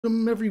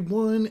Welcome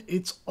everyone,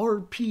 it's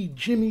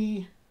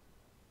RPJimmy,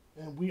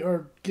 and we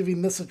are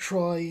giving this a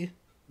try,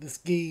 this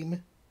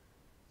game,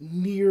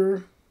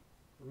 Nier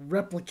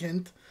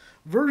Replicant,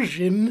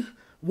 version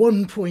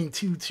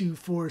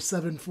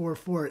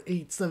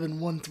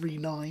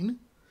 1.22474487139.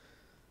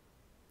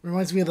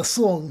 Reminds me of the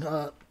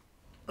song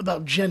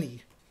about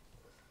Jenny.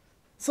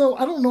 So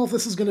I don't know if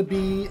this is going to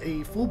be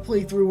a full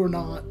playthrough or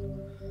not.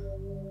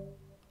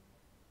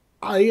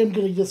 I am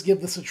going to just give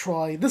this a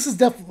try. This is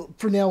definitely,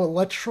 for now, a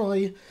let's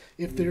try.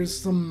 If there's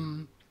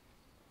some...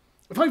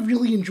 If I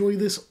really enjoy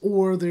this,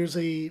 or there's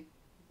a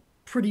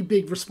pretty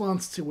big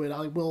response to it,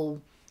 I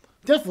will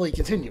definitely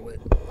continue it.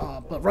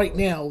 But right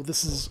now,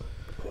 this is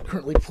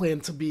currently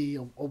planned to be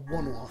a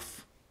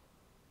one-off.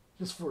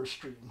 Just for a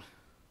stream.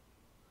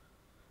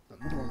 Not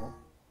normal.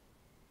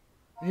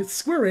 I mean, it's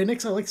Square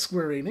Enix. I like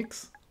Square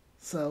Enix.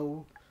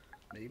 So,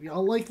 maybe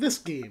I'll like this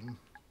game.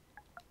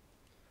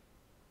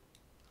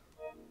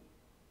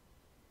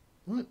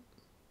 What?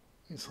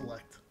 You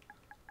select.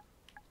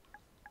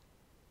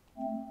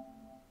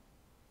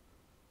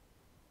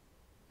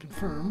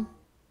 Confirm.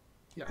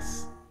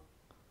 Yes.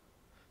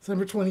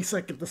 December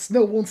 22nd. The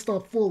snow won't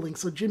stop falling,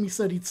 so Jimmy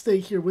said he'd stay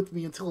here with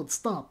me until it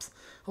stops.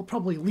 I'll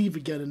probably leave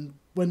again, and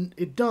when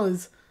it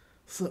does...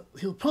 So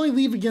he'll probably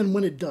leave again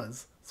when it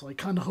does. So I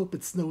kind of hope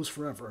it snows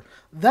forever.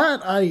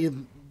 That I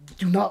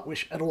do not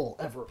wish at all,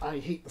 ever. I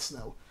hate the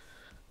snow.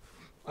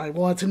 I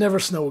want it to never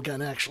snow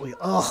again, actually.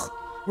 Ugh.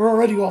 We're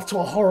already off to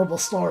a horrible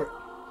start.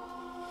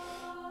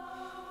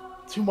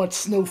 Too much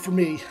snow for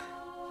me.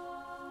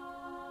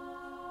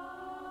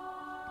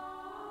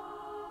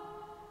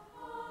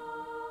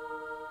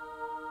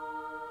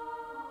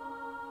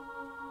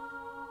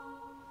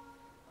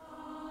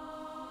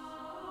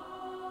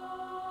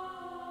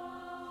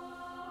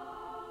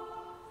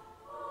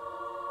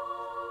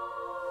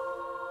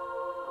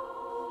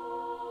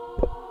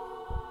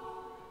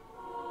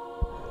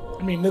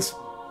 I mean, this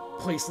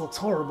place looks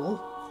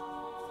horrible.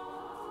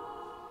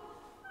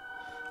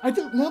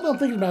 Now that I'm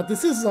thinking about it,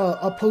 this is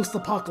a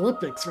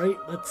post-apocalyptics, right?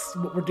 That's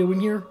what we're doing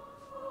here?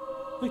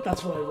 I think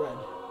that's what I read.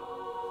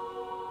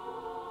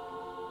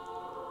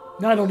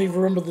 Now I don't even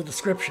remember the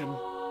description.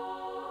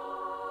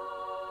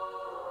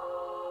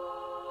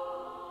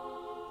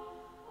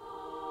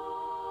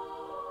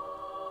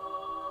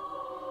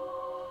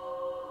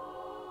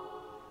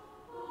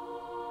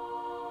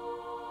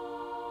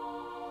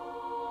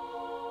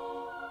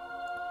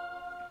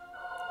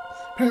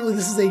 Apparently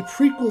this is a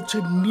prequel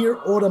to Nier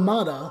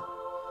Automata.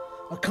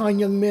 A kind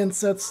young man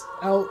sets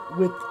out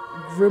with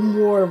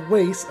Grimoire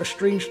Waste, a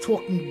strange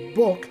talking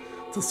book,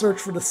 to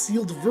search for the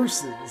sealed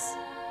verses.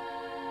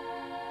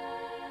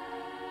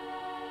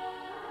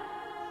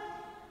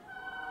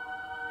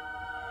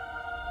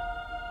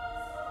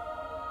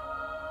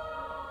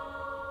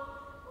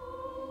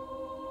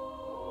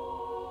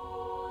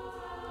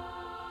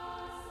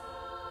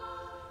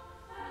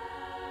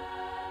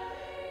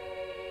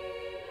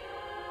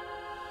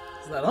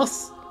 Is that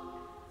us?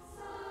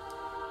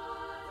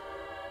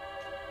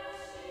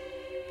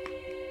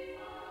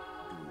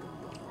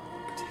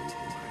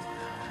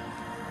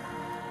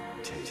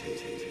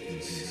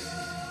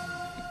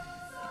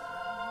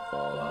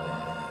 All I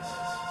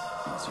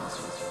ask is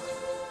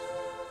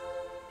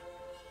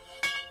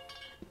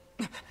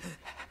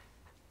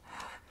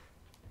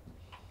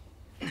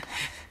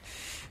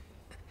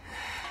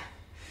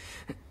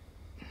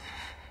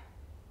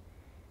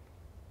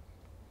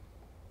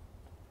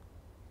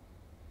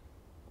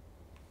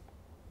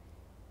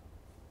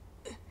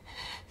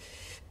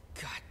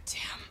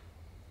goddamn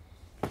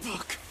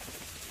book.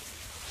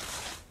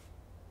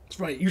 That's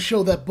right, you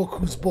show that book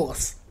who's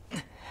boss.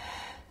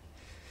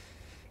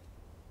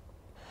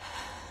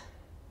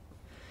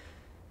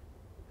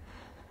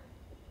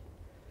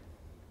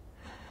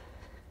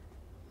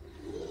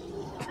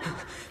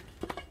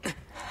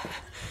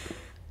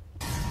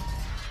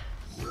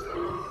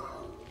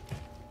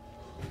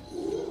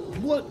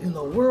 What in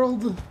the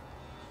world?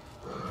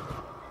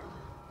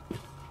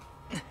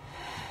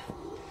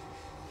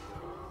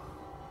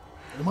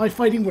 Am I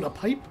fighting with a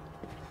pipe?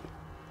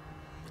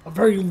 A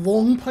very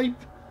long pipe?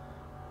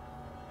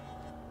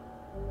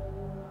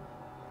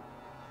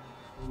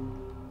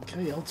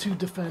 Okay, L2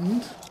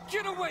 defend.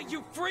 Get away,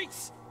 you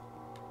freaks!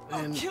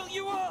 And, I'll kill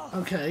you all!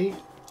 okay.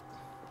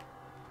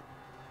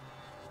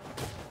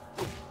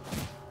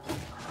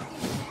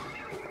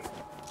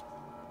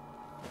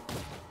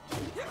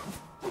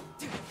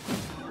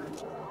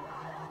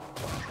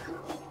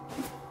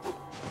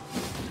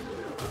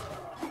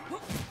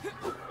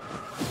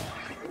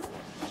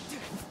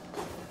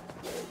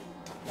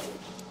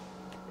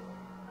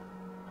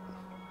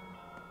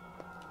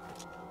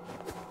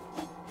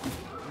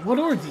 What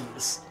are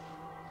these?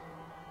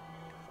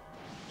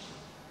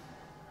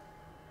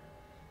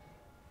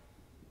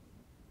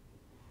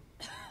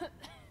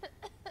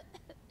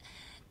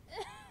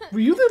 Were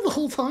you there the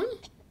whole time?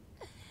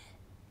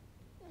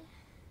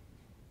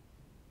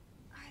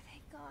 Are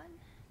they gone?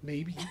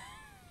 Maybe.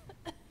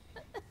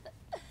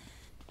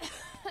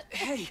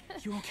 Hey,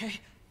 you okay?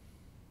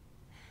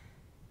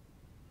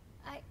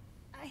 I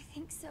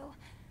think so.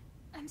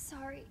 I'm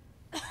sorry.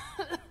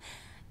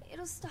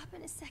 It'll stop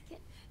in a second.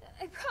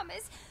 I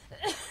promise.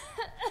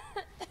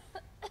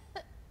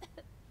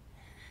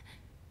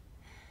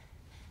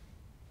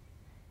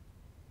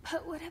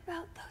 But what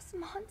about those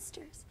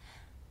monsters?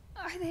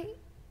 Are they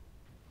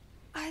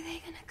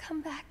gonna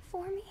come back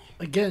for me?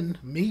 Again,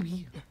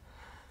 maybe.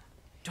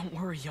 Don't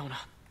worry, Yona.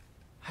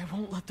 I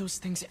won't let those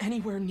things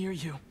anywhere near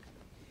you.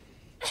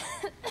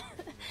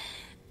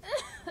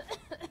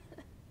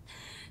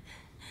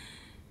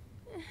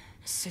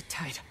 Sit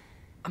tight.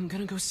 I'm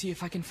gonna go see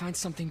if I can find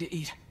something to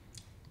eat.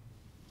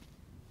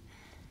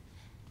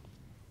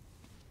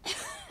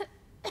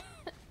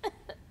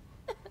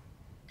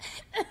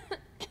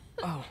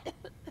 Oh,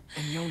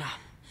 and Yona.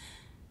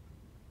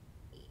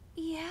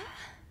 Yeah?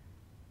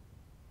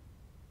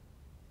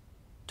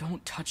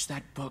 Don't touch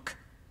that book.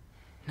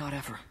 Not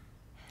ever.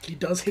 He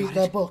does hate Got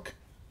that it. book.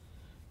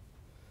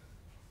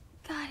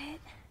 Got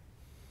it.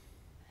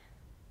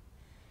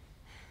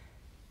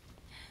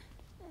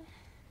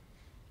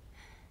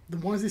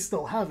 Then why does he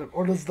still have it?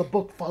 Or does the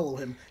book follow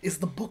him? Is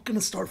the book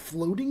gonna start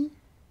floating?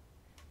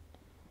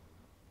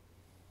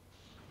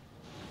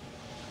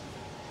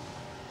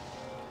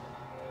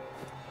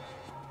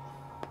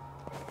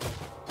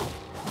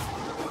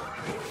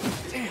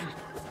 Damn!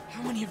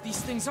 How many of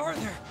these things are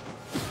there?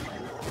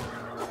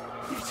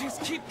 They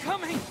just keep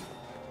coming!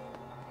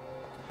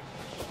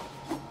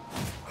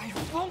 I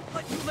won't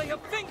let you lay a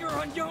finger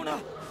on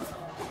Yona!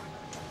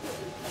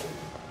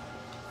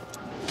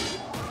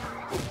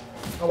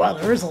 Oh wow,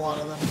 there is a lot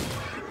of them.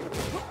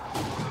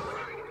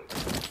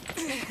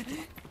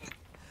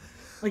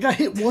 I got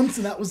hit once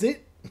and that was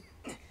it.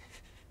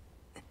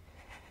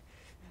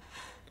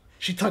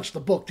 She touched the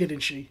book, didn't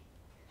she?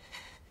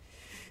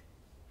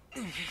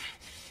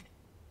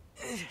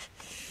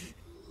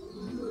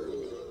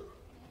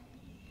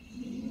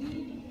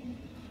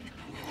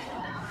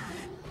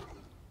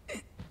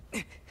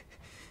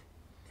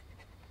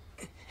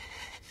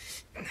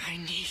 I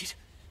need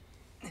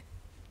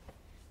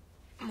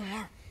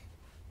more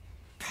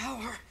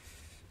power.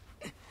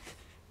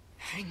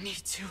 I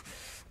need to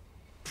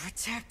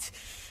protect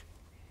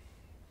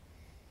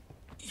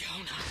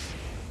Yona.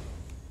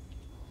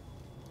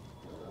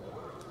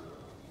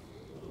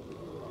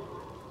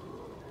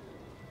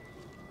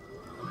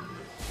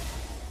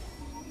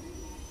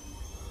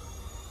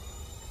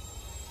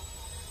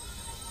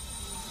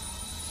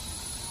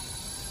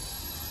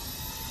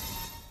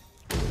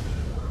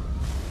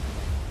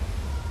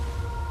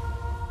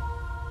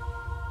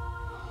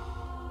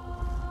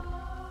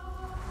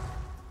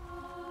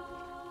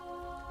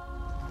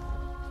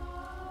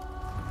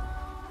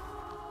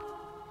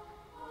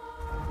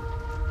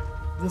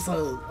 This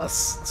a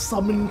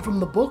summon from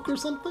the book or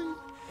something?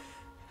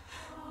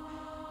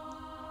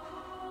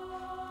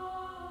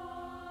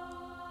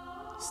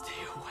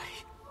 Stay away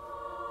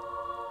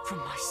from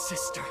my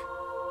sister.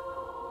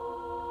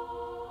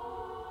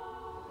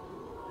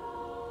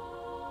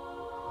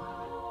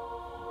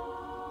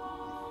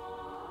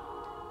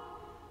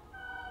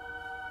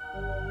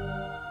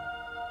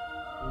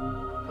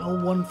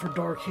 L1 for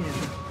Dark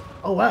Hand.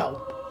 Oh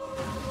wow.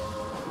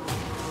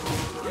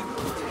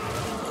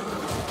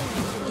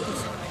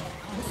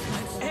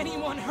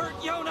 Anyone hurt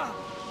Yona?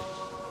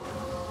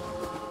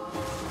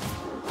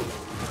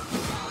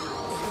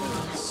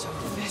 So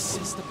this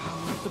is the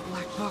power of the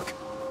Black Book.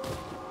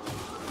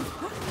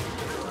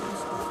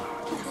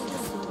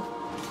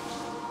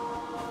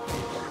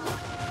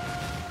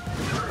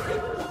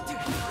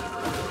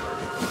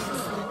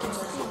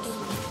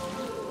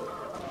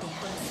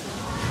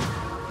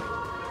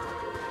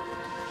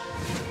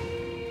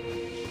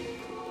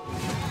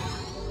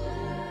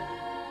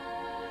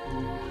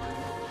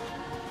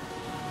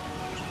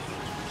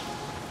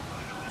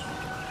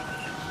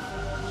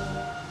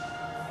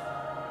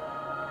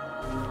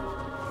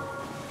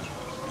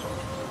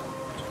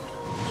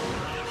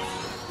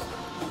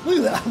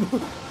 Look at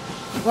that.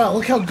 Wow,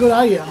 look how good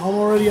I am. I'm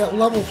already at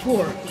level 4.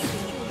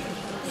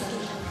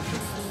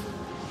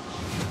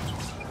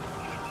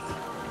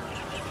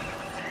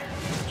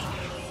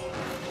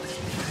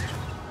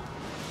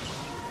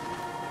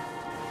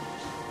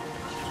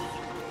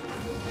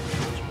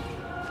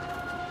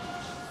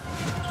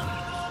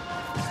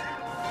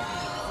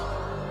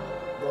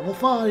 Level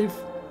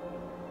 5.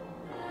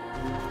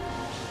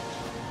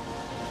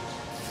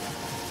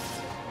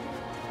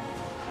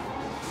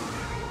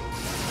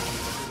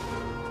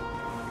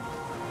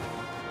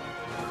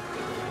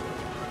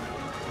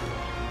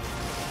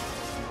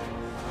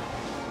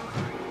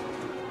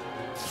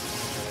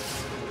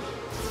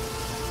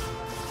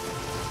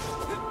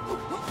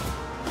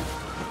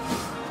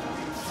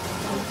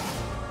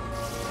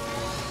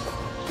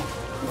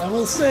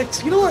 Level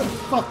 6. You know what?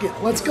 Fuck it.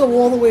 Let's go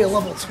all the way to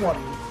level 20.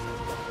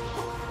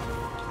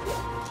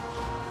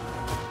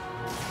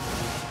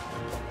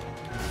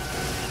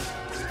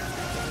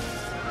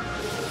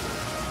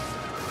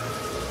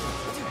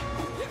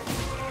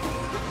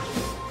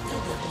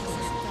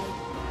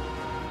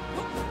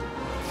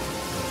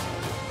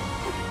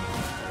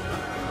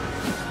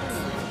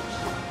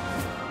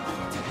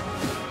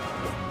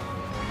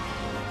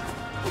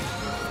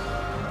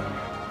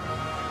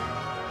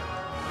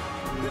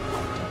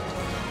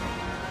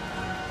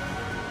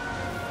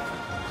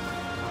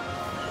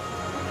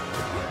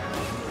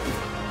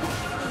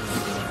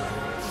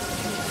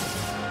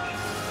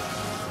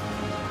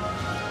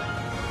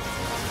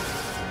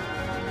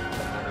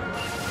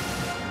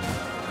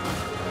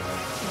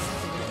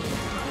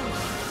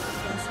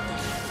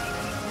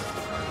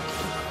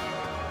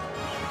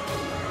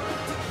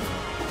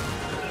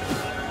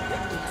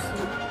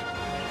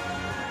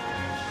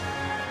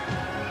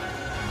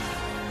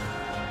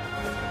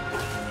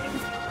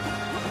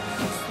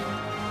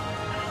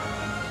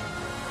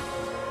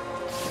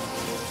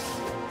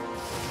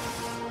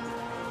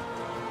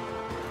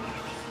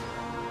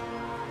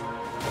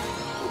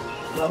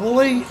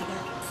 Level 8.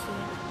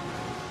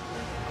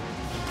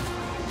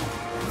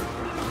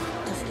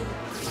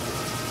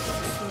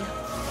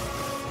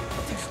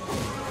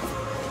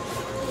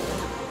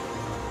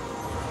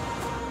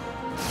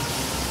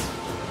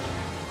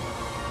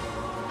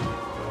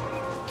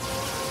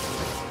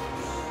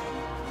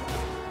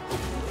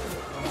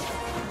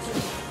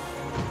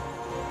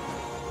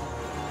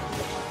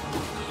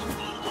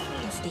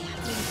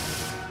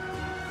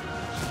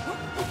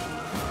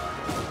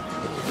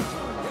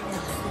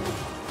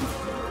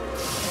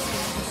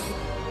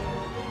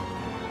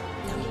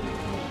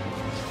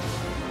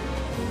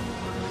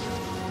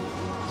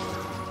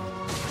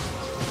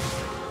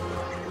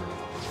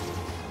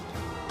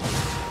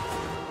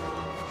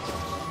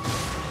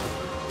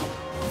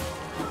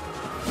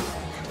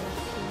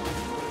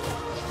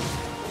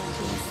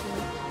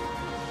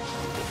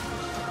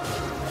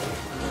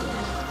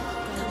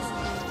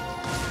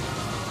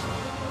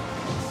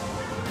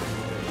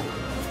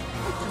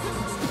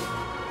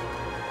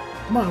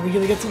 Come on, are we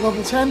gonna get to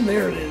level 10?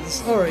 There it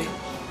is. Alright.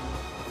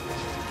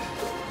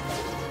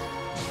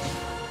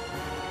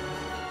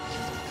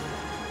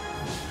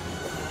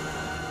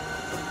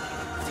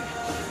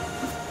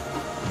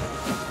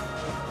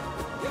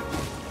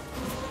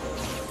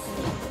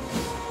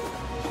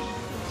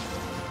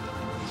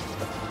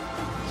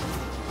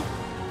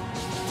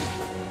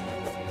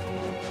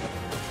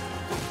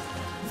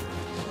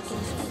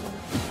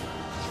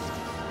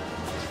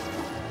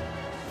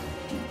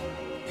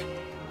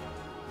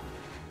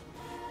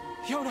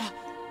 Yona!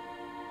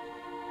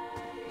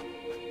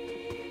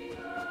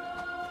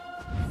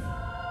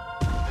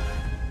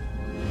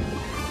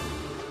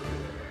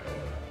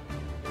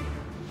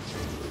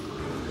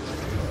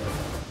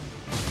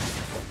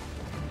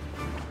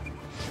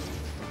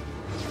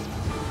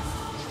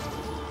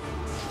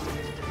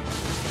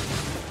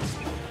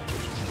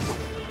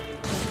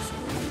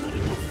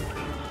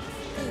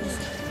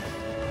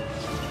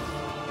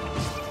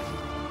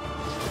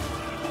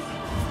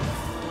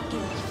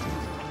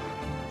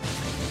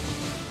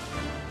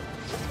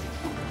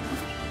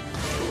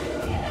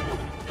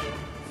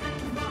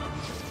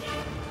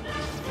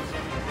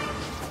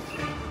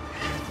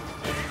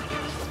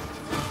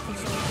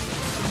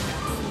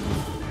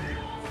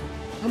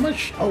 How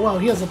much? Oh wow,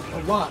 he has a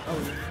lot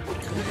of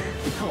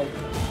help.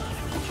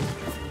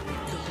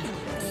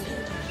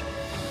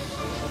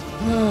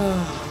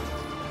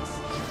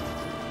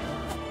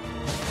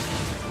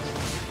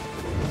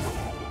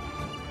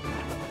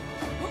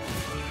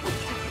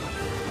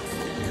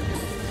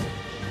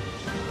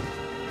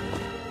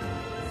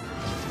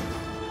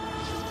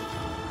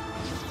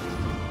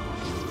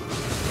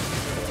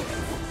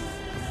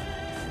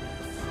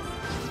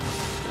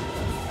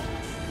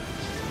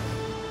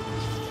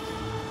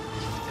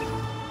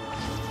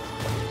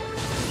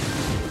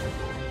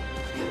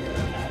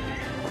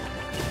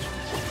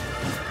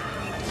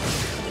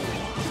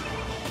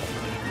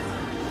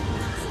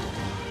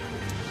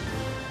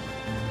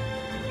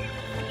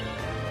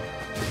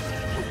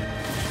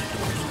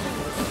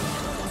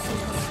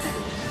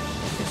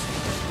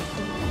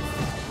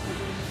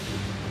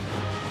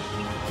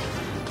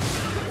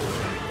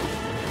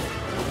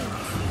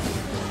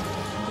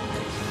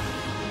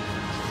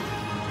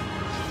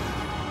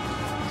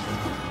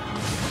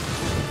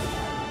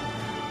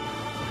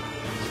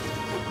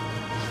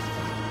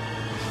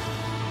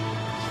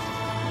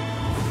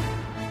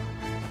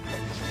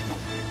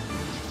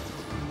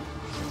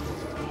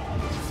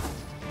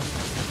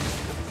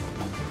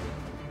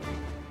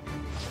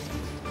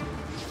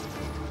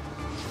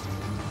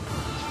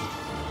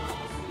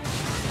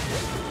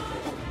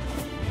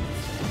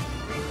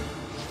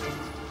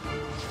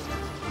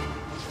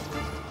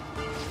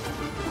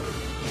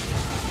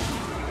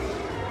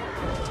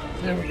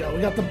 There we go,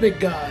 we got the big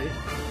guy.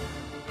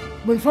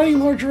 When fighting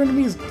larger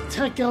enemies,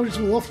 attack gouges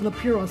will often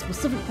appear on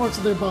specific parts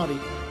of their body.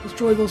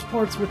 Destroy those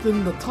parts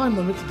within the time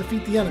limit to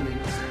defeat the enemy.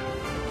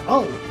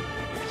 Oh!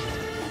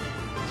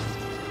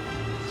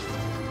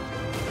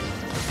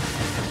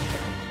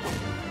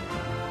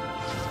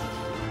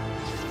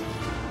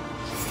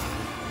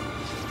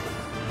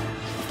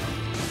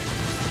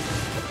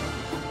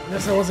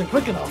 Guess I wasn't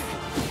quick enough.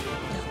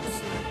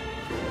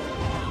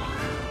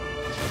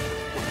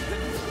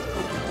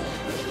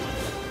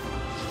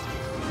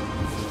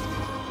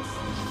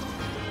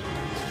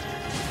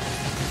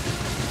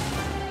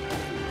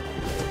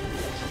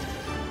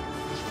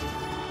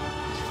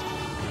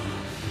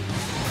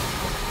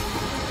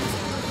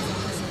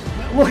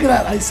 Look at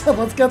that, I said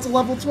let's get to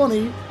level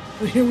 20,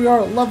 and here we are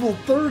at level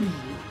 30. Am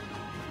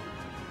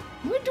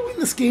I doing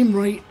this game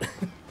right?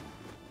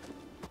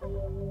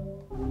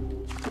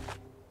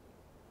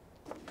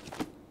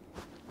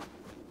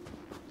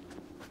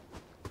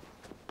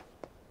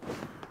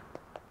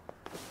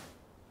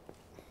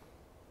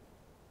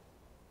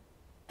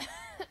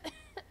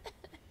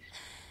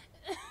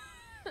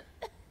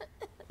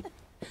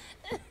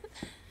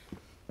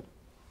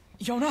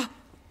 Yona,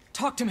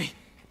 talk to me.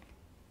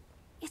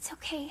 It's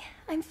okay.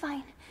 I'm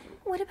fine.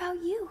 What about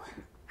you?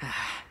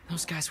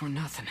 Those guys were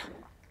nothing.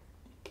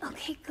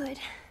 Okay, good.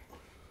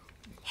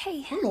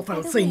 Hey, I don't know if I by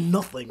would the say way,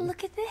 nothing.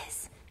 Look at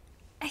this.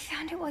 I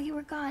found it while you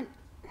were gone.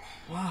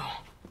 Wow.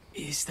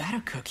 Is that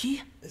a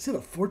cookie? Is it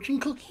a fortune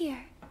cookie?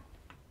 Here.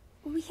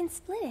 We can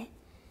split it.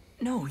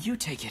 No, you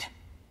take it.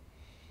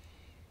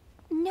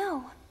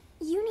 No.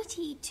 You need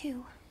to eat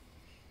too.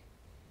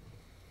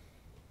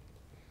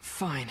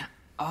 Fine.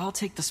 I'll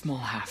take the small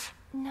half.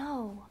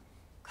 No.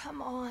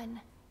 Come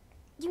on.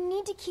 You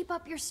need to keep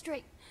up your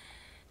straight.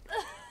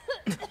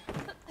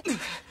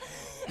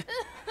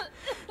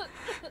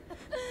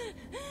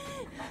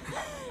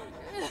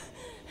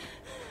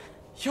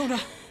 Yona!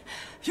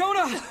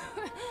 Yona!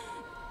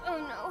 Oh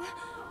no.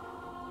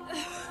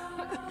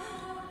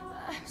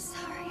 I'm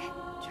sorry, I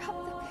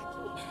dropped the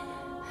cookie.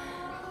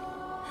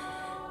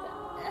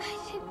 I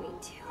didn't mean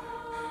to.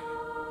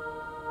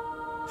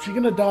 Is she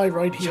gonna die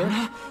right here?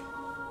 Yona?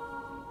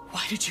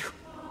 Why did you...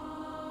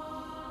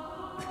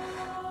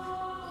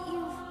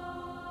 You've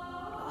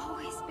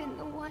always been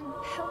the one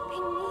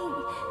helping me.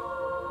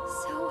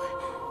 So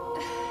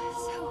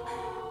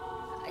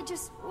I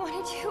just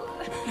wanted to...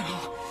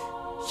 No.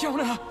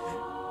 Yona!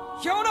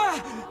 Yona!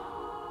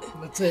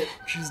 That's it.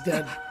 She's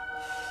dead. I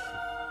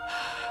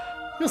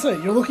was gonna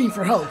say, you're looking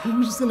for help.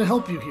 Who's gonna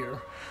help you here?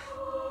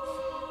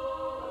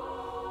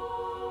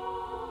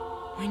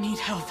 We need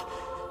help.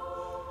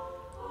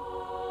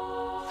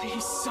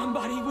 Please,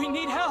 somebody, we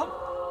need help!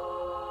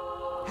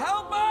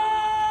 Help us!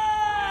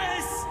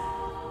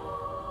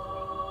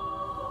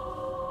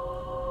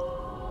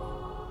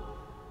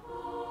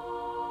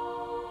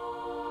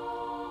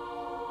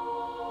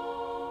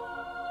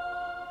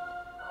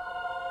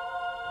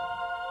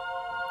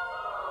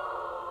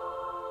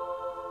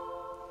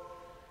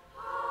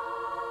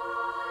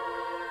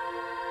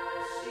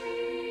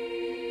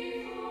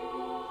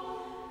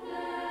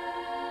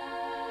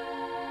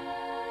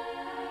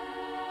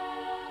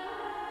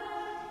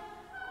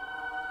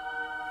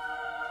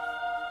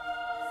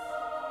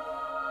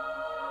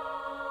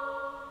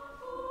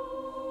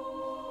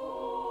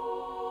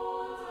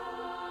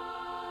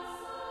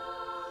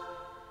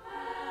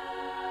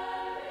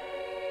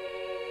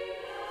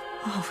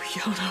 Oh,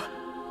 Yona.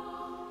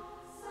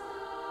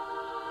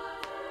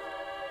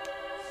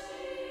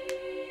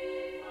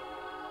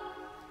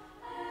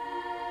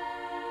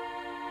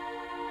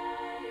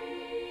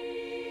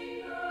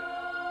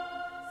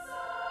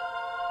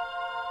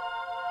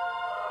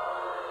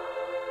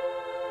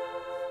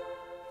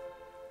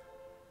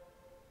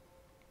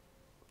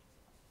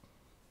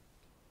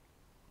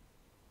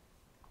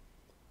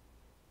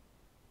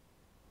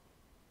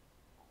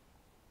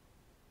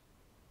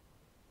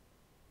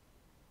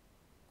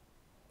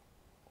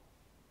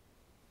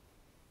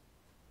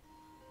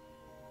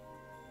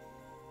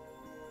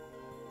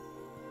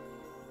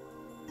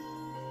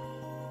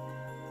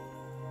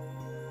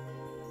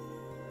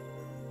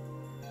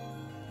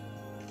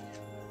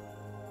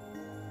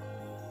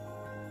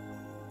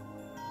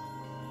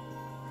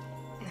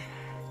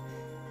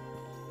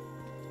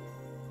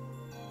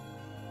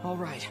 All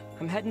right,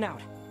 I'm heading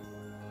out.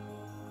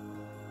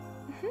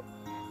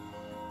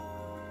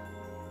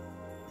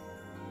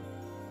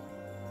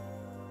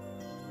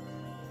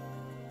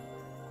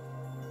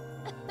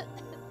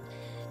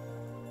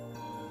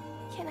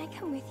 Can I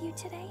come with you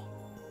today?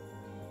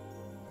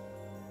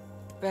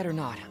 Better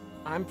not.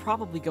 I'm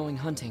probably going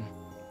hunting.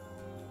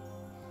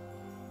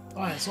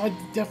 Alright, so I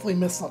definitely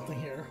missed something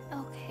here.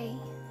 Okay.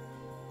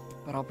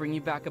 But I'll bring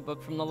you back a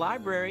book from the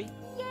library.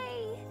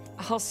 Yay!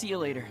 I'll see you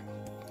later.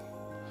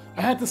 I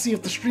had to see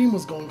if the stream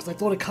was going because I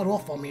thought it cut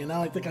off on me and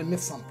now I think I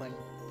missed something.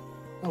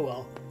 Oh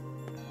well.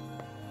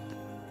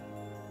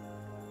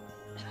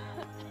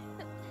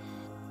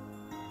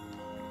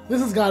 This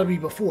has got to be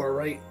before,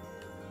 right?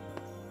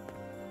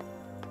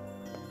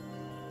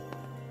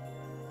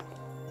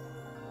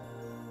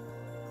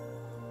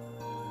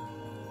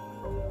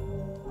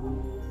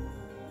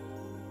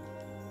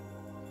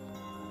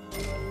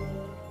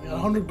 We got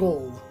 100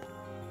 gold.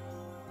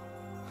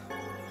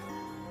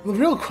 The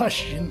real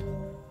question...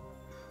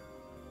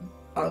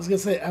 I was gonna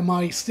say, am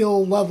I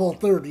still level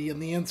 30?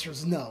 And the answer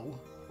is no.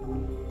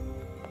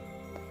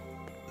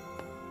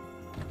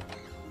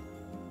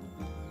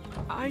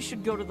 I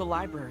should go to the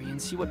library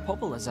and see what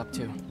Popola's up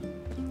to.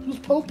 Who's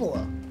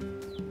Popola?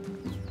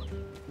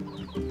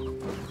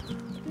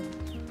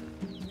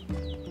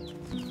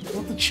 What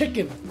about the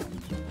chicken?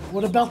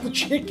 What about the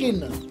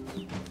chicken?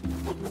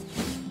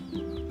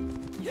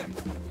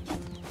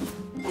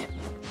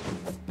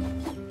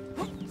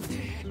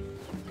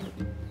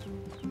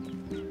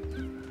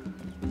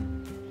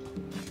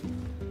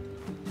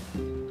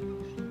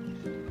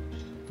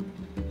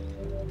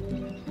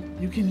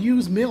 You can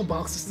use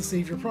mailboxes to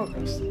save your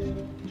progress.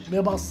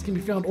 Mailboxes can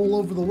be found all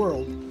over the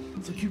world,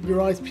 so keep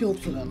your eyes peeled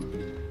for them.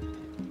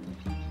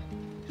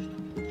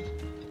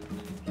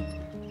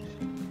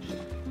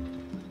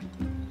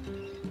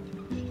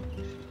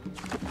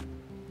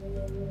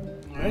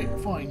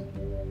 Alright, fine.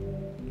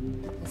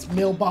 Let's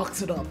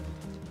mailbox it up.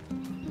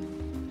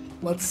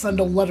 Let's send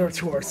a letter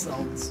to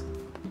ourselves.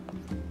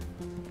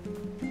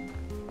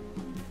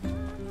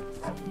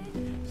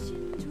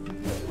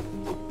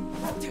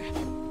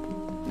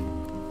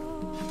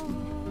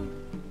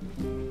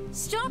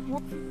 Stop!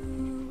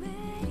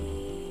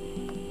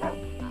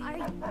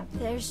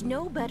 There's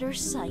no better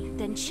sight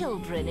than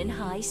children in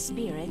high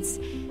spirits.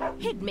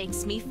 It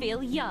makes me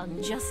feel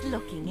young just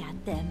looking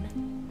at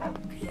them.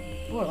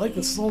 Oh, I like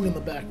the song in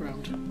the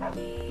background.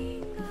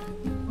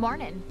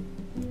 Morning.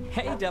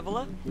 Hey,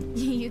 Devila.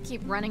 You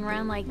keep running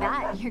around like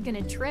that, you're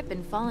gonna trip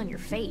and fall on your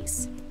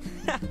face.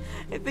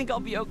 I think I'll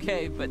be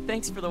okay, but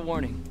thanks for the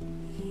warning.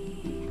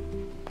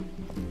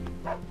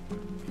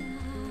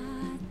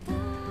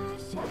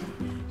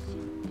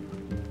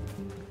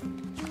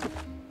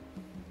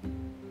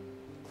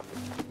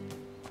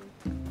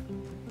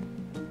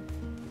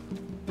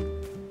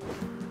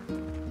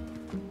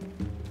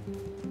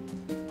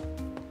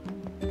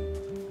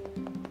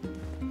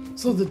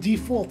 So the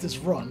default is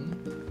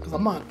run, because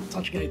I'm not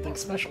touching anything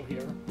special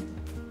here.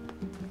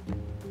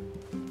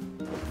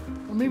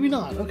 Or maybe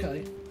not,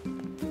 okay.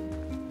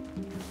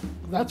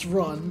 That's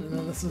run, and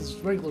then this is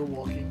regular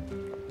walking.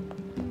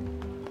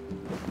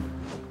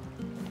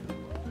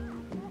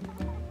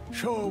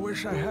 Sure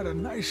wish I had a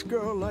nice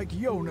girl like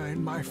Yona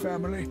in my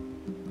family.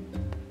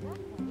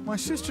 My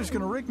sister's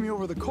gonna rake me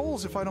over the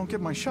coals if I don't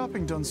get my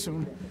shopping done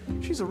soon.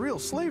 She's a real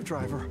slave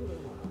driver.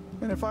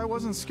 And if I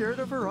wasn't scared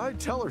of her, I'd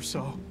tell her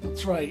so.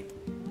 That's right.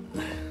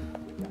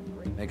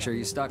 Make sure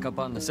you stock up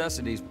on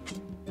necessities.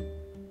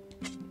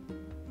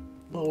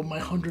 Oh, my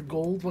 100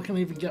 gold? What can I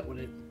even get with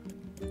it?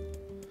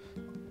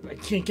 I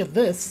can't get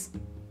this.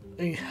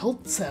 A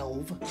health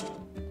salve.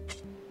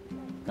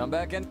 Come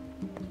back in.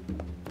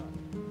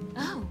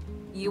 Oh,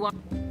 you are...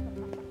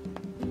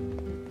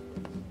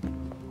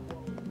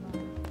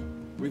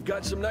 We've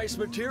got some nice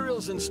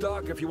materials in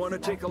stock if you want to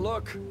take a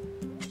look.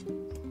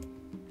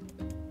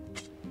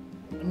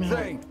 I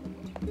mean,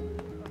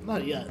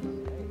 not yet.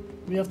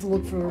 We have to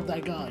look for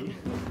that guy.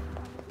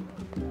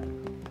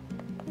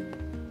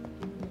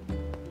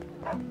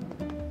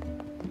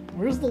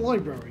 Where's the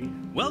library?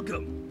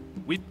 Welcome.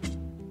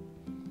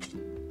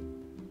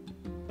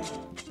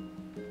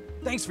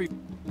 Thanks for...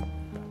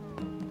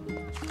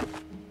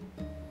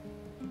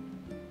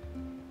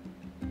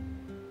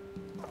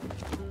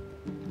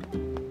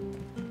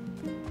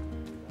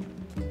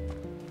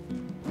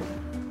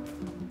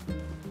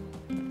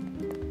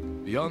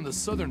 Beyond the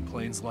southern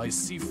plains lies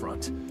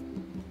seafront.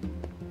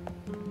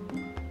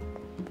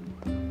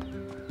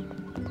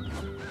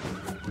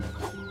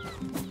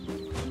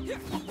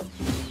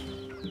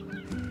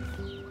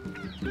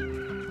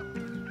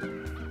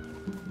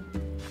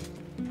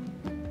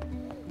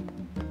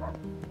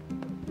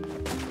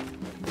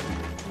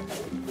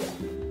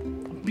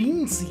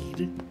 Bean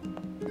seed?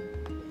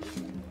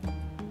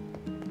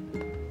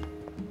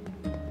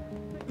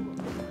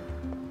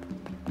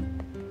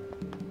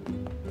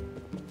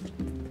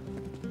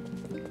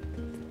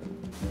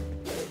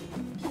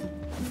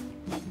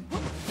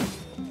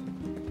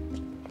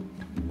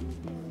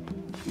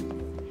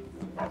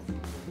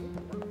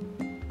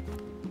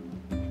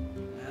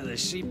 The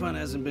sheep hunt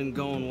hasn't been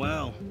going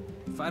well.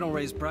 If I don't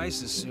raise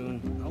prices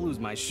soon, I'll lose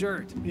my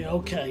shirt. Yeah,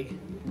 okay.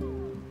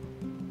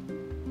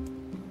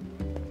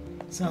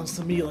 Sounds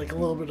to me like a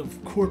little bit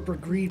of corporate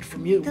greed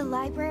from you. The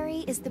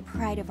library is the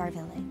pride of our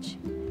village.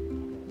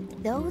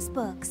 Those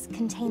books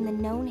contain the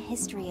known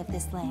history of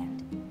this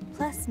land,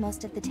 plus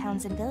most of the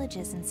towns and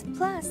villages, and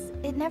plus,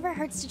 it never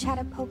hurts to chat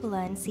up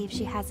Popola and see if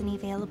she has any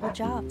available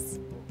jobs.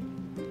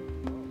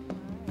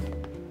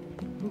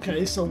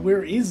 Okay, so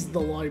where is the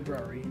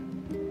library?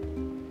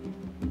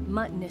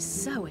 Mutton is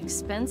so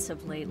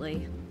expensive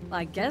lately.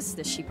 I guess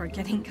the sheep are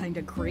getting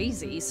kinda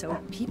crazy, so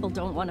people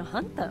don't want to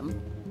hunt them.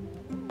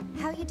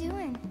 How you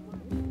doing?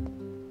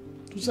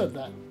 Who said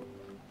that?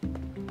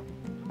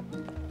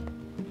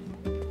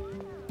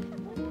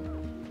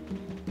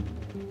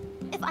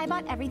 If I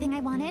bought everything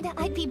I wanted,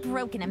 I'd be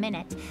broke in a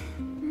minute.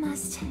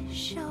 Must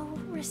show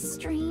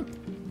restraint.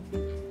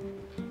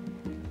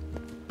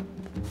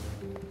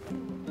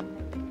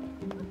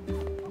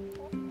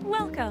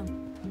 Welcome.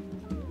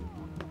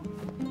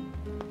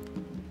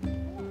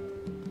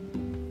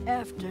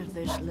 After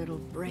this little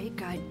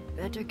break, I'd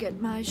better get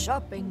my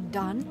shopping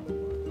done.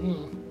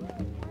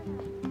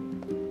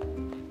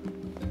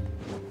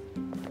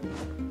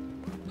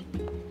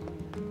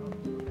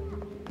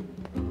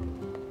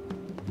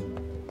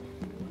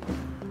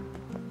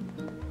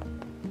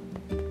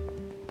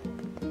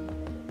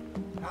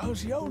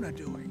 How's Yona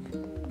doing?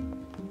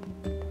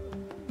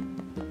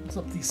 It's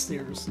up these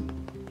stairs.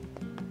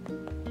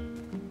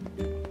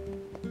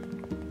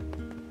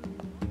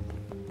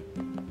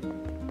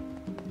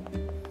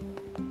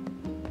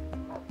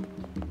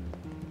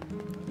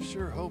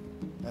 Sure hope.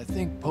 I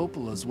think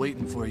Popola's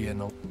waiting for you in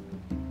the...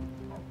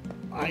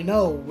 I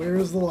know. Where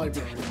is the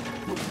library?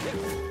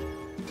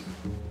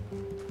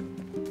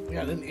 We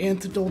got an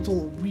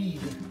antidotal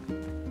weed.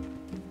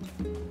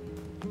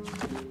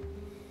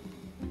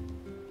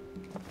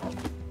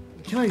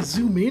 Can I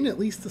zoom in at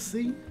least to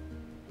see?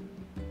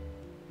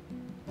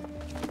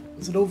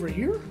 Is it over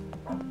here?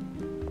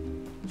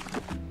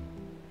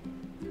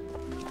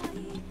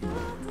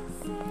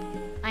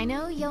 I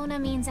know Yona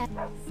means at...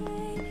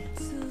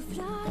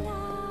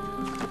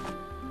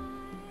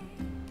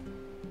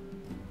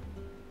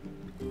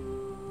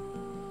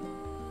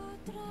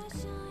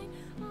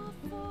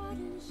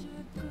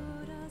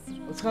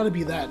 It's gotta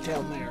be that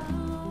down there.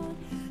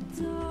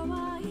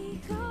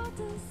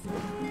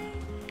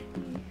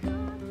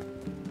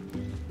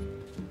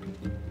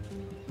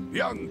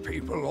 Young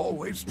people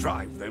always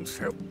drive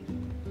themselves.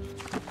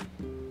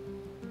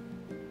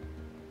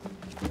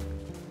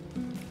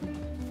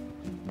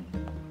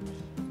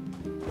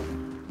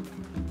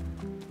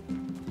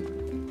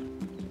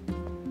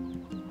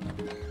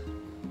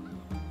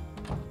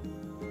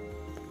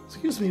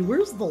 Excuse me,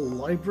 where's the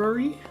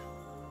library?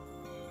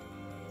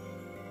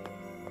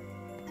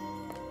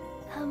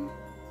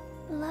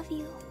 Love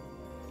you.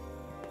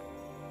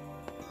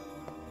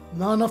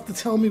 Not enough to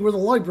tell me where the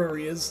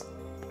library is.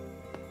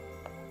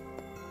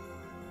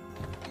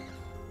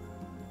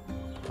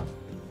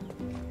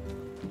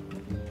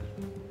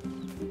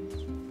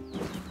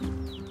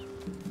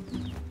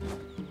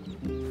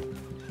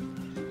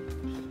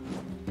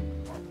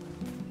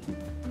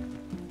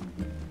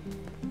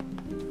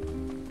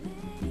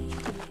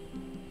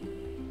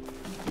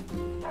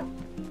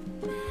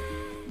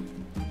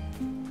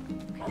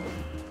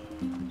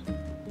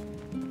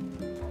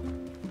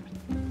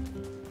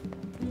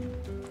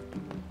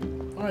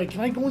 Alright,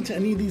 can I go into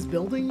any of these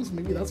buildings?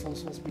 Maybe that's what I'm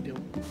supposed to be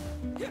doing.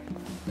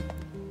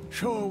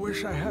 Sure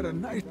wish I had a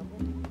nice...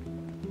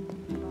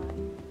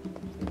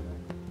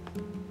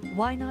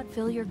 Why not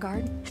fill your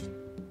garden?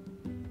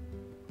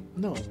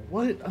 No,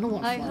 what? I don't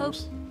want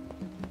flowers.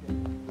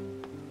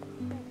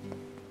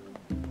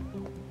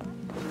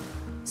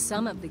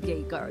 Some of the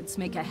gate guards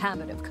make a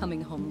habit of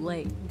coming home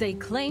late. They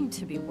claim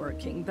to be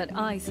working, but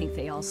I think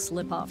they all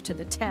slip off to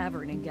the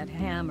tavern and get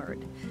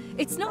hammered.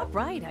 It's not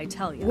right, I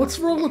tell you. What's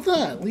wrong with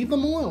that? Leave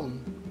them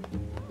alone.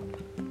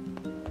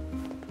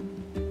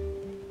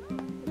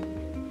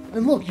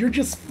 And look, you're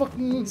just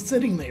fucking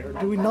sitting there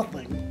doing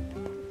nothing.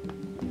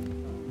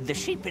 The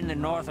sheep in the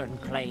northern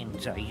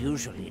plains are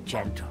usually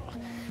gentle,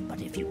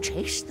 but if you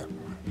chase them,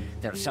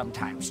 they'll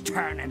sometimes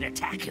turn and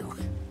attack you.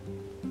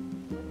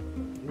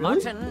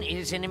 Mutton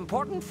is an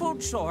important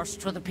food source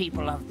to the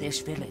people of this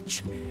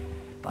village,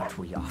 but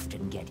we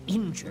often get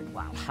injured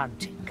while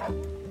hunting.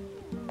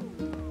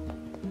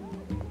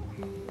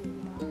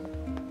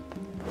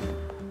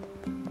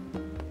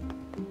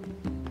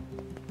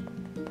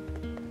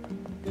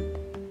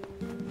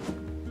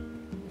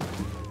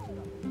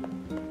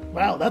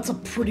 Wow, that's a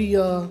pretty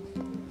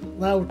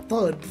loud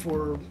thud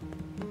for...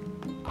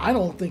 I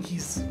don't think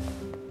he's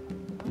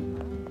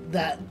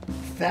that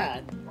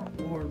fat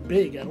or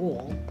big at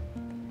all.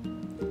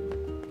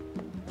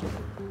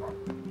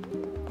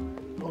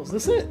 Oh, is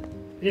this it?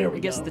 Here we go. I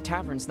guess the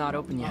tavern's not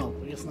open yet. Oh,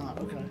 I guess not.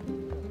 Okay.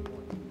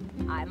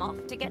 I'm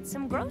off to get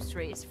some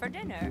groceries for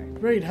dinner.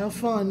 Great, have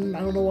fun.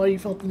 I don't know why you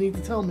felt the need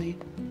to tell me.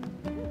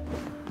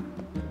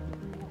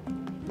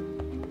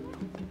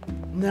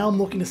 Now I'm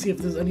looking to see if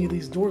there's any of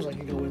these doors I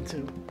can go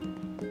into.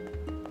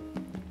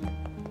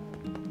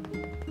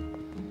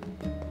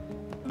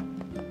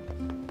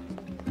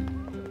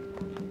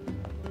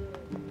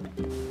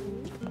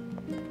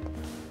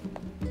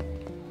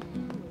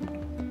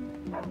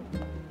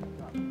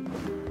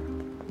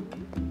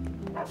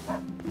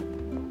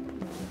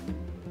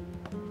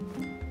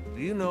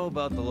 Do you know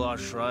about the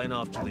Lost Shrine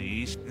off to the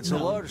east? It's a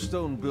large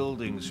stone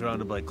building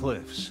surrounded by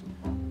cliffs.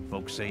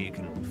 Folks say you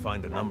can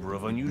find a number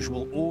of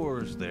unusual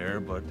ores there,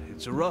 but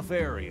it's a rough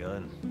area,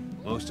 and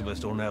most of us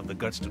don't have the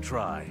guts to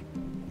try.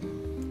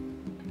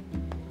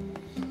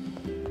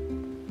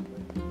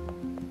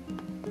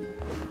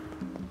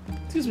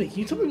 Excuse me, can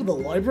you tell me where the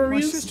library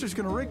is? My sister's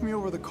gonna rake me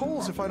over the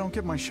coals if I don't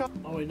get my shop.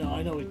 Oh, I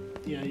know it.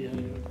 Yeah.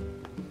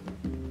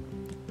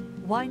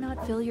 Why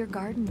not fill your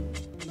garden?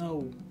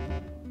 No.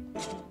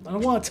 I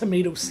don't want a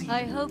tomato seed.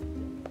 I hope...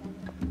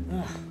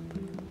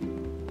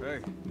 Hey,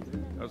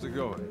 how's it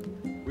going?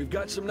 We've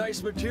got some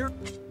nice material.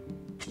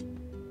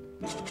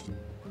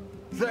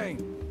 Thing.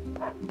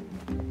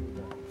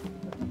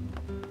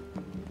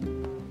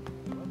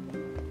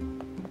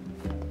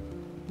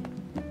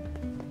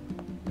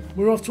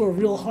 We're off to a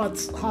real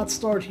hot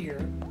start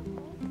here.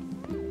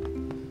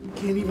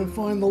 Can't even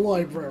find the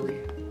library.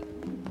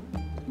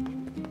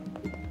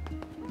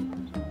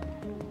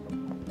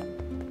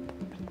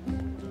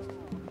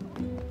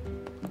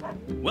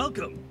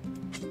 Welcome.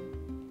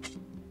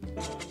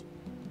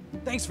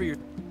 Thanks for your...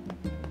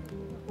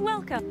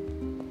 Welcome.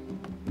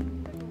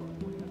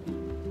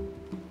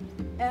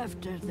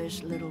 After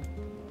this little...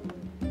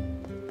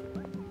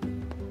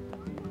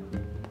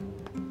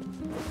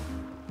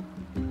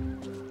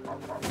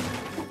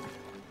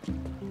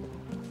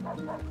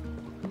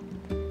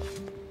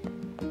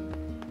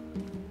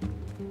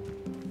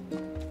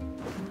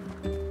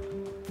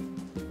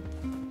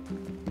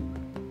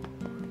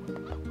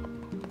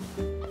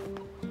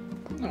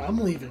 I'm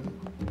leaving.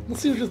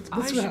 Let's see what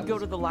I should happens. go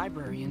to the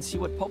library and see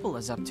what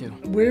Popola's up to.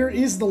 Where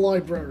is the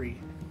library?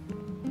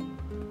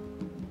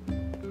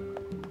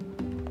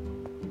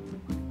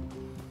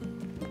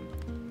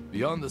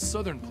 Beyond the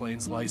southern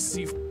plains lies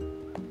sea... The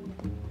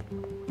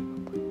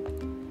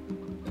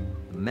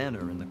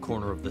manor in the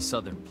corner of the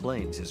southern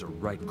plains is a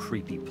right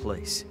creepy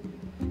place.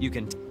 You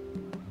can...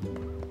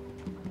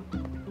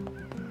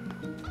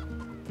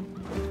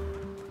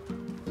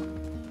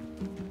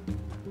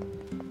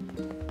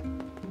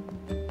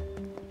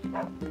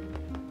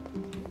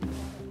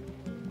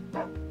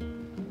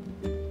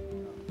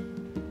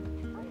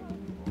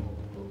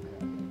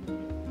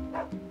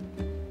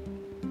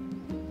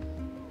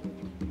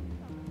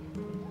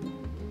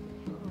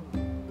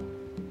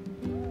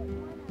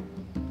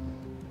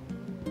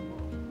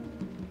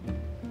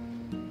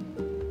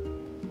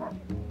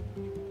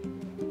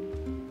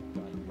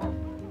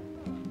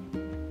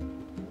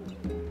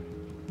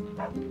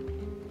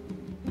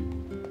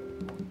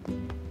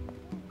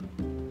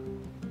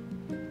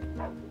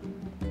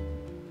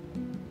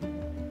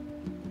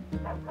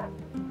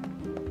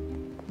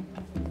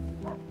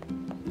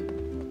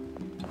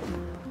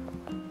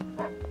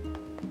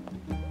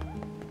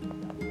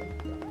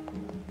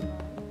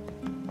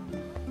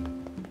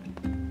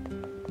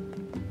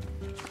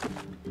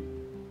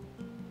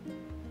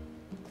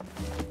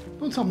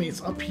 Don't tell me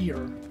it's up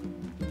here.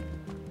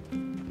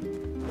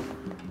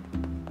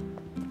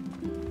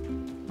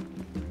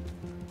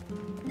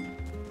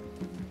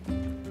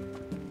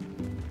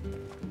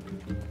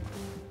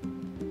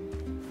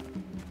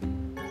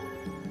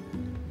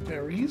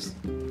 Berries?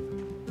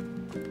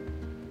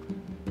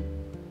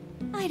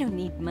 I don't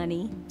need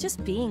money.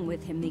 Just being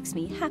with him makes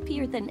me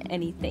happier than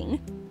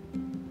anything.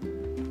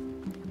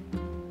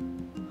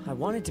 I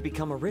wanted to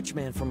become a rich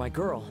man for my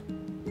girl.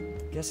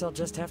 Guess I'll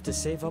just have to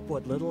save up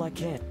what little I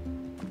can.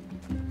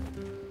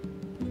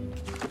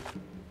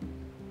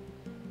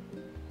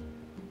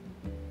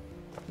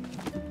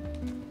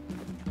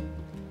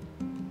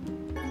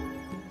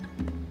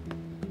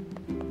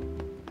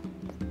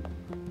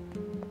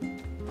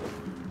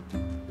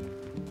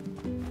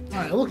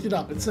 Alright, I looked it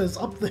up. It says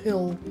up the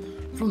hill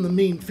from the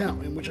main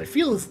fountain, which I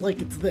feel is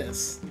like it's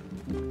this.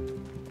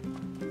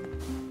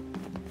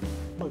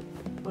 But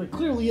it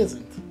clearly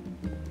isn't.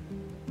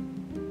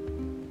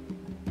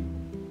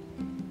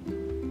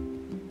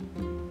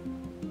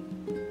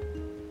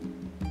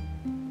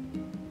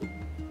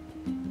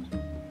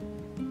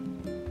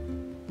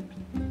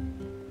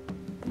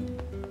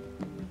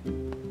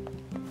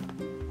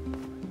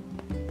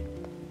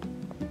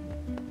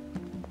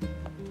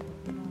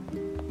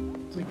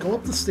 So we go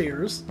up the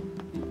stairs.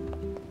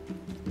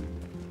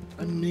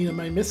 I mean,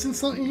 am I missing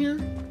something here?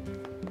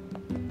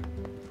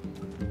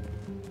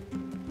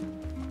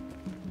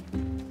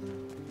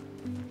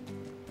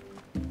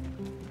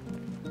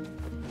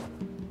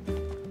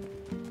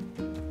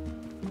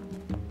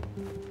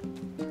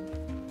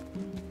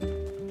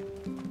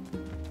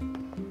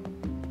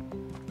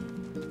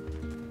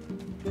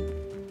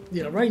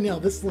 Yeah, right now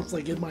this looks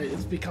like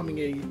it's becoming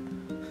a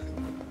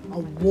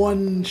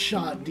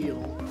one-shot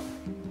deal.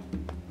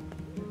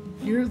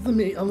 Here's the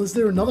main. Oh, is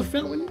there another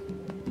fountain?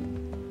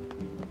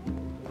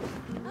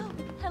 Oh,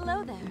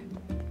 hello there.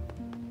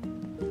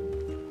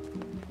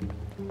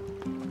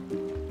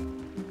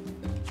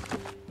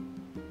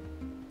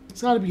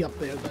 It's got to be up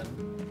there then.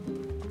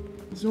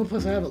 It's the only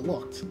place I haven't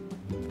looked.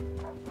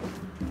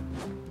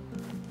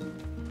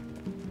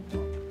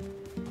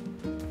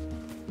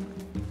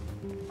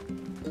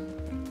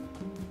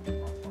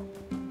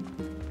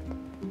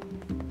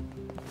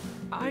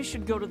 I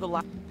should go to the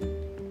lab.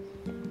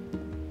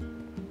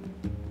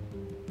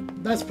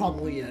 That's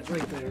probably it,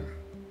 right there.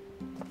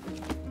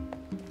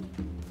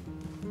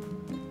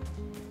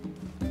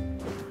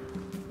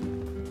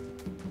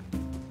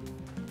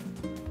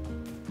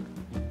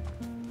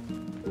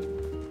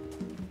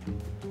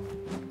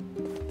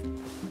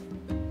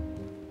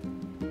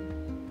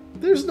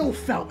 There's no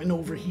fountain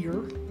over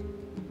here.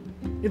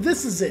 If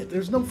this is it,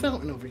 there's no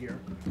fountain over here.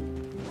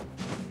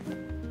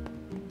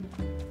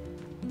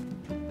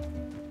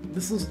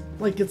 This is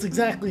like it's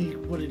exactly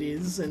what it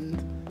is, and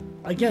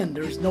again,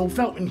 there's no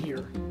fountain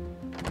here.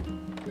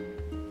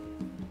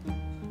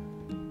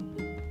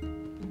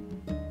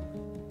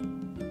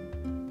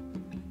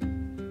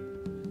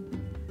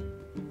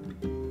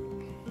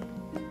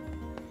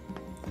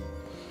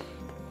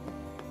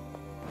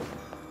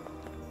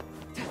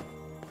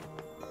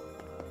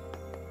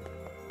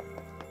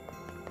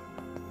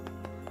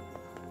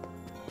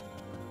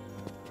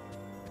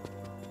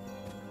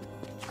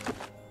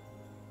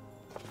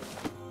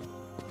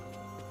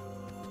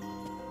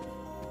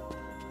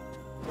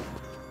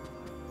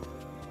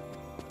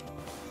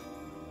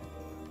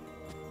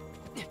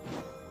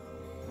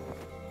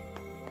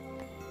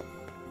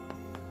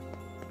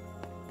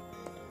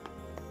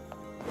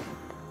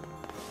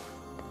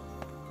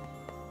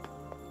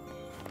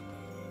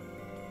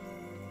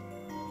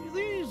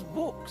 These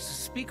books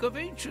speak of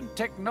ancient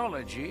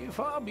technology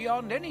far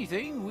beyond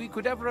anything we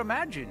could ever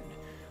imagine.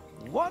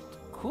 What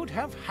could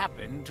have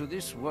happened to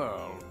this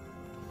world?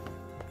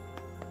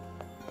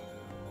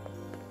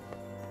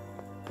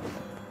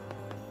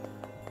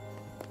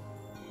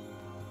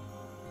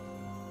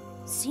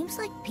 Seems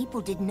like people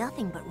did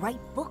nothing but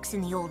write books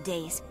in the old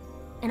days.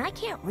 And I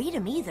can't read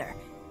them either.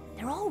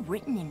 They're all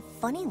written in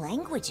funny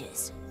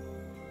languages.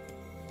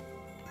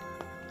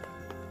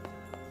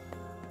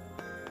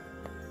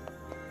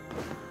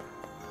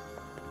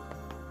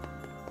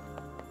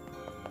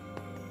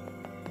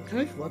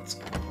 Okay, let's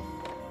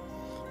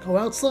go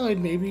outside.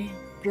 Maybe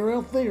they're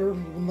out there,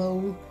 even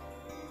though...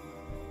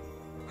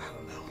 I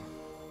don't know.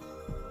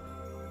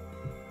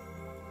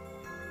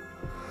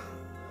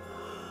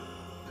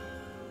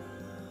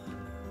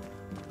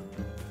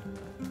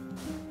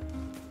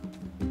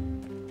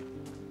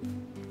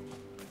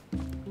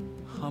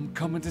 I'm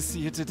coming to see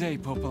you today,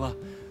 Popola.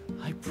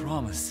 I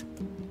promise.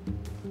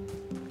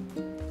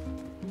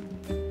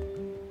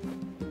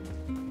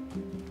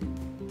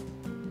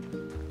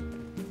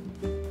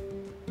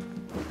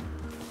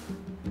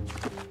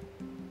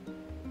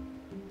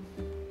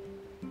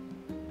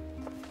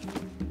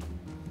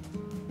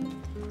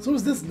 So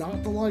is this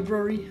not the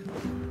library?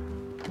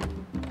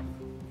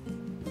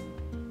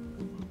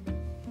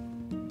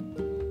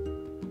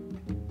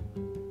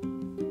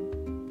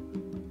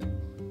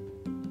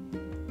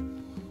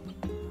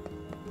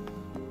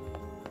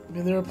 I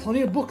mean, there are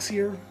plenty of books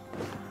here.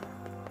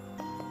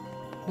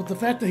 But the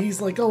fact that he's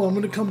like, oh, I'm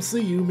gonna come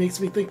see you, makes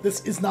me think this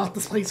is not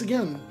this place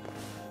again.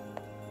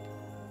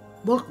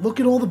 Look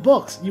at all the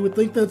books. You would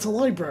think that it's a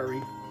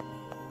library.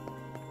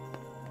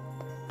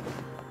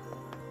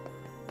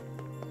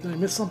 Did I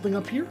miss something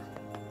up here?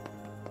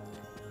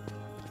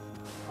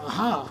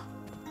 Aha!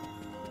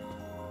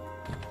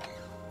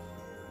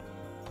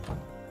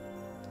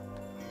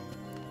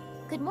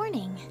 Good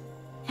morning.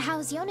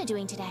 How's Yona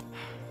doing today?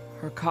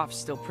 Her cough's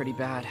still pretty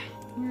bad.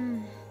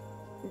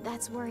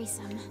 That's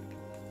worrisome.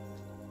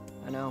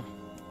 I know.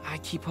 I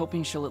keep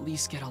hoping she'll at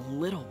least get a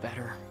little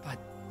better, but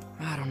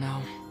I don't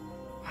know.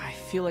 I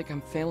feel like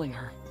I'm failing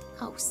her.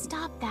 Oh,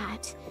 stop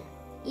that.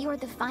 You're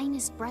the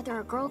finest brother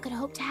a girl could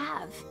hope to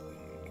have.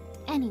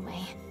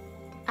 Anyway,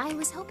 I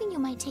was hoping you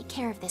might take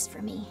care of this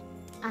for me.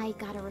 I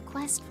got a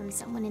request from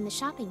someone in the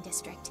shopping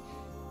district.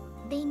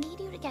 They need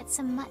you to get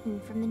some mutton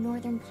from the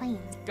northern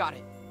plains. Got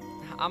it.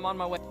 I'm on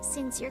my way.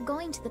 Since you're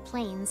going to the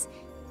plains,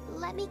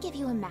 let me give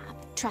you a map.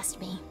 Trust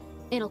me,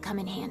 it'll come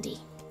in handy.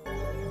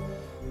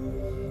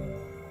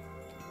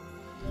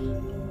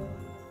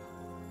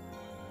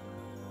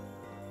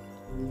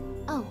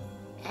 Oh,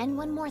 and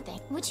one more thing.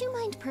 Would you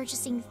mind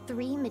purchasing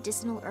 3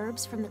 medicinal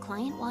herbs from the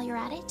client while you're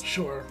at it?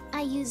 Sure.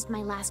 I used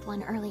my last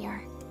one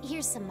earlier.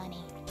 Here's some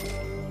money.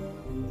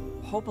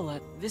 Popola,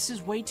 this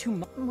is way too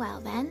much. Well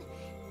then,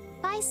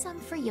 buy some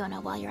for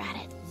Yona while you're at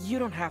it. You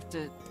don't have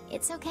to...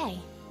 It's okay.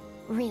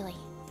 Really.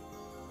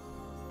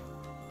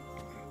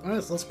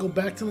 Alright, so let's go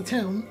back to the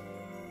town.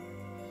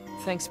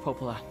 Thanks,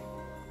 Popola.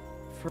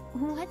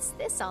 What's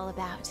this all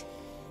about?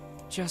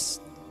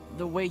 Just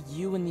the way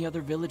you and the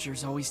other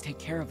villagers always take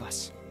care of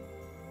us.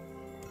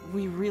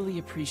 We really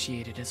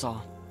appreciate it, is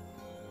all.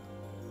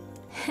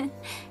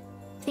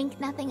 Think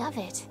nothing of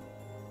it.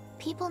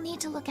 People need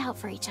to look out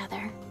for each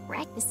other.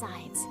 Right.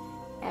 Besides,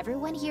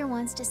 everyone here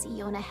wants to see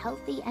Yona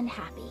healthy and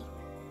happy.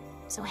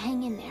 So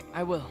hang in there.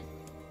 I will.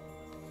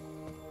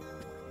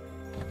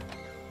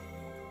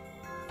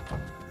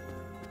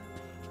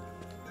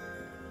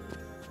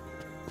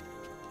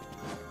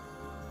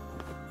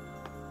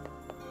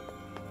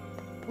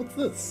 What's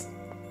this?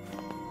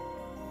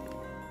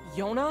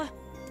 Yona?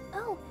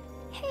 Oh,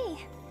 hey.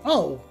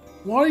 Oh,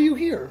 why are you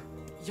here?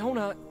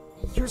 Yona,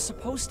 you're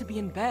supposed to be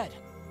in bed.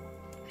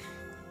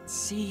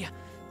 See,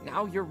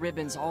 now your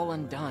ribbon's all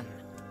undone.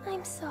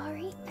 I'm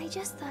sorry. I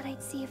just thought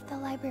I'd see if the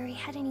library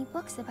had any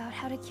books about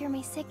how to cure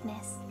my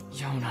sickness.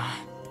 Yona,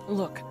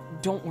 look,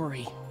 don't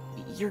worry.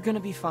 You're gonna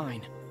be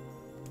fine.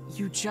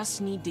 You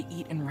just need to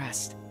eat and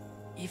rest.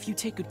 If you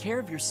take good care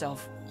of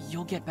yourself,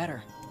 you'll get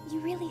better. You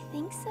really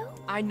think so?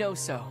 I know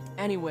so.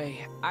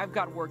 Anyway, I've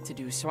got work to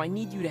do, so I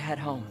need you to head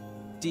home.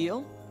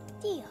 Deal?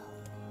 Deal.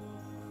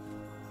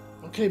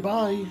 Okay,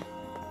 bye.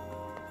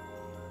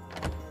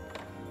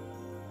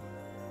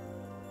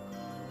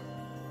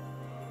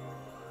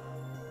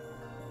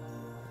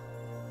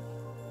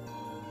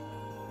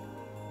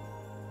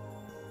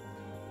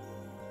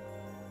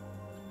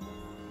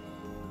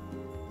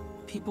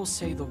 People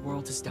say the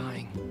world is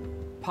dying.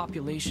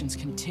 Populations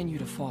continue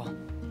to fall,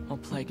 while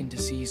plague and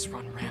disease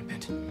run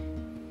rampant.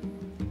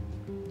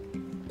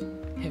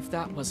 If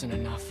that wasn't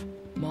enough,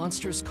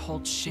 monsters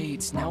called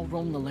Shades now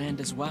roam the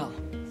land as well,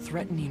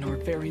 threatening our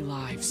very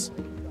lives.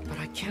 But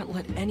I can't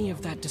let any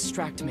of that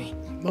distract me.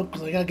 Nope,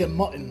 because I gotta get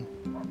mutton.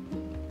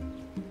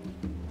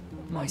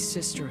 My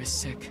sister is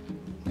sick,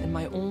 and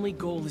my only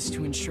goal is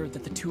to ensure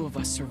that the two of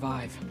us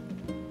survive.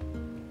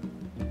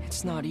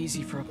 It's not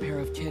easy for a pair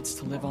of kids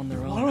to live on their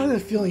own. I have a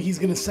feeling he's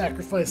gonna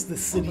sacrifice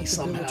this city But the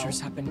somehow.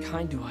 villagers have been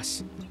kind to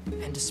us,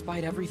 and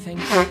despite everything,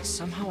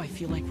 somehow I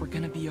feel like we're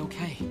gonna be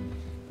okay.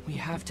 We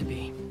have to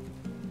be.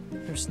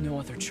 There's no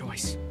other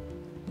choice.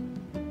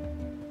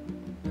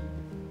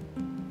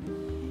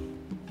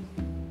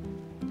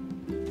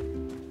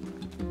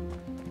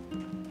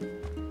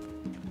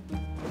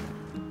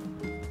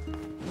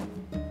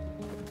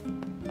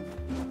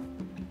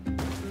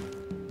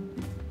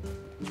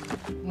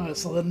 Alright,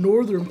 so the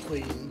northern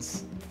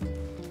plains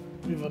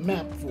we have a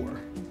map for.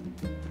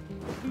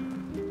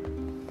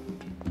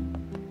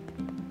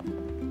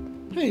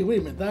 Hey, wait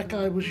a minute, that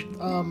guy was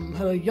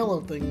had a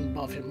yellow thing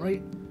above him,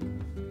 right?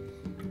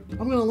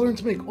 I'm gonna learn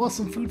to make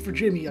awesome food for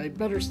Jimmy. I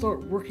better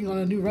start working on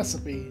a new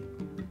recipe.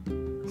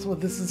 So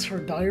this is her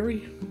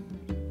diary?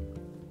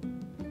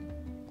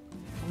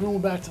 I'm going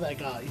back to that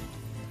guy.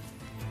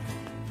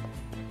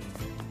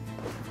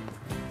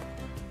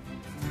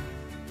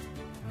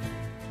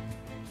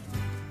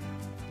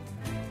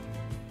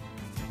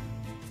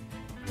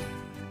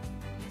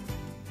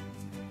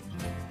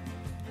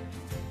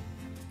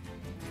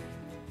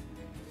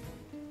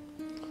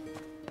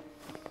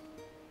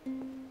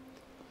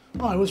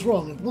 Oh, I was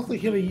wrong. It looked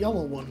like he had a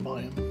yellow one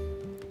by him.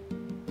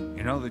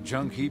 You know the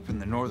junk heap in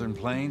the northern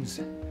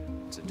plains?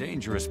 It's a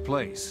dangerous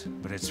place,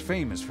 but it's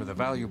famous for the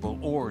valuable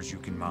ores you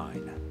can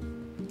mine.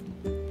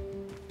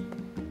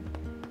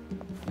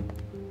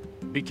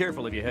 Be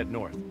careful if you head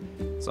north.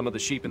 Some of the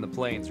sheep in the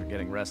plains are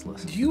getting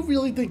restless. Do you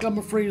really think I'm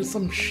afraid of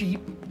some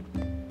sheep?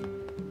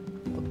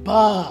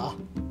 Bah!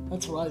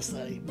 That's what I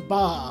say.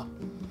 Bah!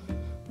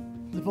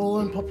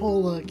 Devola and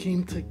Popola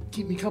came to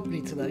keep me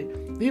company today.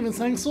 They even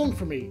sang a song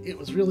for me. It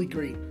was really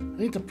great.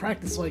 I need to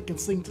practice so I can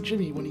sing to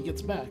Jimmy when he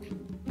gets back.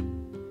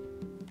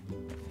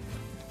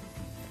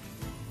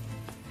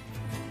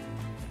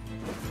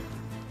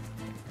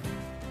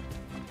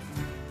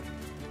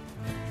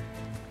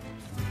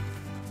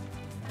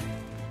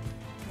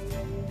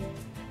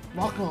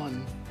 Lock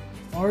on.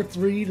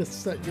 R3 to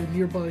set your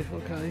nearby.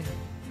 Okay.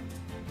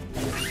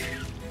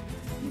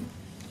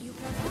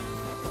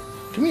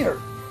 Come here.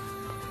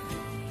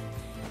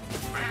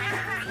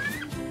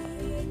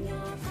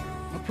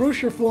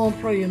 Approach your fallen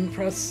prey and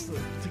press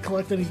to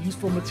collect any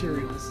useful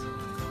materials.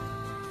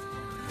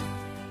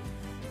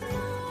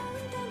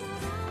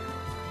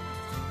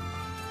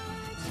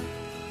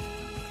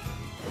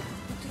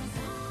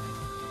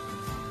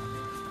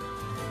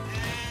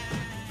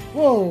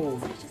 Whoa!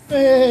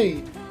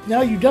 Hey!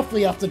 Now you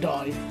definitely have to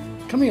die.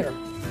 Come here.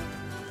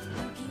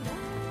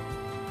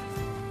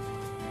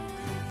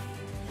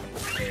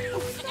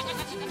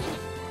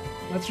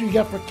 That's what you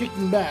got for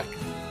kicking back.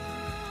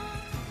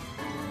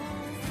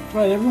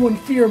 Right, everyone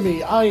fear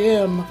me. I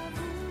am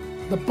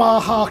the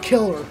Baja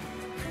Killer.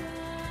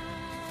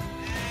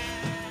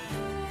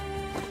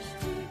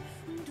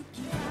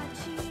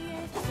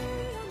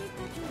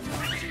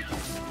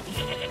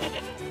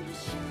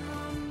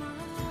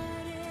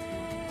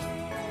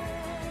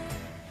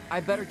 I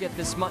better get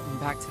this mutton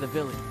back to the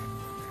village.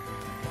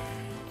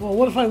 Well,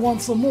 what if I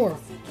want some more?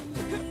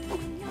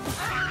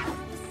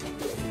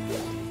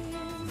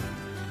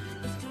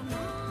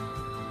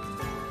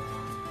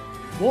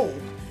 Whoa.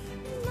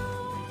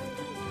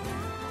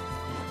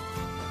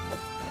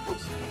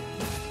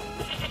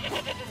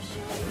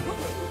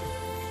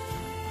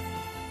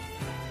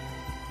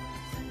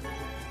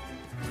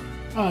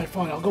 Alright,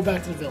 fine, I'll go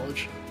back to the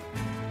village.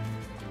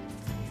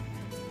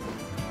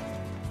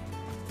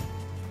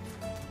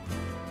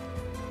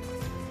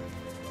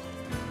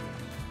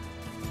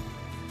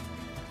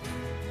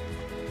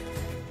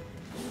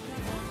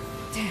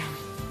 Damn,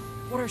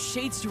 what are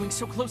Shades doing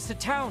so close to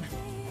town?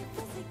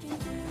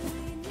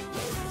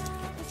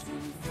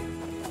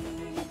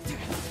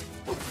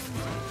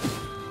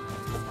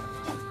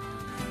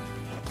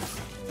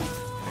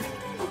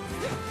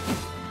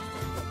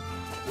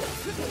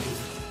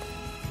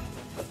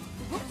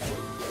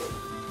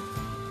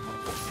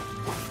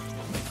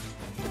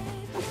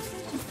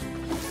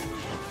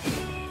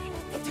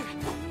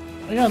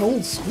 I got an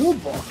old school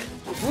book.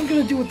 What am I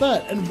gonna do with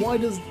that? And why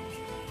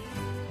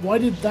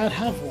did that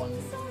have one?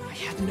 I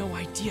had no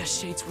idea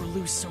Shades were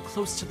loose so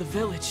close to the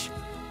village.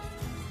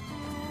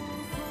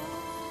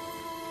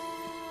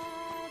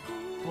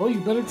 Well,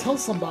 you better tell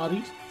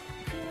somebody.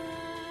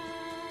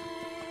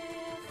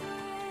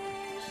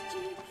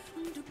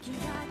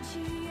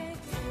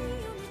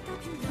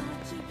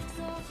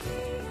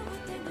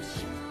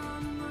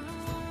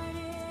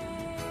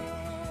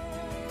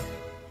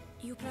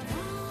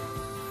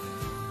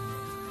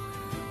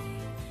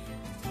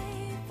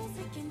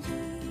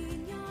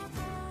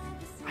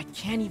 I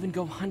can't even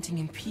go hunting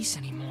in peace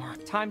anymore.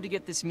 Time to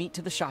get this meat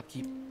to the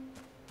shopkeep.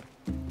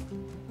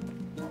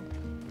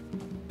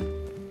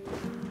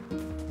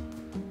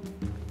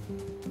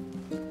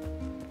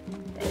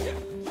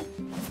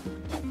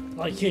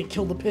 I can't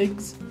kill the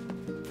pigs.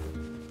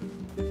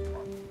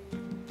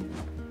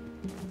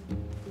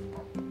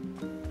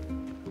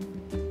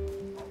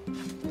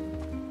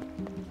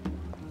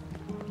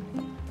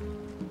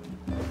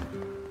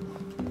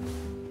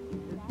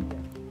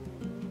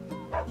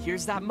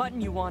 Here's that mutton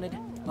you wanted.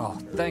 Oh,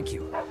 thank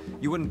you.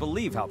 You wouldn't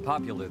believe how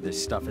popular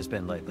this stuff has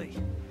been lately.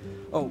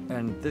 Oh,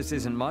 and this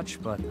isn't much,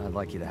 but I'd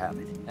like you to have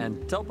it.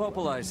 And tell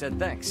Popola I said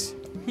thanks.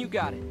 You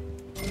got it.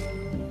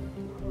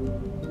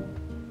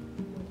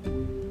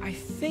 I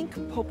think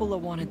Popola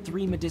wanted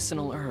 3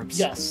 medicinal herbs.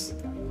 Yes.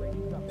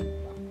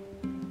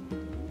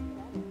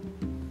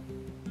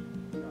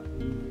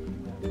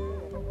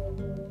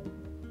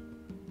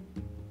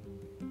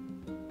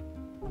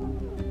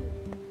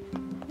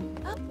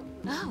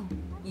 Oh,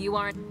 you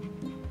aren't...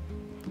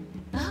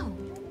 Oh.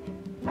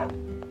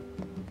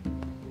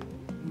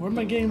 Where am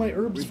I getting my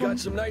herbs We've from? got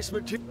some nice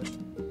material.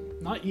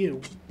 Not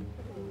you.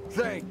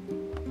 Thank.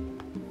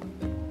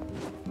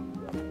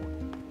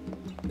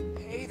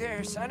 Hey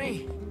there,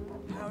 Sonny.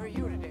 How are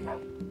you today?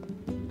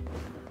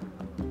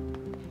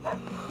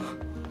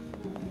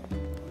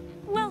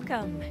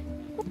 Welcome.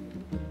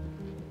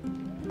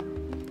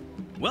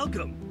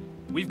 Welcome.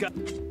 We've got...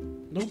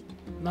 Nope.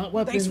 Not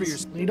weapons. Thanks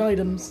for your... Need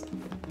items.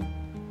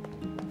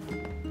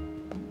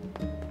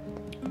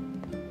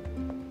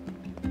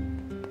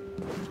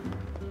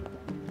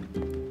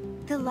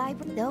 The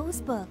library, those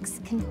books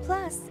can,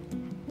 plus,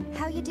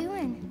 how you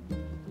doing?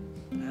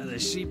 The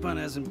sheep hunt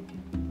hasn't...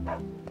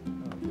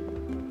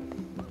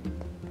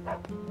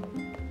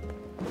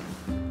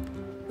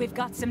 We've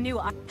got some new...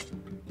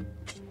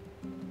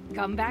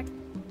 Come back.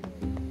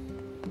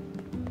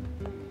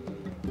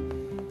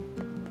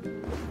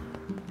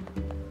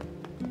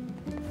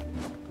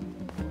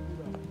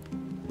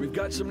 We've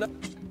got some...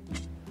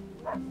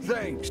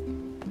 Thanks.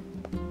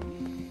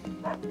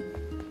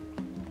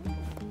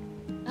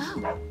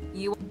 Oh,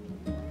 you...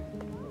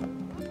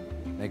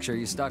 Make sure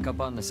you stock up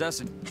on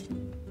necessities.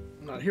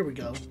 Alright, here we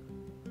go.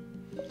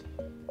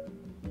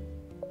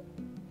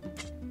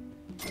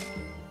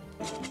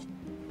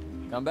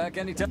 Come back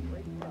anytime.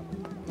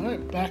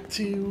 Alright, back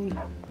to...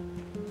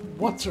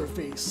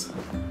 What's-her-face?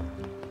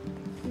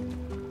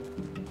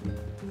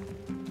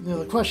 Now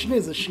the question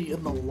is she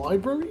in the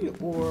library,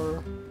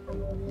 or...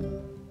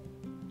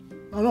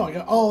 Oh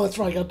no, oh, that's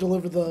right, I gotta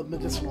deliver the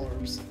medicinal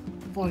herbs.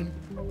 Fine.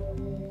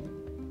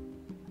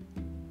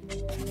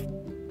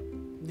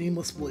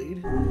 Nameless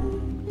blade.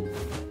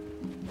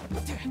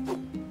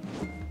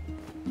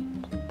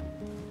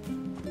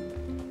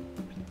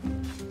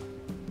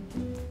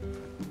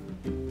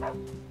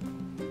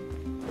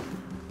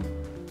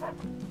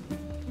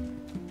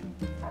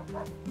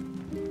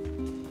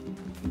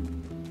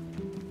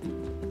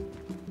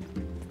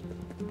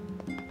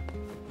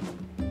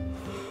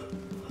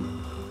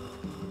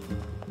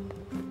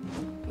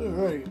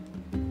 Alright.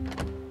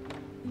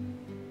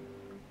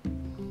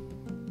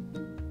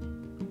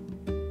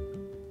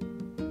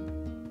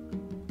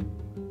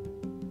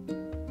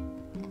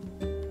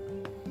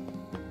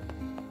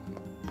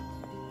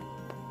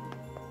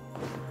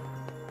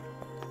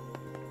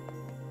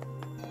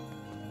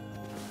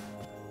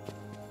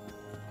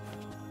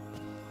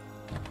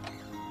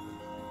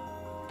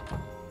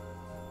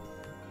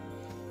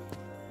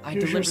 I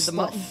Here's your delivered the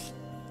money. stuff.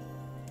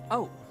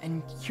 Oh,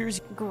 and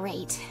here's...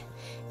 Great.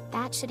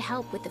 That should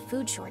help with the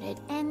food shortage.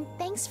 And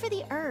thanks for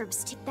the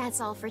herbs.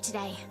 That's all for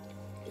today.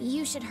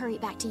 You should hurry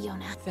back to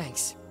Yona.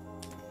 Thanks.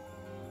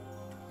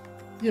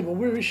 Yeah, but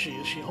where is she?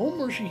 Is she home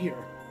or is she here?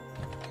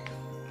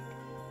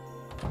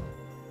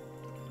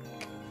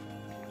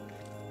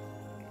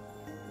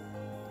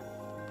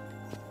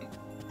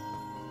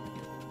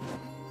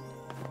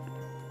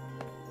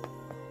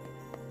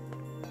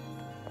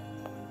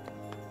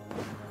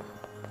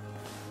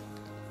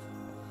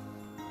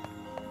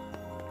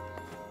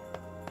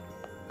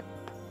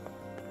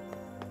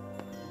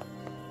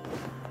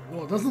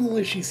 Well, it doesn't look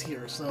like she's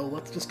here, so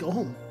let's just go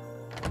home.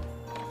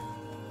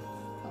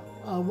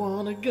 I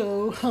wanna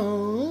go home.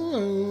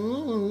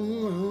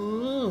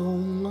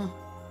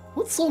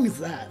 What song is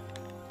that?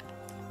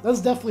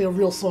 That's definitely a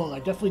real song. I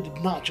definitely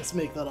did not just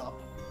make that up.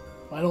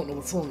 I don't know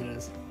what song it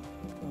is.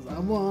 I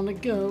wanna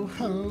go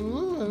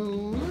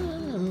home.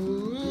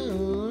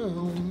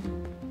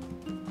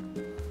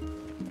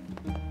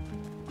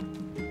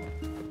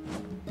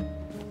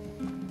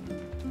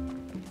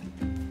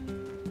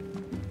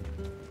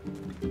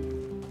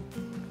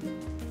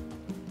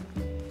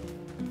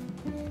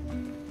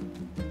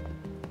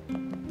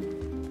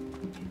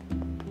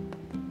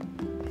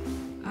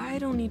 I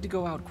don't need to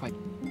go out quite...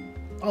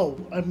 Oh,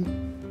 I'm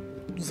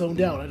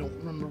zoned out. I don't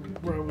remember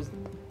where I was.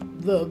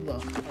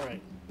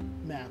 Alright.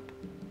 Map.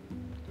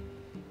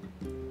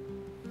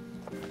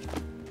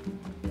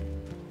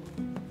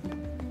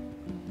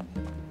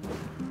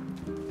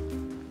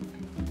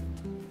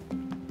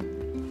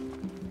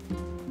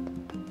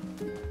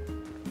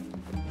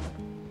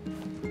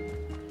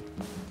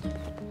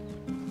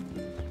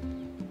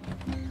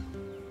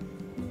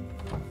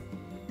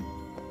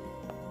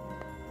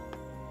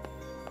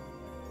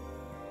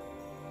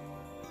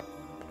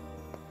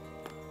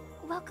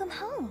 Welcome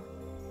home.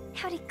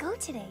 How'd it go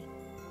today?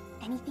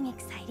 Anything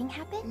exciting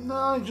happen? No,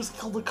 I just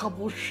killed a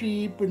couple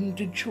sheep and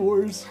did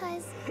chores.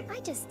 Cause I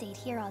just stayed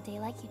here all day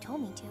like you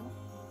told me to.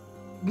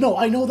 No,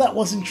 I know that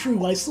wasn't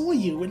true. I saw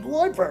you in the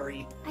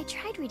library. I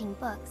tried reading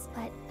books,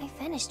 but I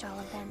finished all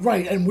of them.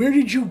 Right, and where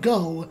did you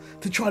go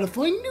to try to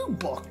find new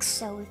books?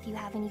 So if you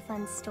have any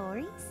fun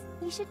stories,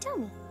 you should tell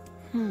me.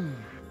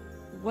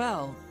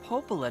 Well,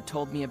 Popola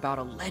told me about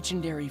a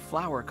legendary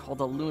flower called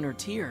a lunar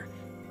tear.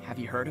 Have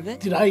you heard of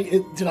it? Did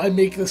I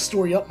make this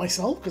story up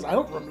myself? Because I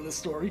don't remember this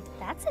story.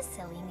 That's a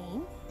silly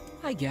name.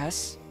 I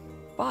guess.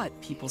 But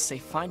people say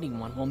finding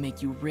one will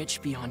make you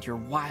rich beyond your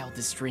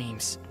wildest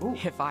dreams. Ooh.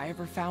 If I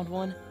ever found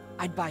one,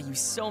 I'd buy you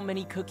so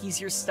many cookies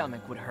your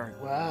stomach would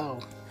hurt. Wow.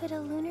 Could a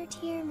lunar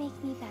tear make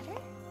me better?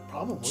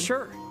 Probably.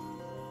 Sure.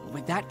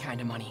 With that kind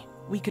of money,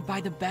 we could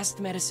buy the best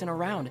medicine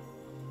around.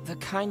 The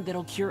kind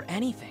that'll cure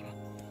anything.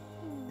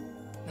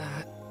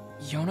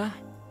 Yona?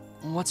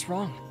 What's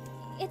wrong?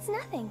 It's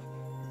nothing.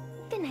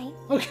 Good night.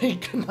 Okay,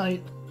 good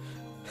night.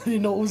 I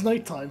didn't know it was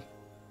nighttime.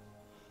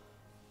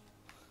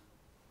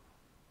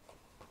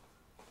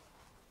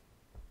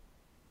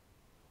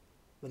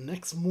 The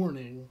next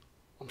morning,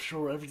 I'm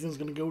sure everything's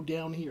gonna go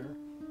down here.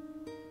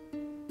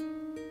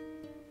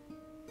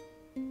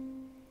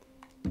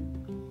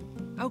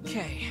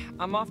 Okay,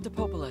 I'm off to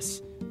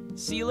Popolis.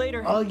 See you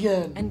later.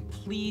 Again. And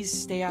please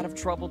stay out of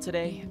trouble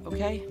today,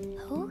 okay?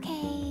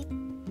 Okay.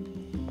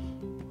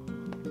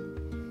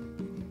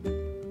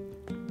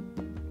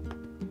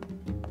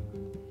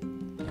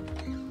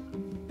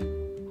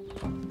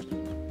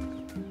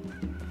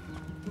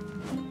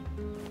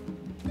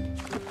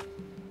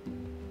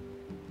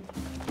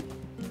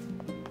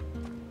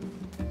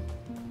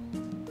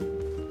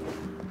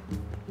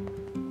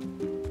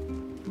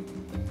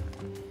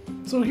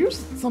 So here's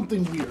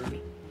something weird.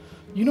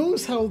 You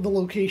notice how the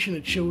location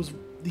it shows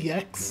the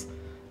X?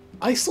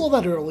 I saw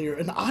that earlier,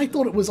 and I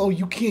thought it was, oh,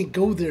 you can't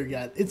go there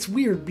yet. It's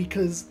weird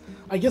because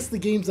I guess the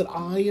games that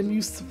I am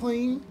used to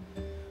playing,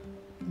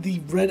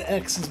 the red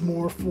X is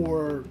more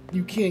for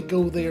you can't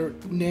go there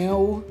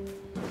now,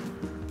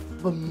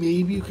 but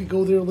maybe you could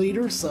go there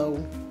later,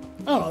 so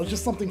I don't know, it's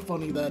just something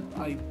funny that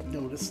I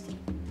noticed.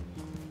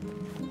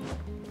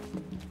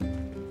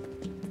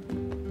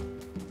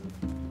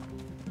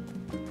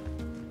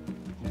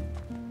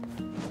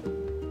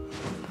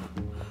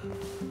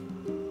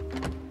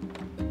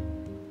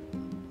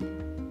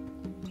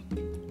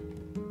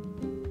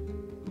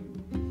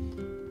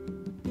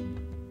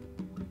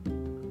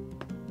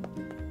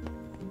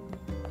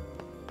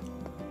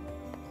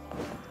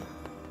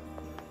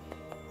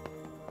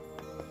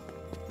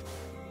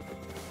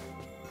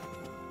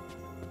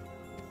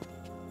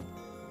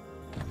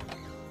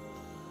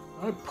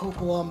 Alright,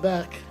 Popola, I'm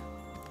back.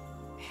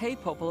 Hey,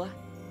 Popola.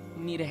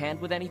 Need a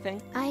hand with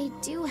anything? I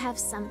do have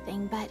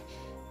something, but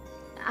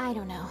I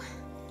don't know.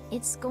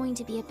 It's going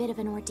to be a bit of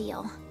an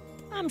ordeal.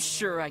 I'm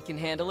sure I can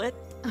handle it.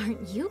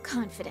 Aren't you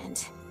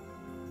confident?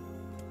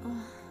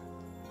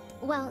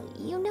 Well,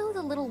 you know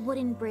the little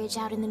wooden bridge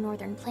out in the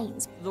northern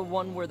plains? The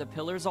one where the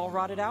pillars all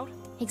rotted out?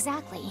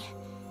 Exactly.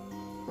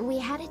 We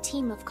had a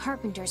team of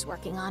carpenters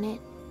working on it,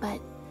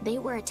 but they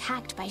were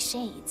attacked by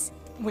shades.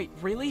 Wait,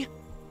 really?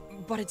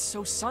 But it's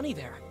so sunny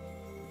there.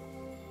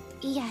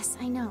 Yes,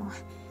 I know.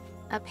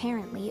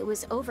 Apparently it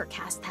was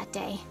overcast that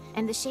day,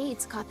 and the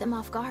shades caught them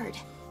off guard.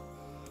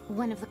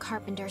 One of the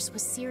carpenters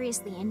was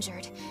seriously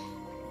injured,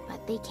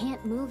 but they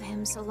can't move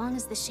him so long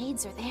as the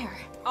shades are there.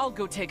 I'll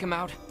go take him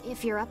out.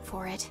 If you're up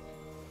for it.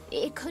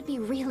 It could be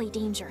really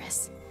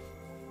dangerous.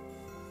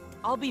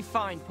 I'll be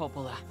fine,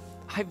 Popola.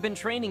 I've been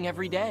training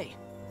every day.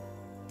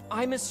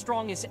 I'm as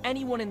strong as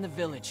anyone in the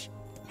village.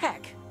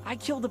 Heck, I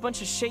killed a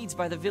bunch of shades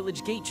by the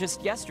village gate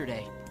just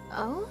yesterday.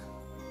 Oh?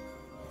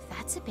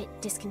 That's a bit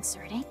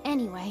disconcerting.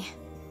 Anyway,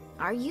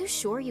 are you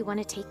sure you want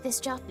to take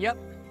this job? Yep,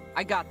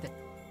 I got this.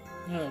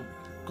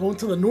 Going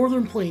to the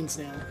northern plains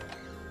now.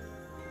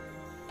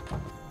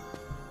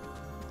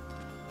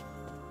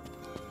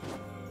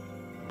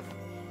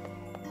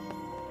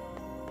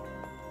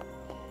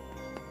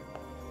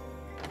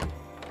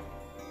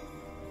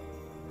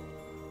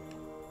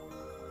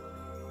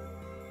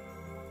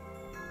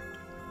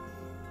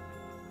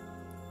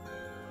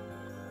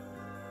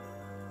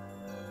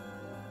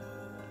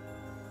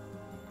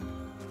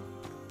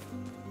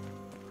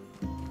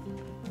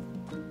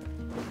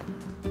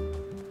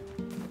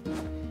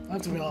 I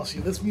have to be honest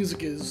with you, this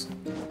music is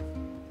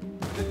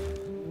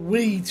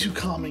way too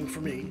calming for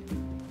me.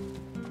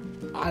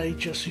 I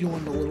just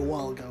yawned a little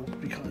while ago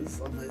because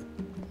of it.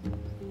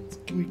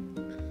 Can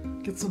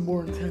we get some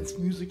more intense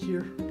music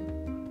here?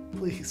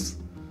 Please.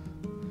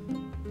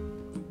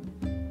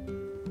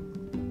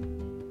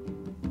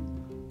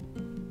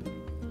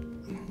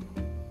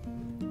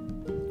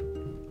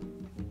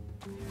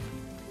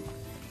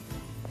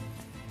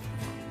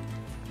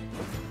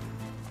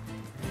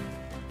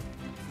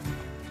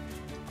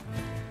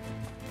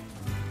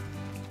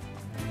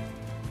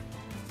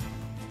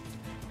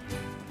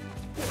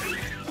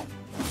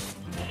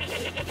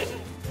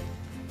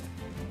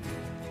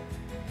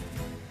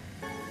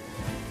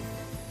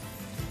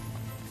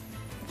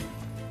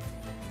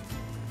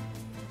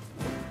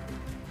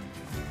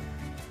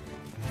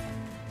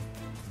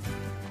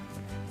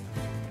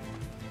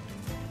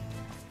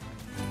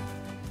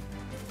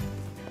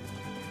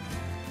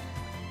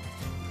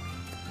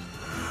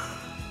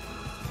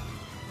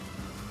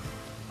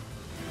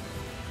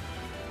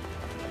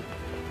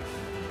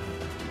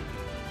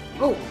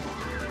 Oh,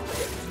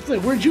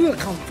 where'd you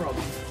come from?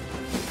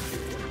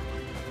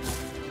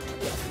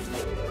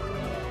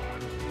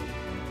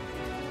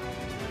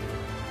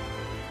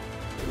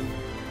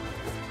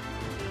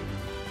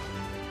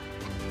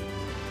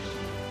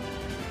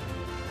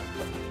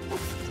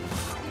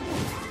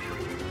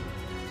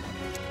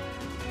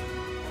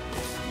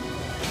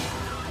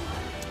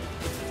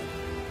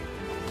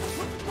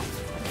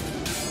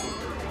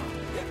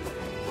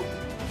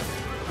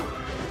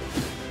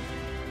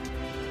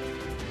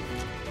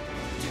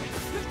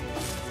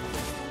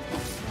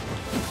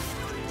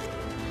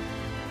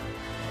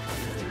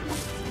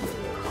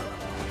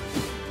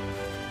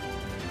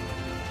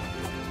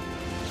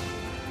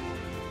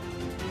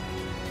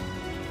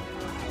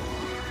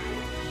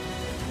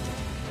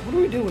 What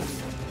are we doing?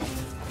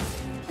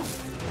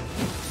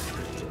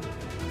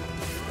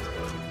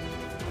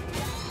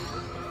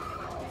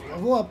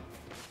 Level up.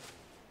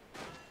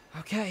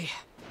 Okay,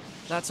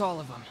 that's all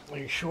of them. Are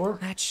you sure?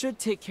 That should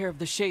take care of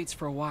the shades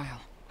for a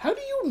while. How do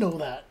you know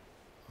that?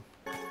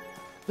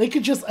 They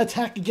could just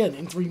attack again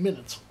in 3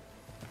 minutes.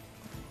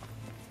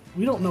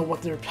 We don't know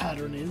what their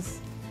pattern is.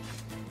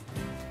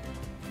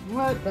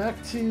 Right,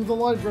 back to the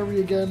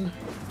library again.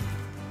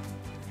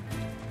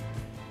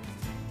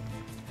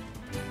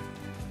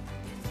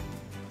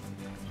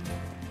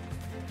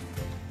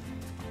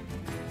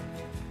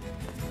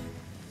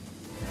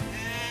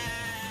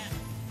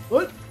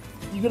 What?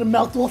 You You gonna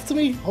mouth off to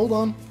me? Hold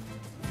on.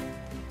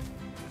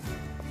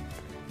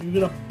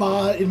 You gonna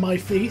bah in my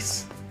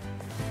face?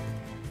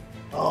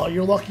 Oh,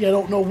 you're lucky I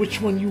don't know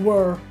which one you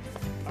were.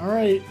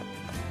 Alright.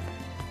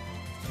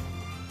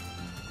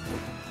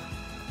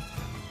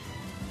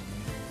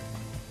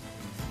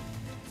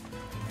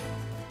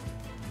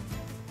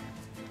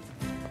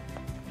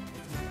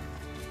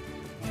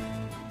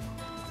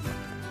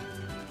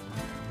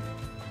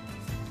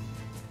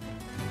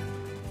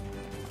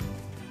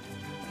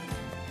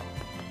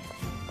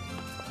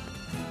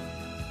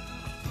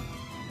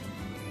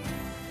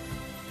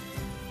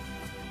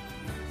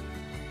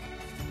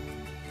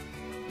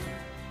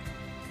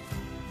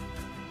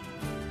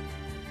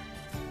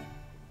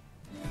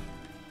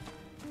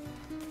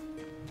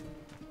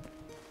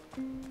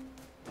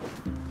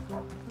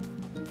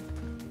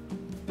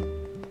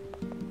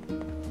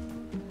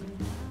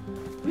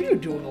 What are you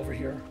doing over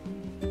here?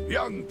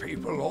 Young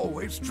people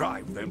always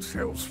drive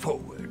themselves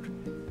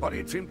forward, but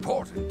it's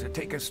important to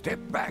take a step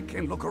back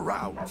and look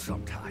around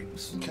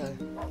sometimes. Okay.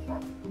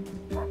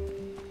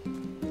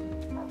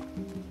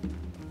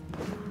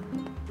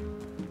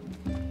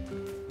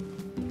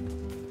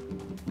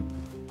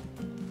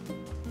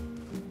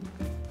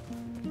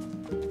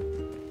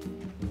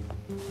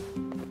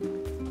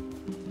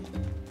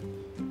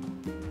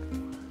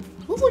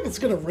 Looks like it's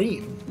gonna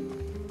rain.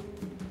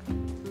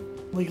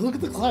 Like, look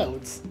at the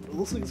clouds. It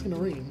looks like it's gonna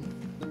rain.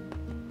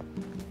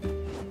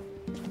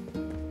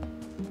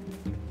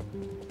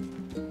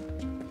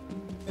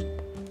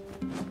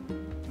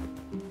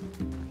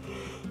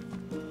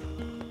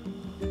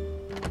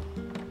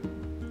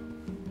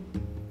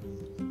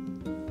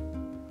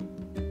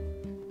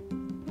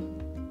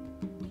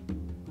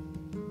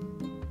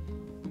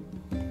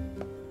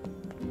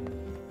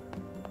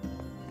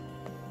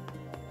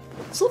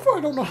 So far,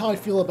 I don't know how I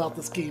feel about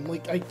this game.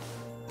 Like, I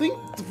think,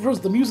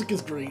 first, the music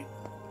is great,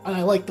 and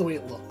I like the way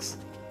it looks.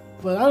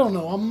 But I don't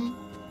know, I'm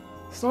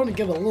starting to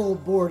get a little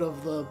bored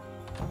of the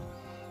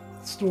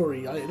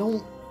story. I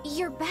don't...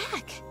 You're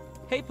back!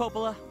 Hey,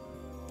 Popola.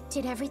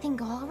 Did everything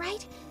go all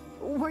right?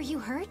 Were you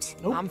hurt?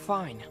 Nope. I'm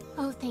fine.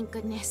 Oh, thank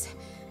goodness.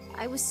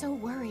 I was so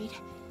worried.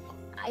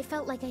 I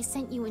felt like I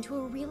sent you into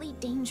a really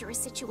dangerous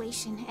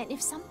situation, and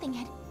if something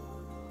had...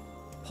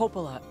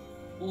 Popola,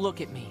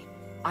 look at me.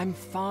 I'm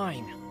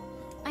fine.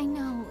 I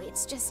know,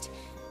 it's just...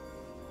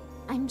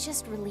 I'm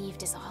just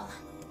relieved is all.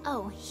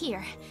 Oh,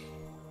 here.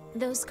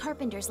 Those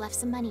carpenters left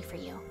some money for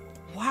you.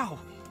 Wow.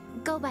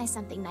 Go buy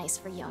something nice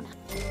for Yona.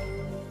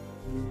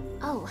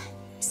 Oh,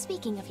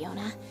 speaking of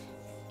Yona,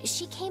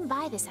 she came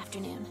by this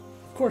afternoon.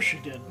 Of course she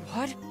did.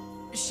 What?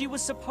 She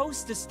was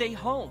supposed to stay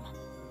home.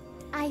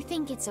 I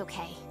think it's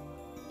okay.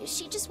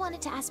 She just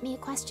wanted to ask me a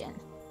question.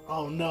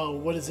 Oh no,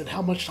 what is it?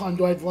 How much time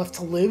do I have left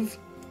to live?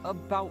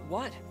 About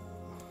what?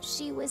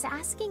 She was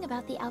asking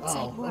about the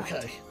outside world.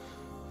 Okay.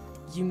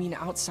 You mean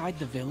outside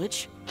the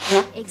village?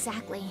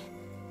 Exactly.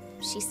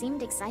 She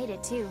seemed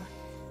excited too.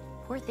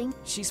 Poor thing.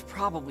 She's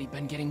probably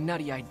been getting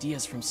nutty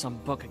ideas from some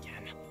book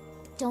again.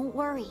 Don't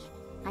worry.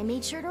 I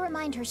made sure to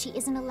remind her she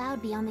isn't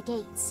allowed beyond the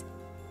gates.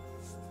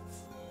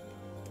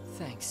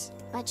 Thanks.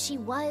 But she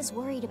was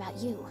worried about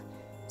you,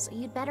 so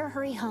you'd better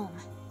hurry home.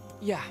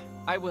 Yeah,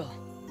 I will.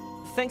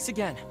 Thanks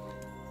again.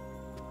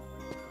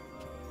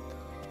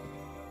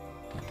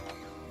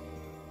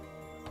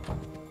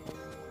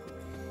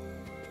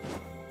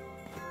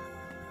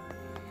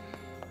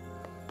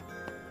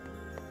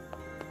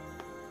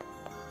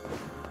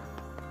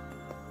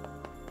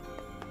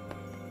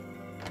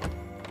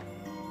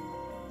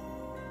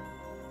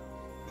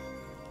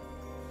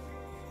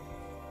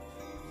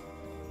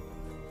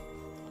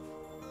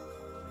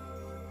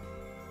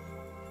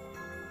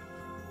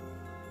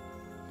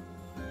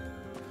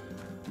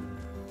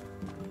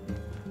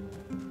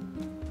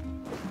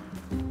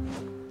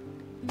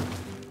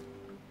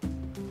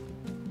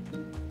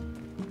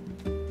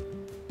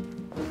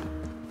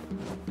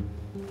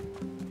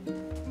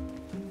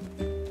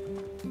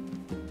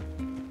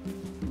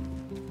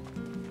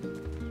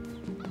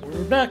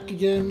 We're back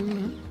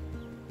again.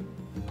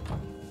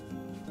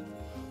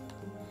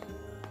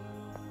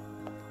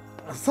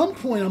 At some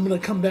point, I'm gonna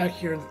come back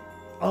here and...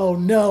 Oh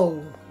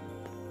no!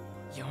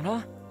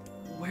 Yona?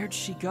 Where'd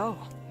she go?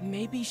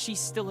 Maybe she's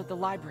still at the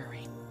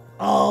library.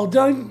 Oh, did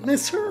I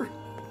miss her?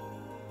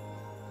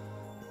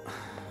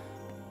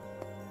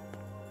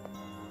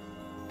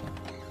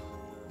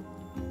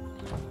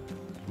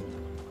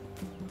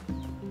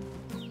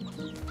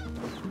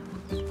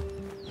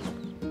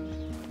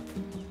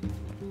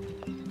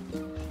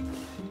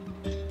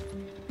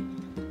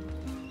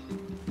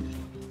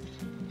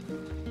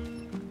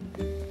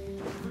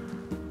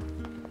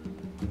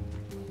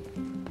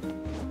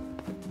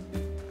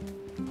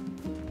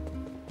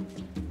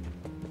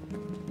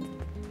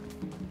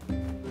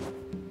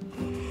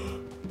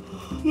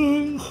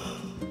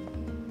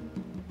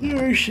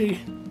 Where is she?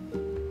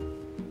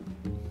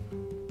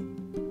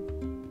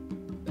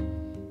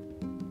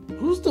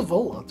 Who's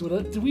Devola?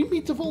 Did we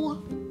meet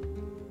Devola?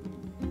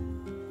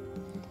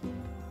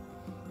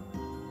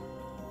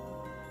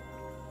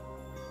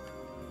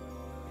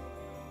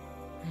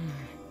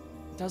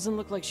 Doesn't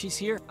look like she's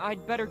here.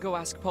 I'd better go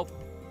ask Pope.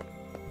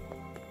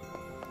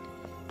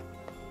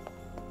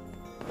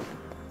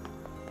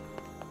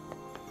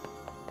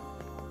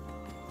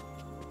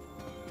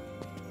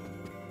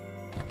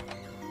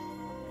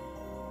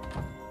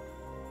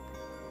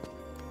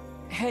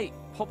 Hey,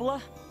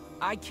 Popola?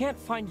 I can't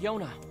find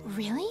Yona.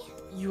 Really?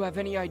 You have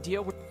any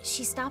idea where...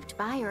 She stopped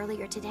by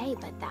earlier today,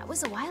 but that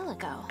was a while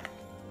ago.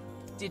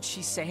 Did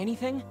she say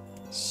anything?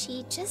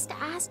 She just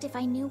asked if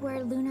I knew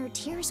where lunar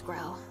tears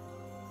grow.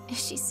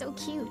 She's so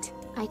cute.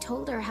 I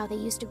told her how they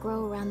used to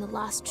grow around the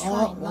lost shrine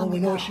Oh, well, long we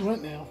know ago. where she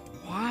went now.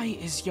 Why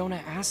is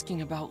Yona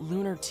asking about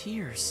lunar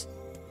tears?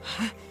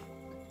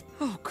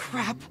 Oh,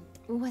 crap.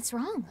 What's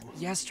wrong?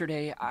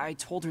 Yesterday, I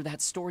told her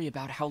that story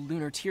about how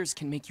lunar tears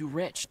can make you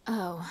rich.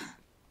 Oh.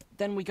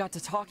 Then we got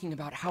to talking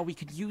about how we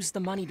could use the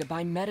money to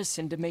buy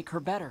medicine to make her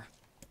better.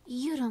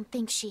 You don't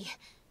think she...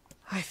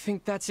 I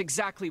think that's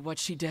exactly what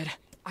she did.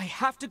 I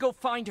have to go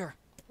find her.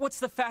 What's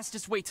the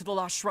fastest way to the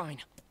Lost Shrine?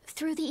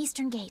 Through the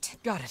eastern gate.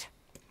 Got it.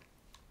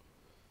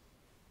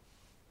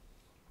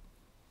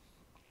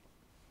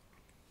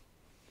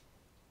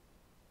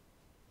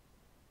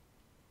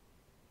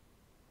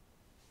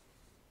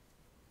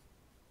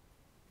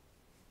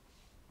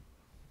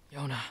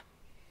 Yona,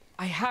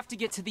 I have to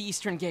get to the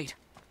eastern gate.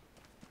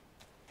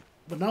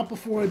 But not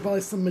before I buy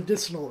some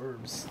medicinal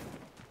herbs.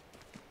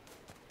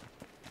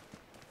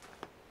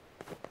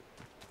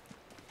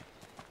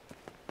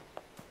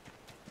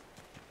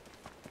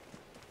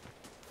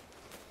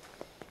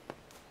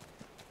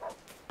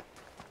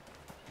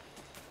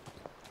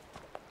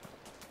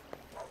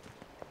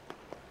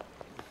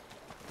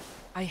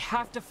 I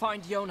have to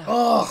find Yona.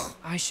 Ugh!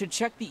 I should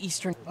check the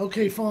eastern...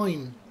 Okay,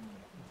 fine.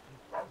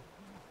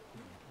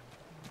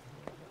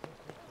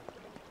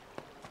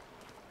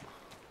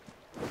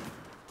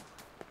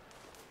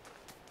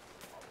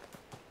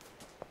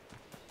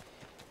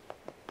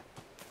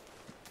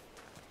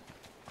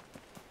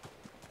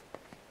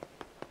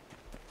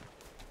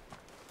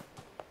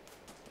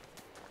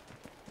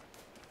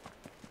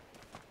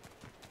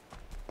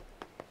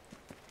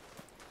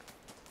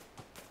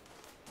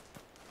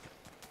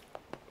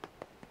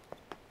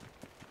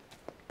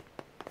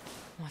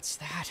 What's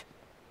that?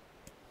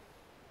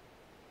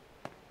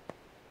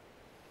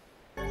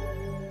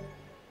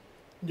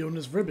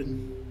 Yona's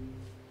ribbon.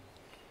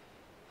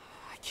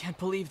 I can't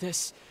believe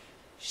this.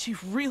 She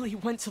really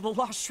went to the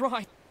Lost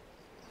Shrine.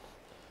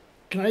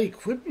 Can I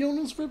equip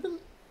Yona's ribbon?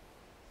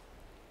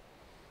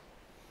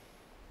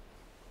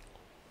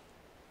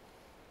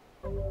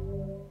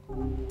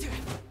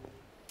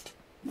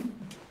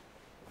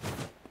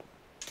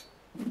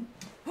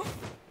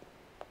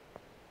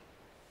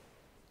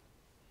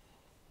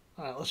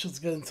 Alright, let's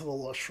just get into the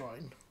Lost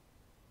Shrine.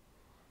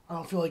 I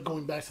don't feel like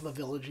going back to the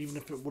village, even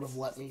if it would have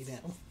let me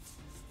now.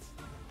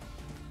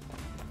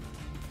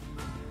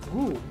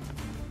 Ooh.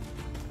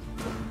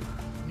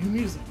 New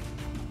music.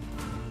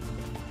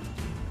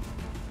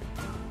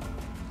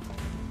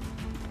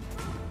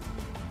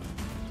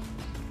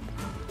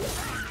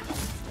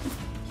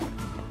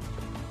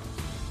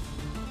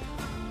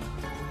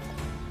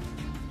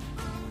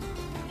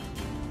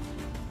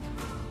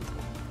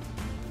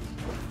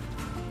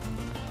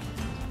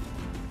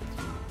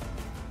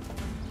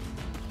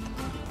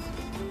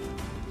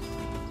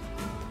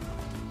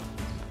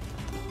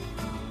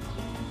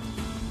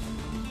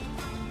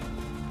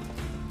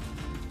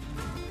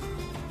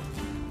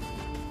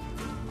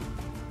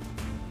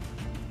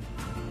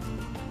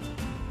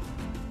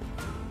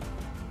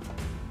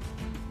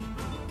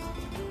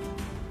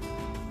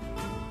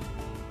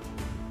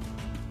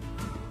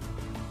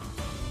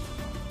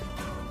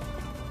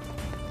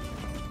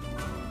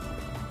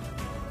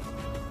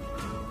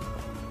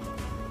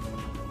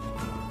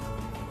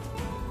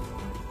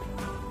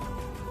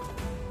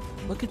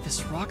 Look at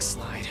this rock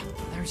slide.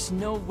 There's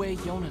no way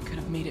Yona could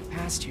have made it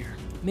past here.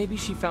 Maybe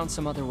she found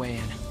some other way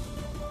in.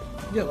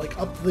 Yeah, like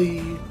up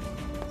the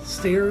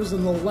stairs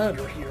and the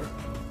ladder here.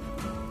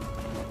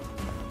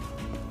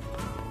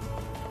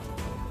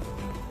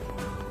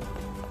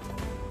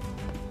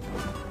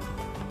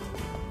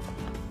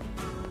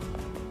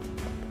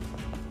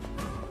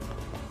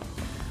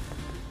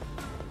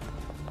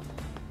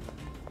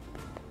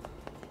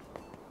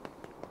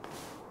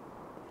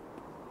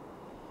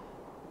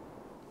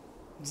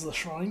 This is the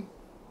shrine.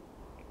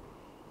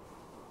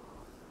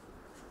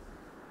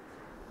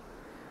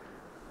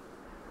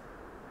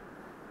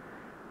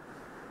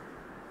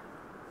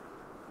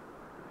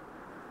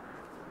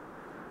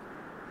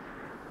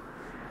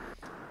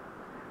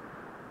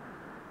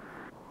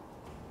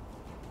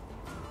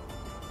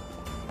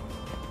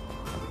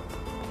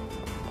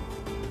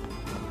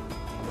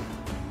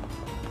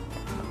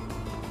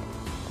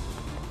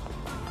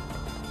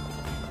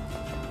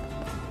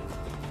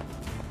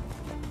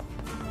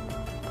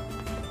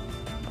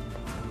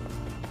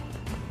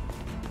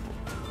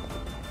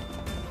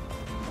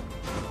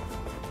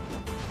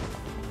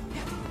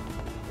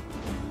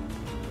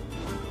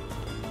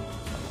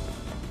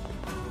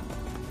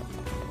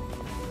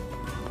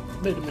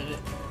 Wait a minute.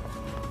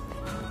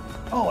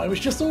 Oh, I was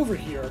just over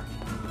here.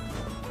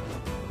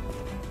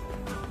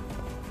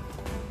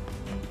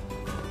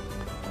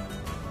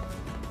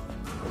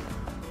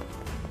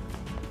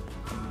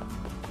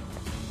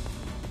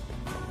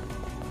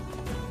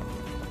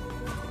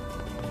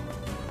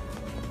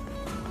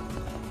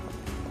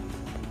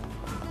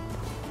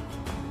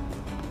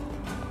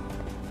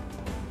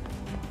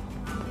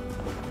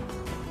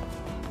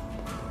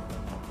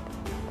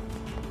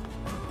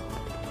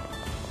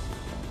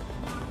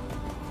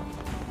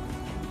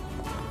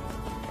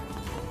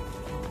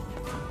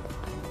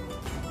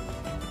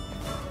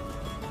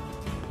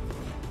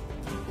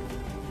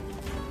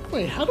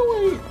 Wait, how do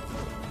I...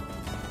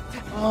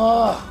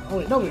 oh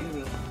wait, no, wait.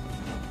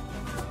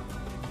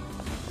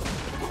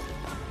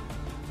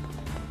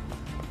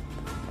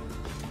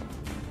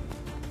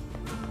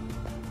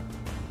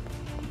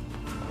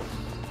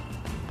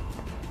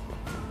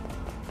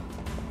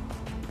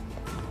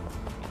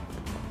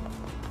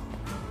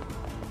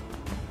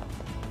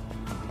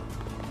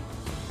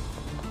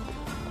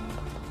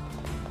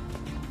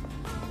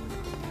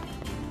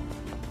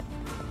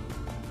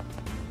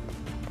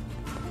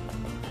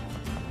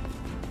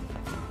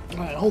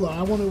 Alright, hold on.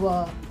 I want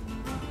to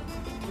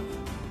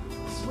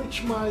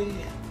switch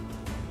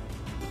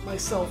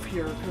myself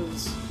here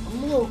because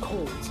I'm a little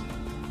cold.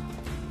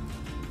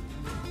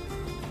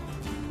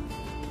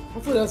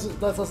 Hopefully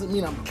that doesn't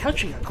mean I'm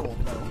catching a cold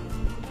though.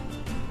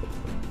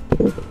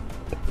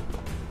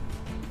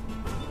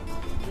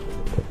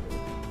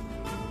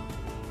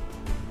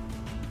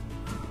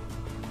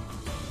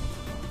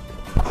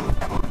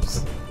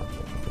 Just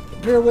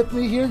bear with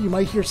me here. You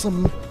might hear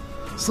some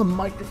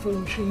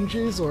microphone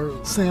changes or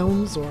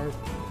sounds or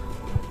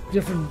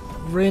different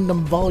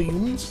random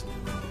volumes.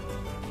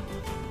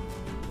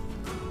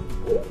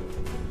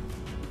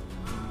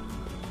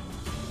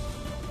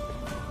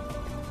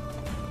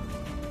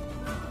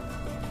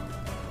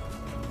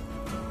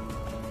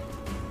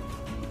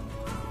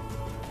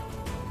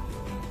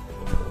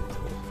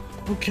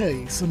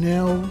 Okay, so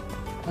now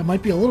I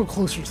might be a little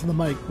closer to the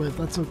mic, but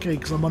that's okay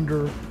because I'm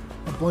under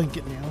a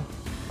blanket now.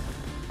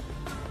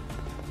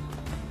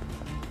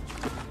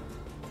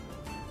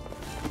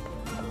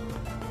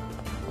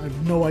 I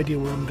have no idea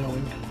where I'm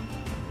going.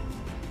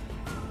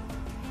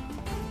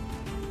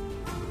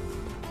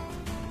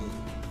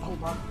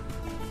 Hold on.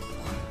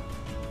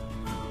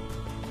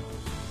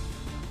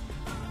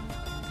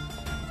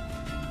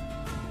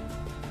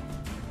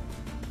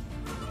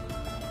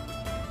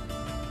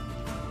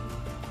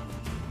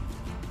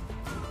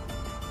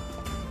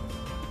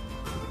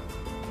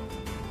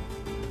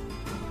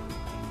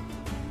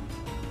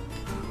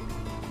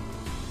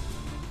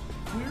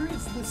 Where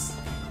is this?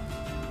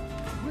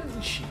 Where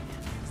is she?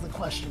 The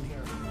question here.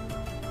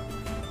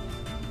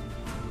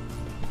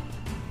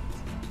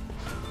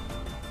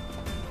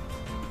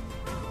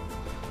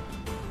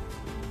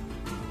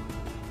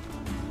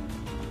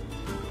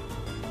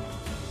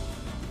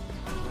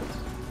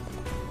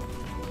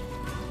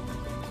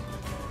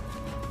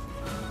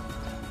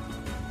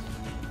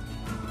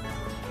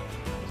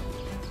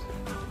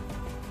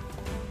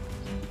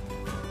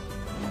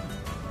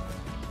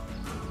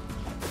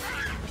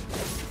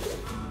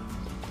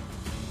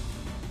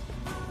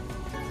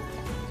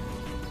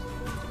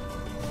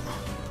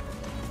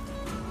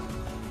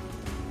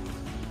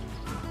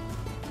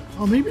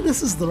 Oh, maybe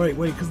this is the right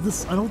way, because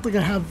this, I don't think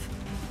I have...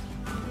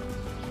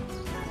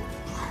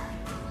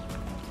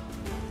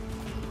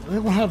 I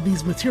don't have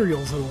these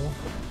materials at all.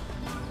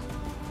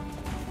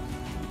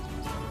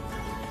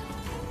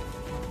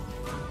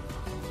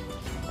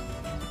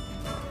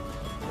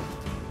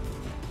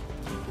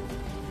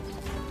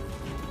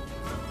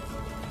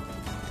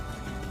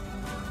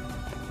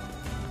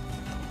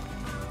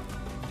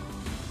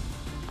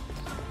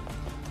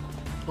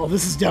 Oh,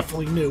 this is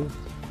definitely new.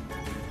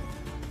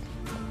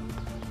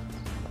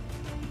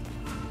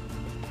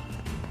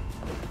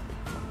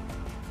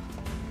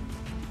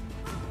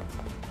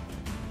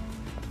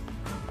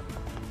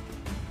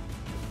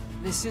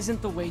 This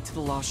isn't the way to the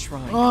Lost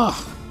Shrine.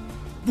 Ugh!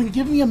 Then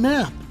give me a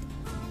map.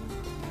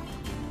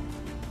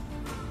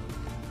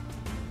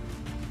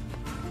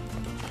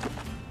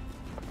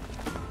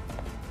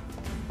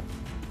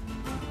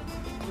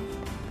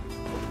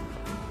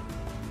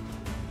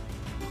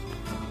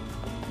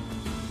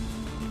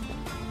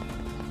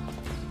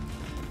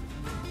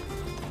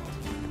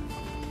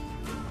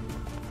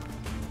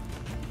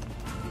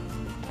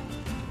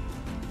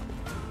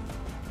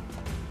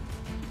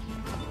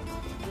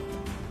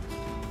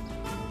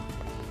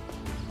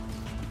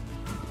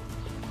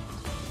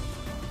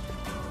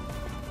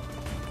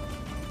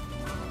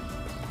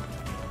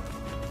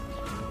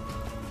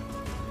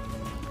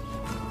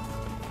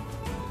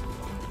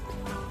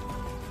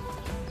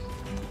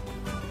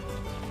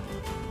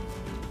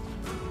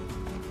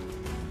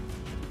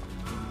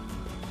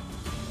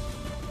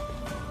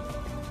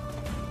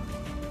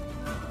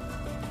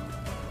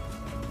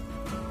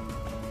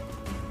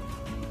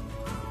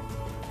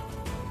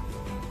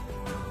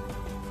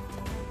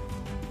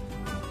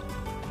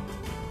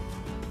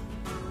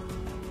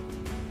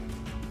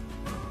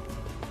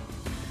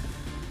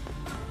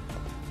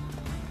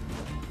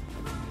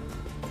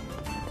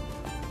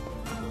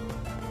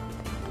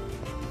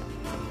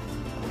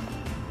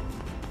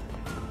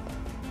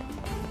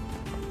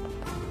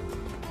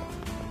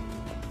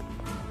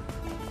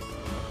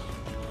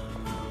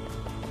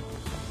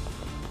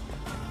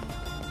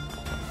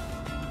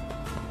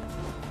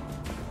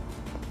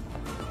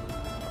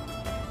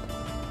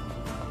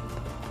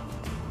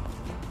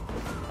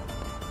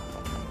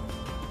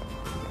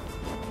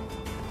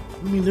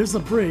 I mean, there's a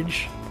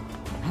bridge.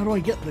 How do I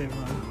get there,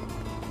 man?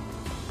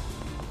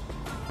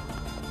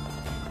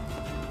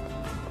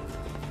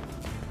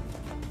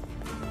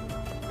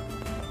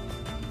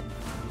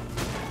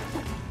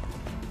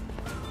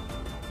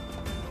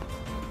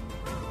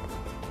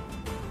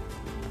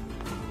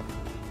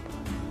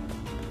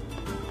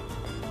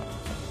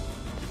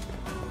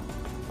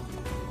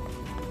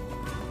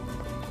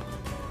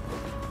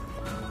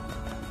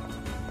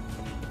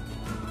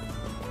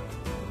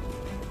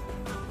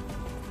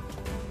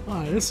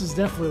 Alright, this is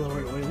definitely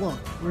the right way.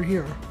 Look, we're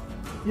here.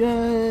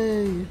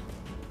 Yay!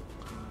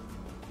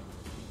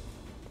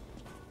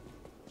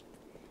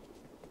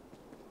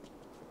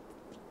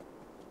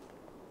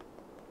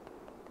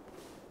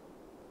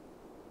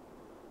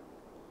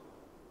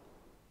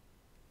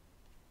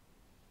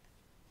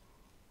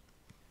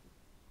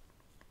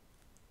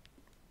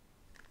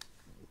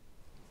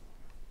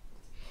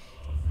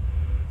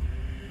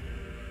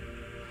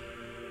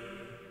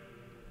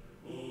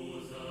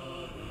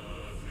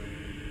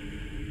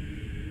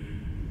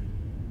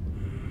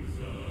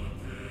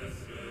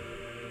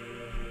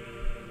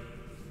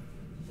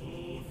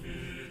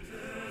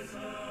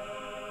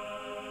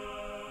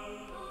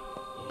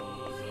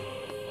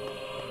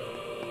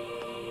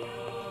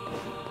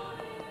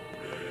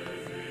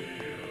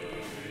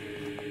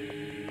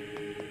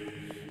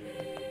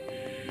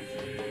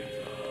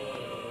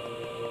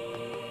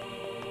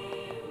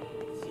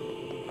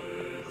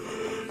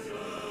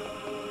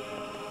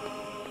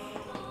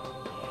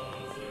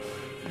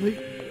 Wait.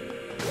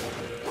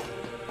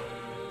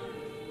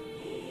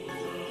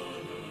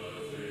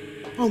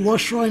 Oh,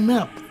 Lost Shrine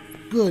map.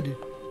 Good.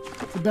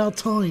 It's about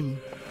time.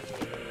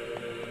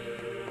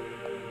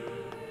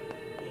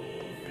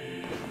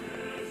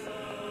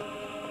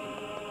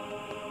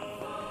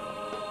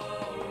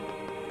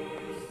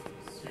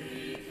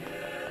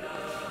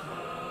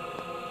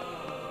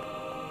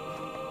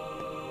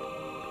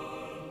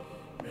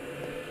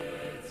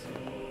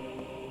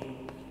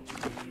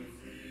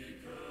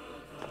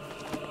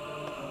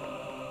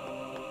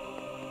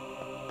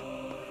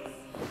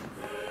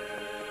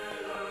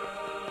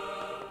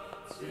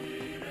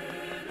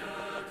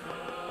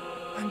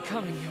 I'm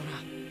coming, Yona.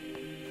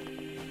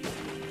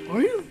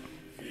 Are you?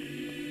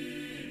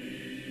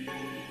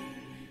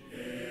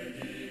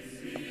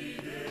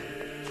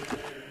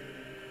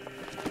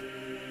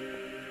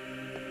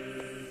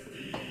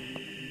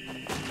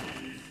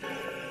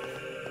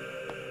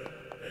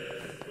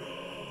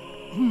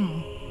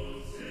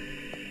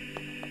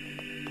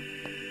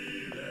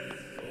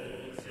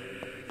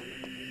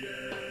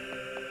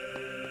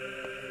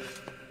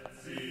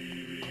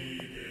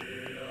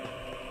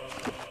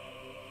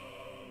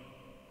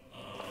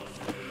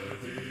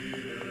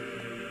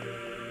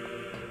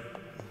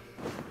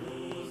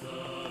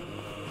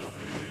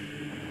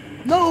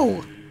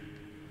 No!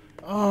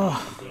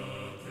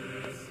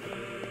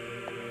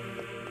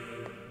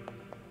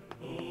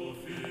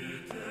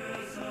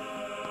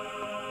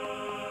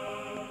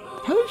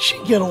 How did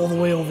she get all the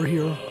way over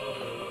here?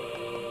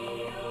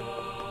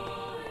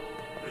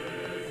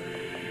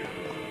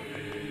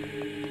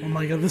 Oh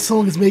my god, this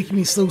song is making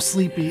me so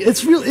sleepy.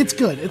 It's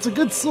good. It's a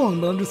good song,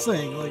 but I'm just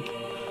saying, like,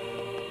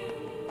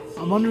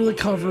 I'm under the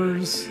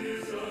covers.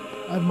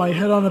 I have my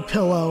head on a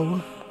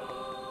pillow.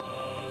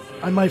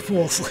 I might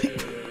fall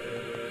asleep.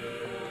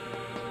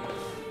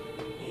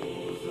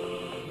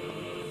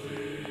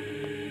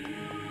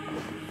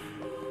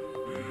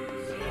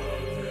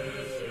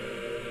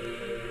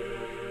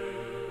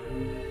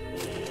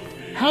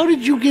 How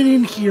did you get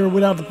in here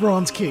without the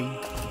bronze key?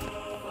 Oh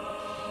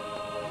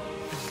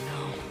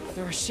no,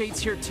 there are shades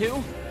here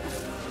too?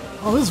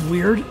 Oh, this is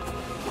weird.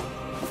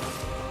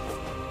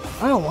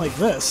 I don't like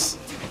this.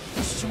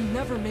 She'll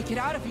never make it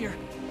out of here.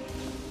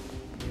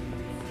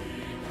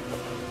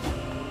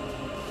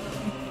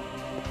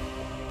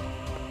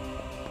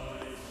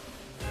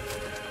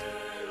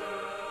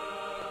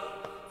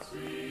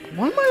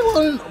 Why am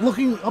I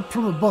looking up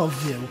from above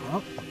view?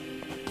 Oh.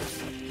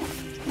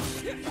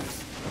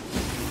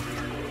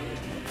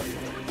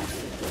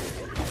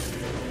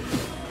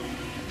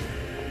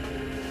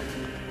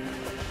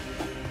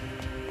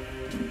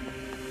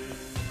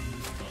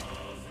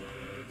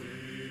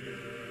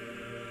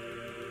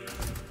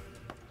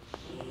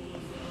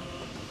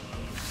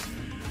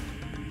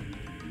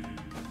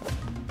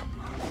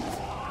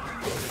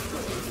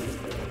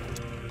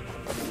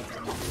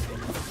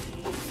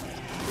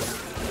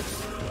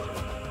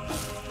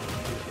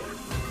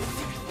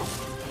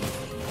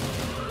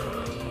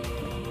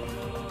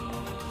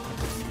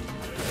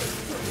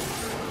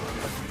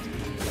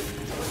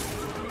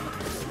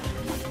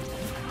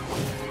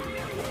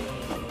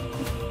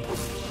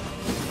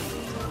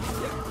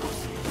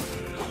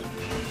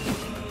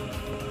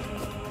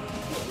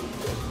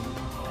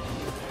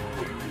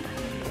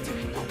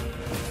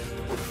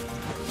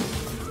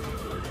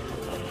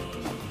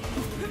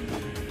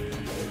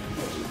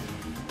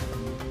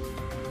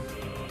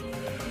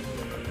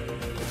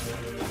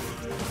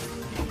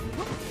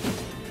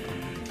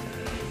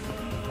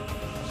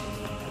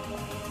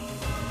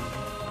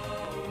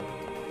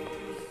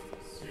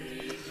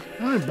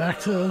 Alright, back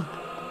to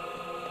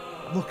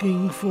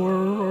looking for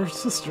our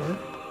sister.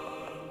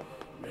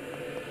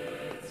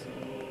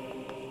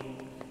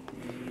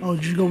 Oh,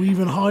 did you go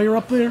even higher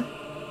up there?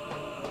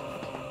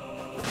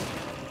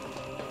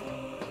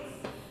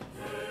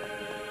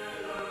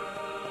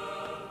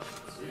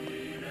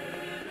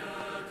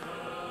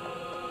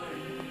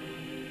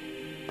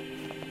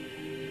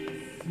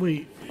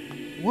 Wait,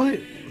 what?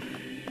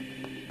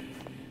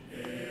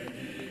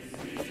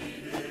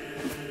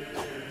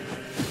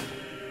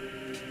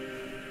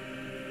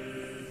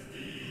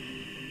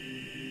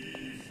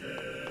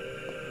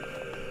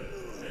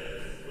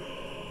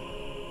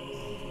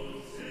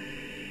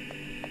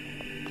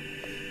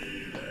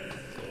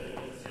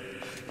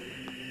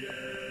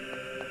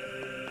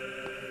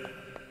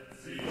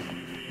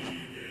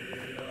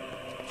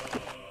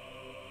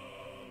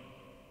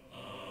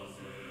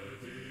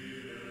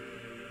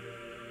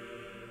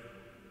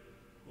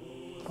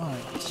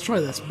 Let's try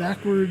this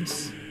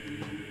backwards.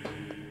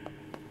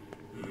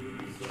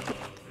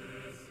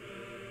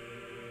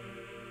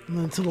 And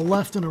then to the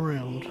left and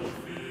around.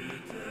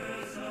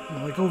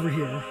 Yeah, like over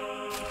here.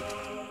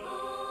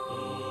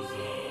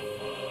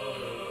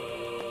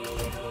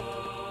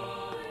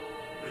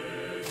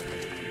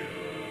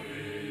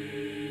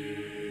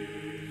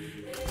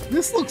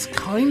 This looks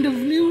kind of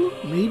new,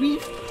 maybe?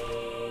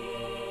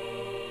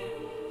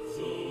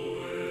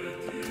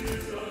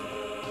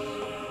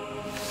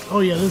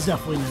 Oh yeah, this is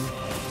definitely new.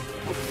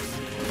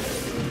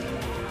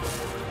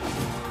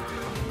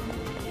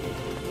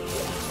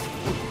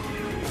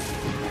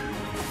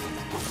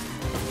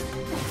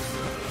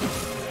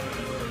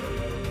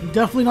 I'm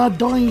definitely not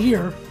dying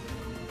here.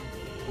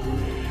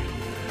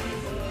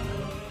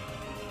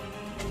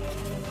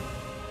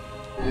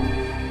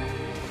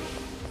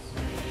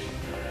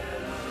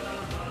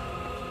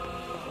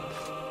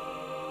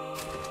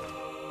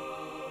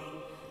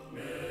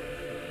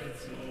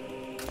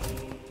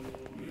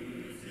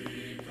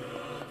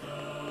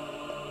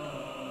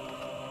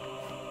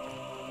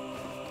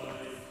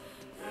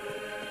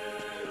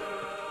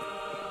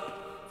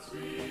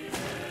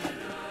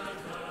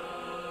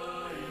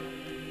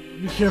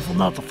 Be careful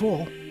not to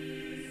fall.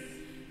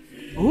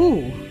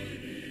 Ooh.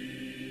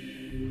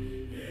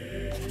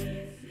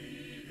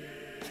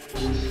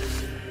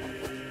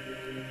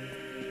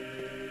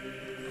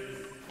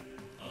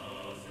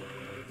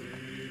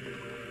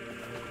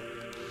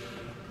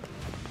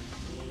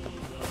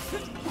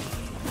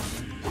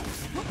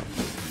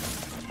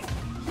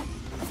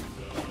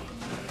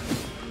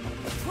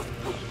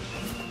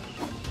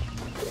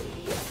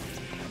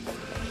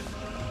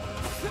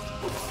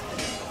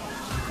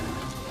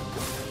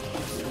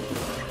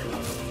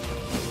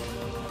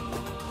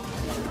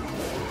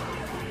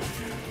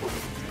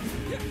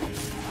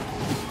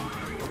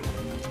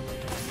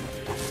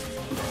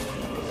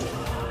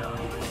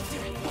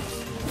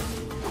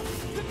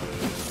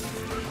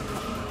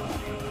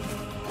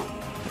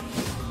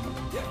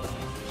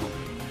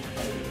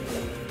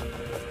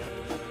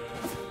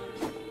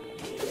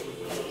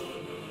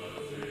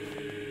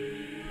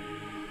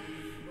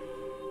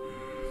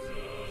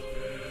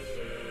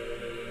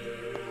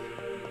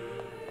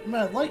 I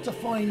mean, I'd like to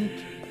find,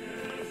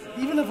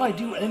 even if I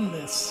do end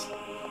this,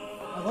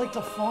 I'd like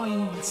to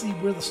find and see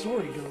where the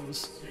story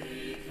goes.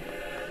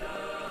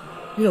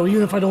 You know,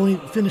 even if I don't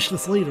finish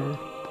this later.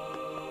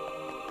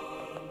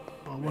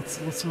 Oh,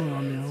 what's going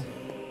on now?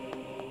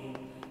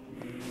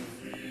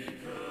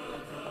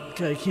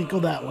 Okay, I can't go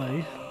that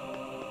way.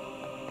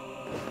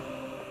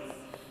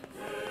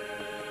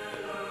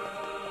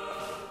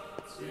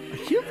 I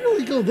can't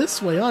really go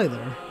this way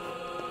either.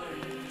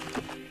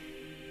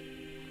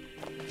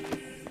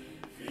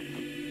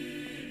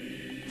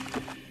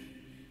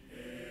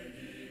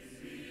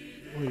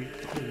 Wait,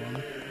 hold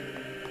on.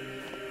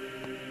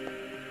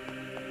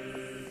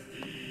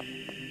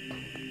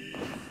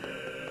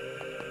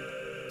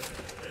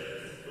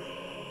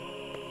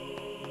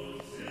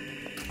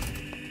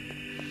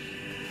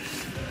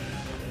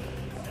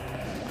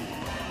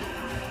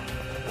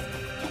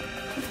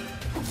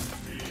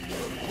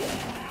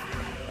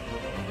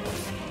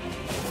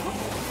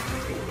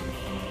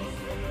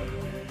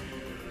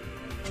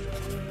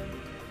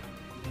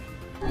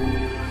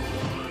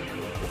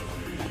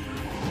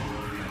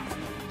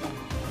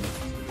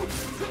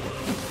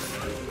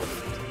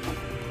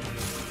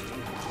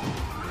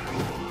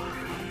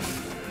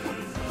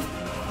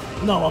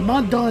 No, I'm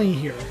not dying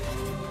here.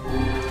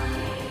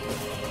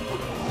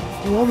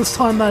 And all this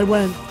time that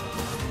I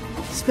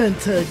spent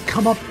to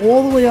come up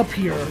all the way up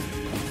here.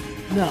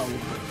 No.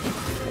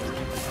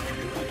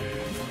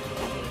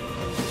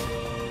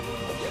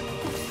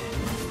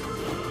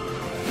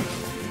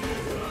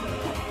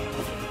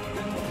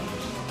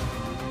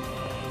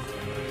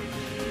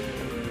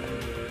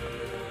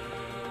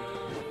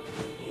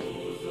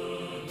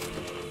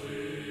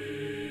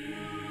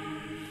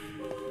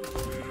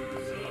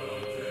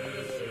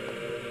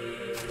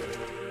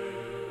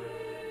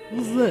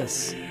 What's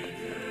this?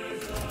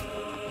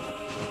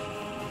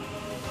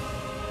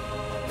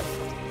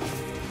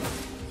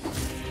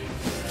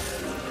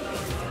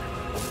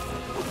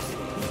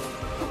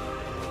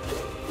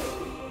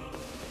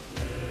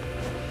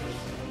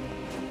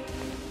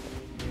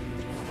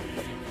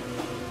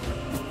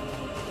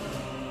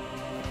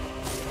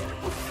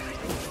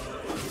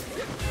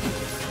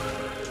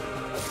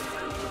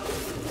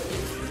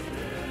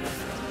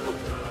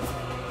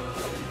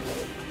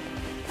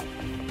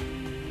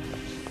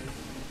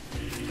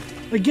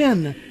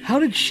 Again, how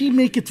did she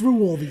make it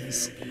through all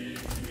these?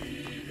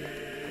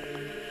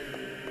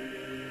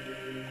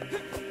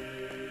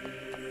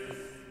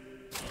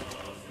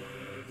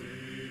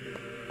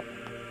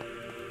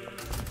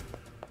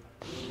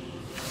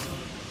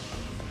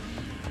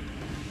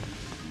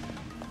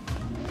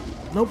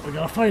 Nope, I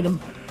gotta fight him.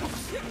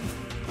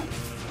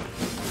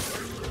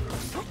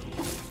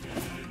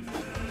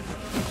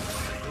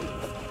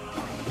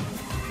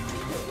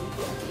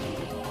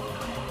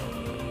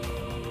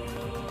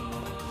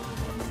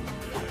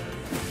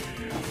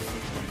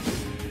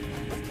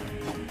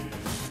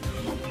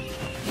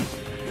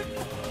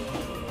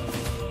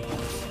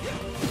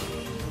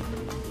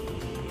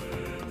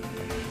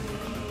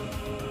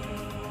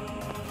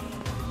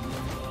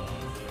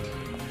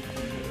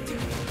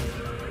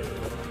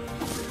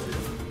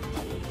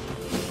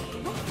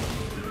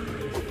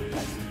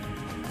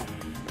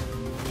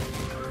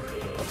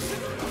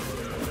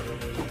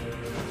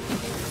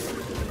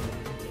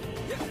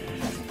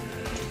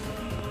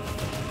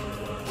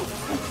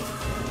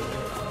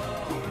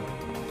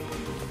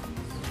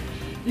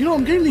 You know,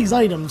 I'm getting these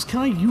items. Can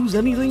I use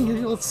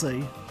anything? Let's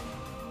see.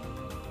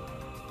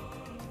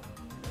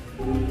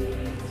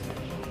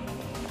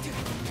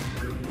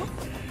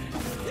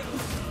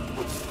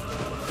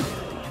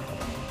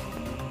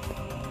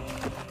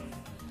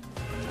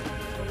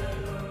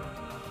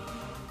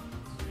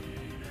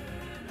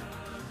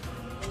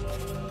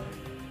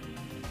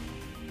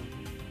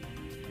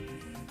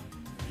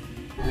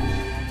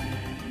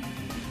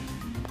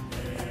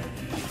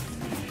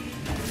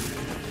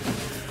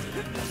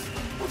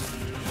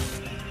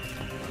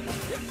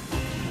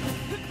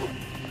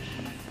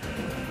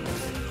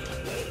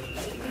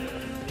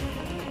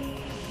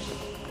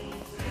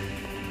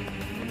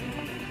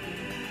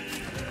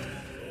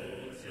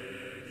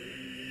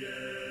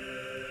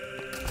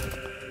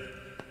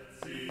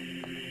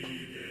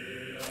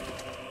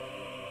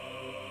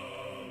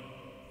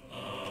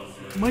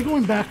 Am I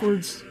going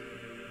backwards?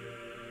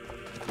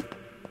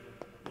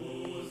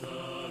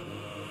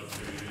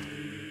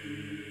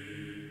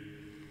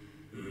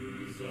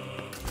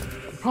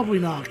 Probably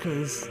not,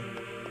 because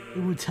it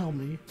would tell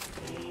me.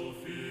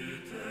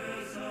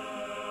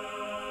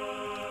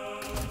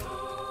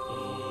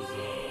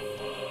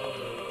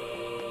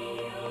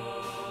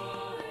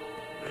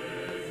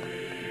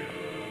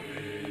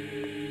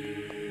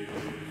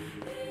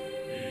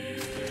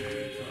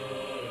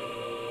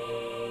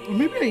 Or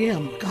maybe I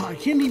am. God, I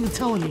can't even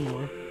tell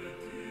anymore.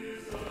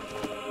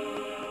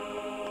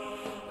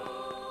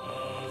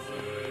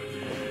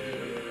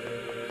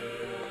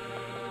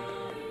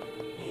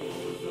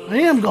 I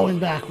am going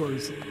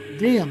backwards.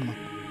 Damn.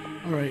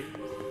 Alright.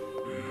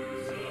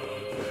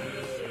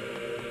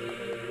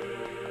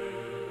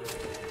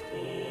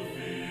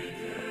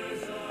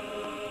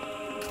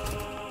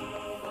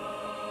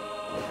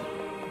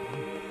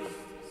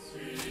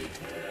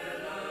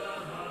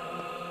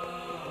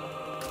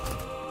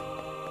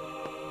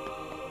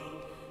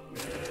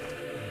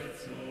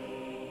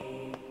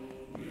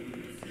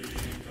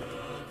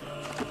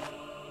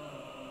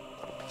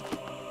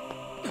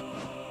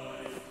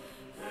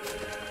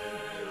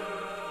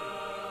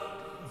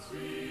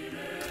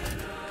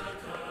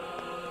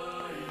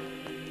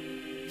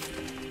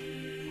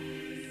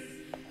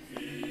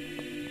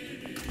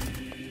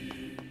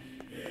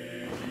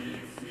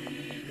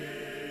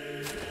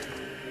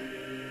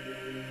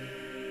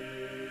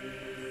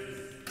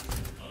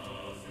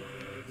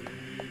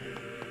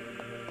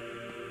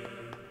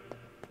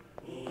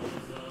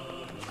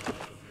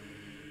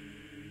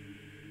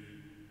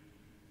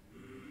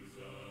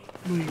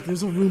 Wait,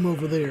 there's a room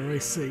over there, I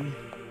see.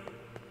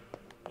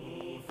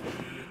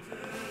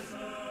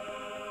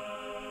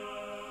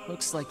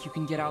 Looks like you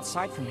can get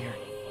outside from here.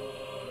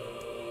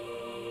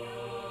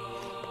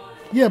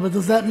 Yeah, but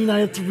does that mean I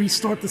have to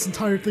restart this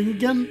entire thing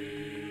again?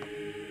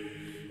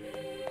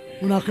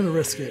 We're not gonna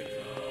risk it.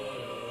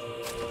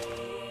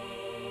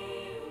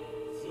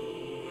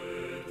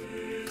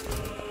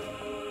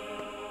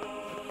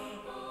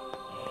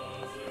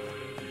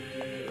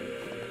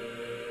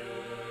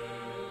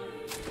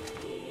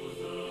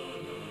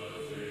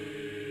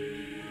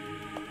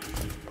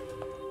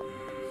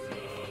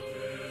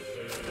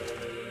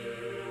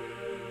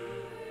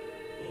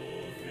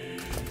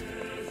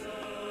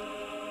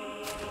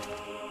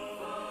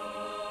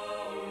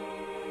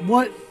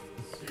 What?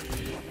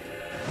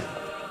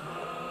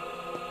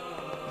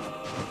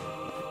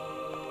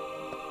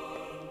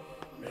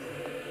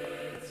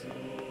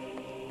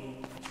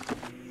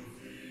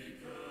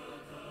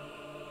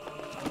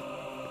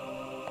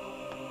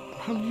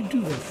 How do you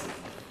do this?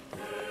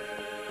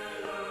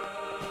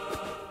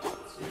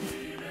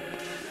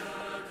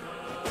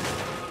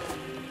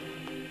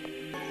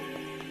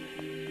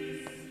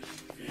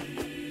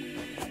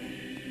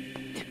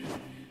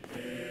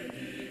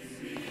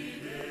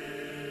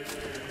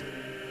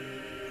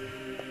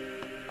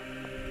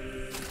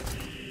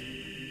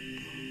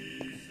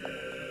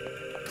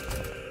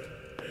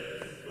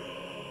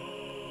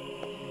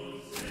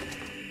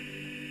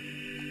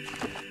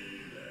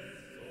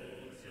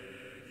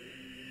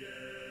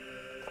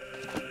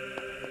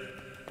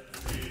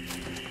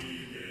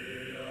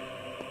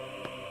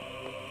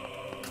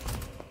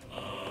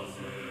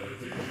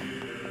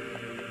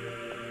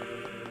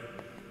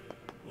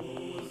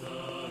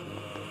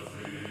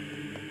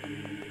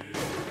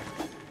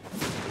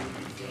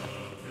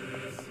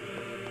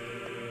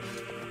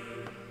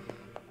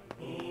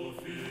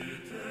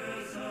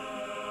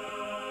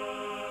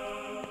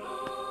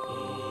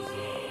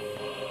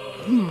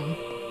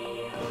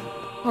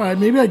 Alright,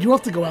 maybe I do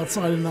have to go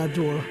outside in that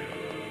door.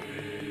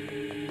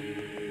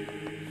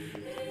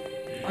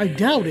 I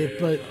doubt it,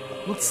 but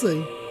let's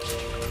see.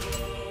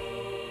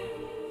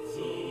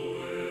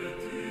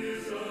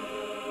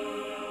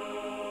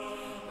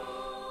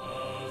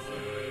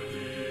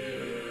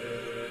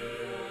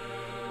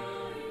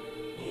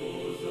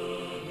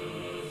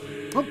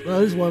 Oh,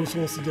 that is what I was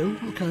supposed to do.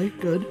 Okay,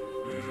 good.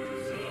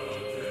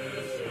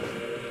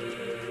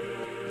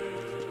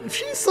 If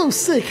she's so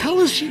sick, how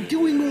is she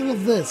doing all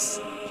of this?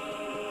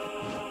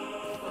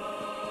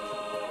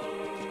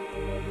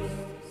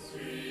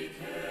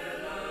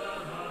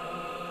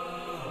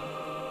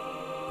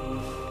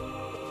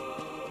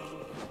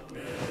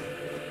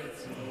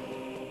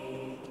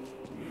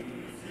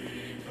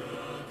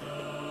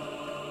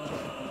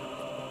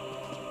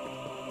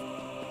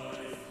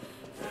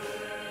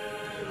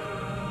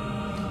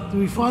 Do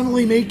we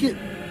finally make it?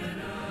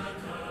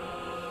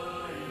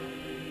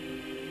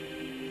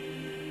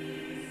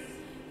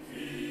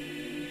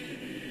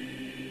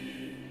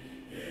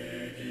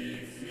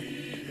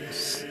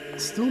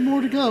 Still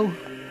more to go.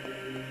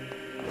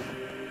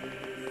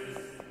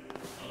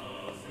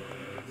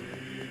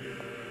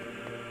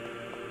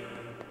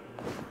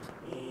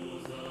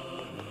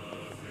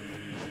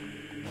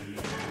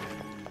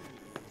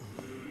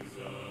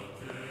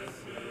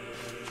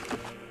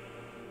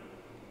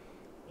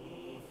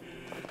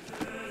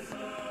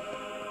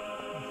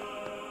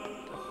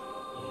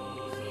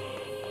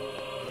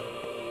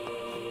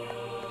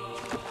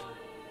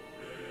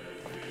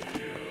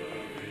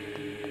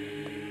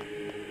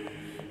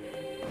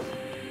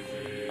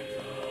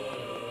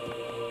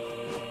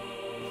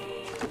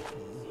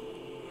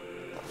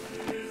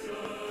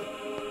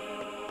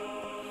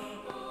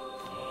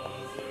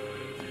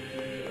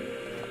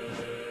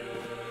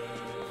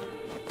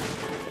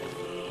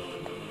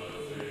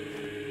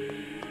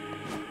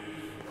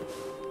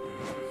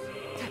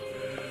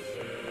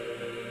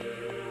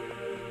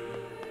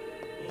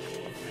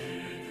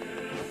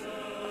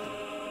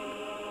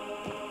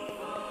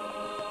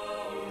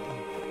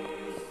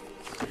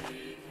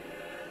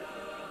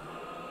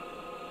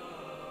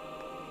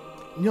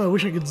 You know, I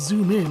wish I could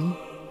zoom in.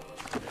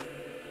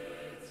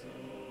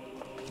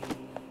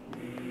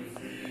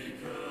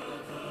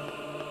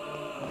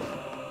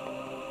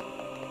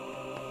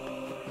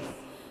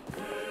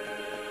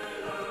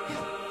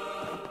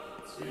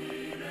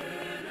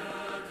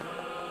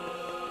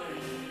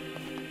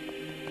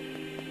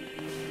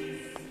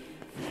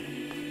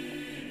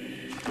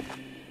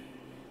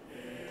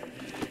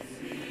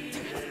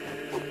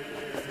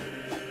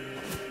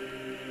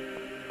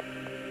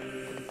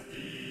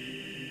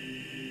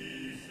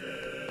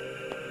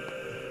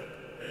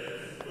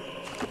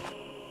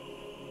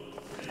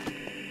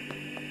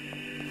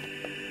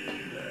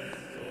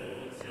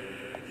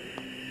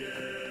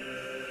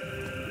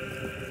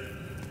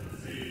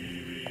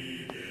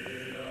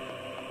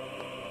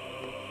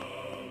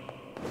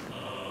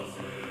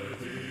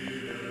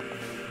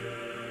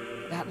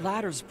 That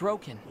ladder's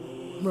broken.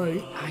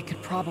 Right. I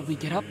could probably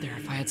get up there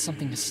if I had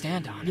something to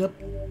stand on. Yep.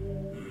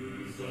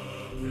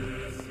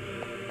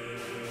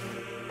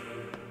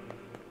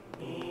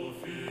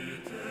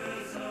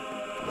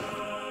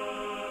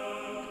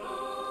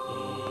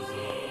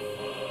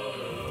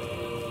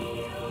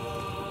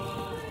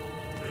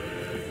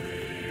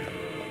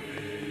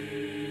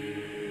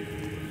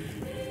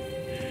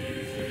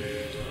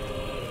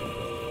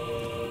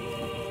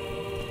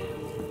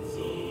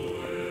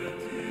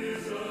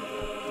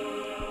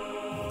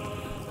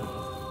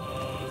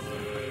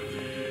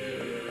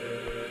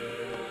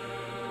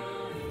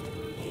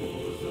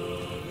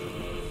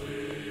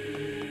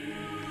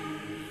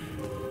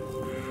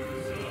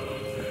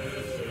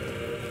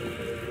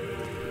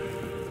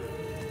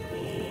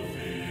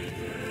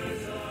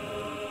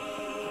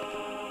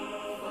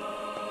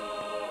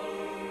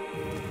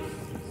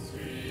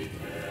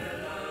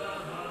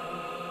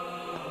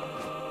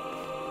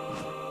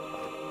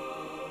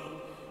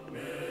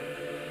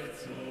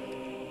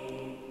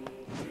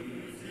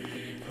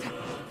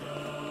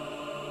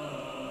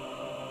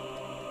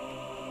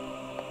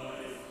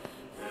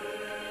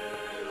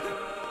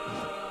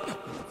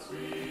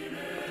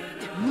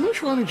 I'm not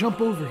trying to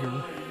jump over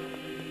here.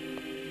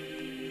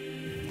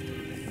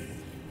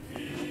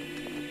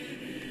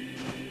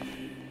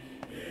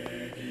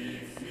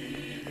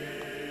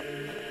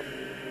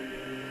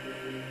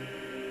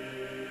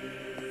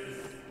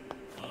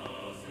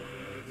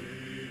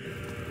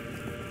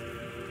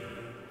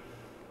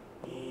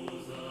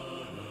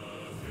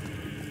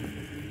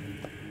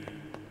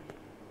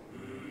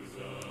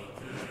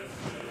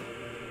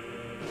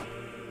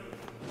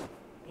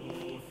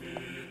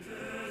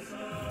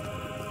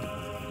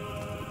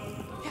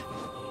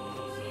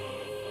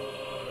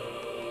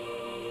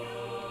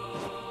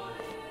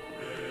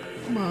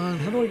 Come on,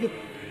 how do I get...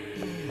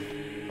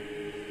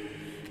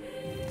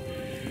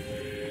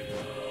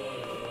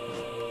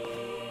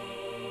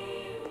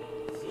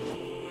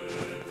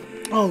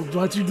 Oh, do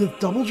I have to do the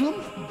double jump?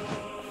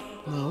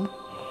 No.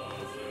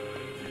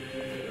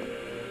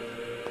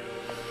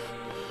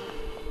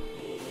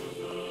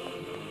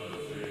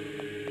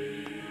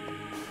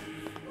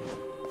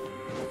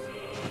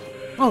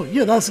 Oh,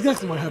 yeah, that's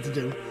exactly what I have to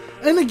do.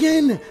 And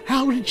again,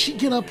 how did she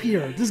get up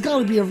here? There's got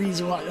to be a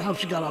reason why, how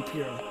she got up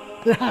here.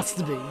 There has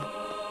to be.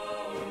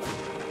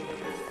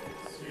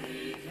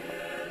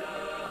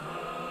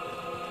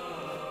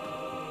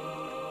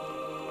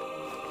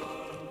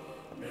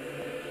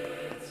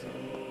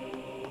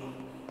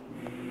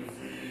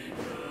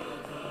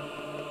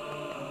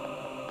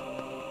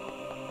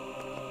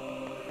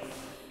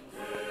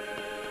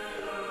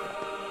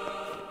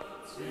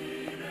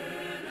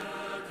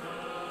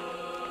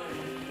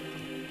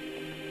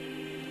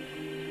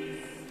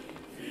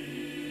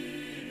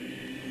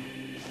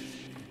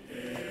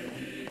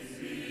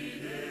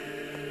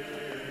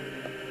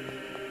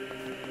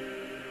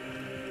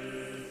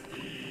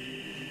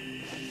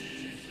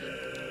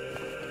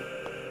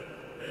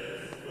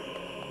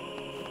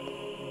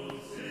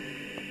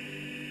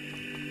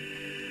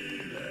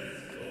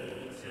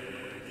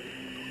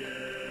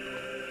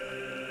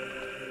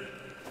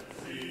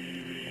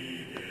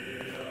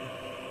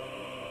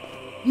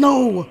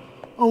 No!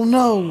 Oh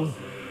no!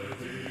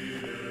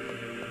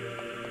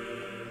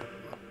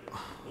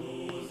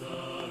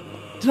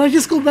 Did I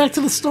just go back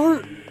to the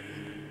start?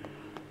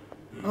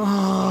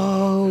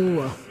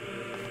 Oh.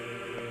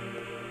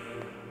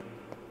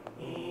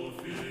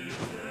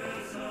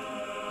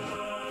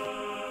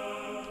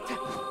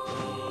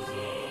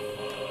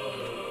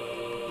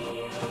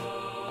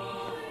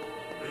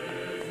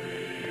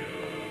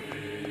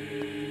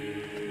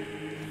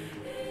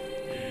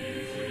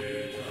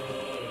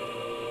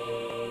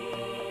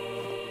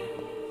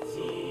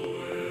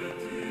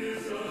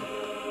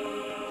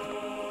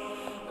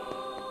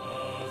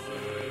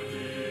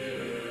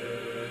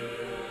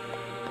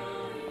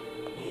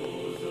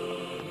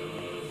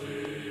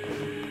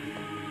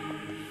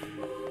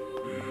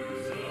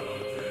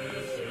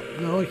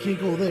 No, I can't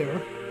go there.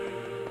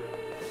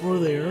 Or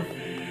there.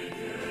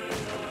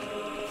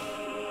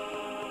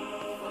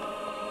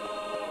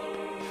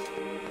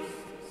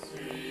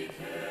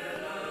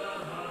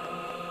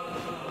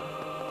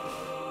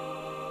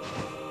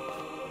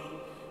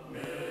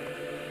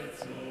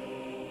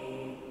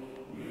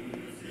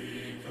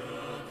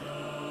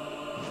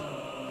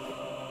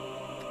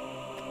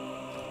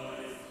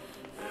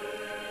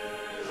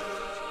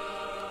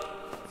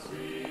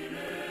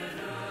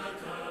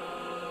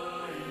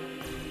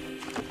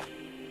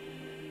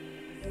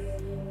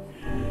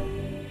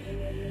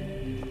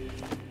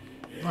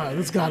 Alright,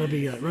 that's gotta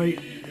be it, right?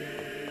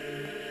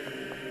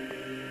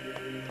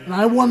 And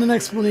I want an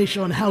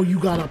explanation on how you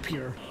got up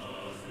here.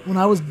 When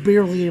I was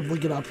barely able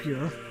to get up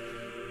here.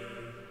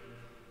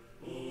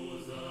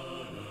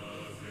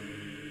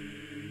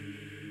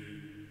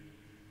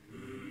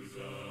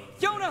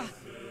 Yona!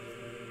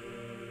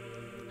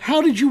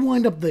 How did you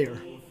wind up there?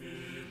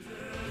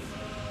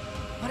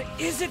 What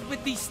is it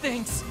with these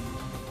things?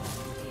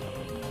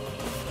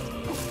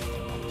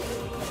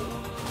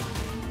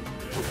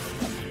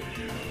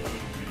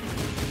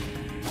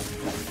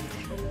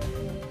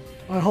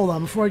 Alright, hold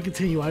on. Before I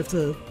continue, I have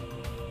to...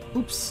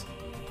 Oops.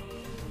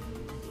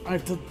 I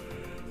have to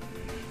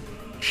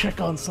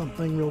check on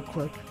something real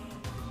quick.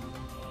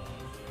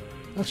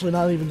 Actually,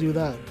 not even do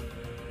that.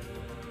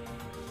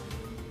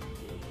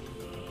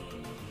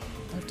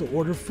 I have to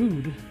order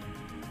food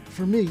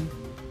for me.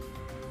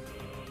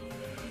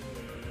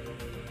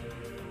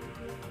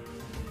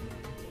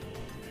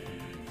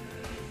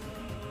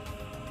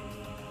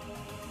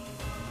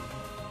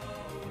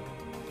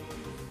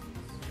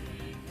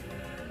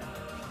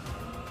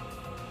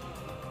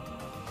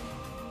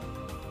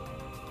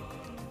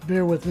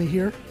 Bear with me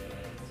here.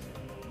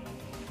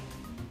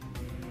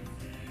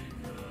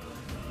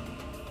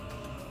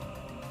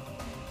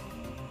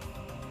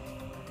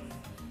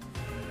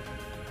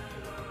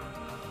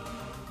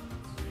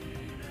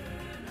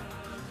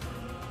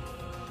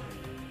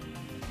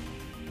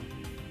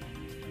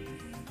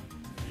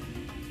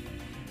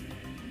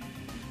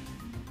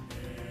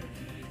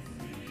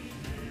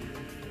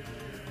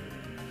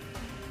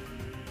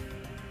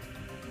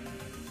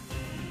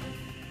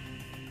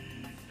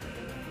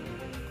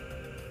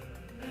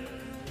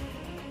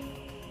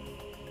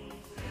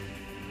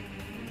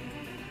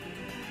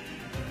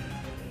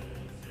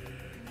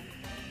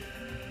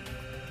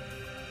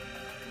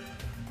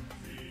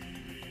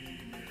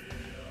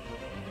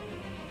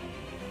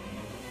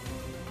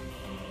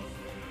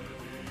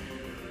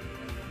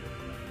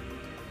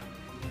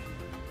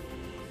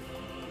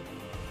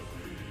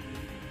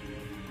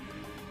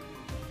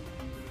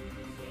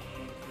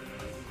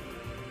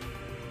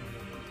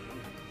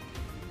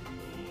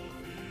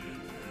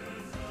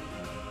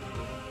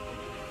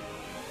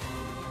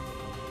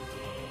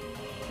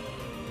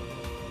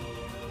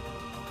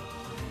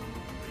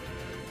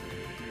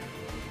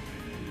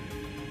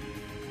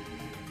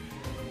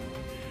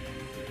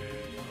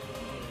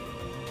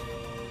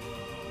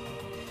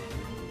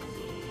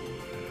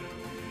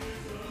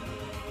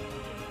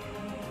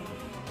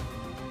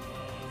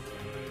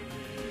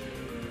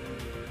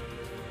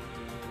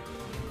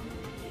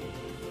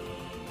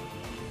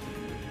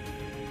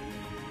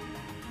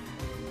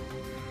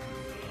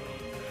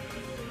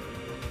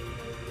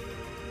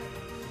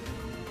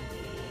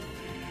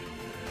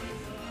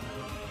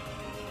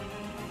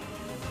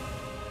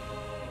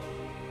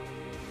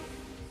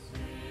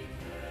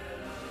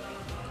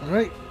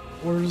 Alright,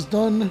 order's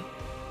done.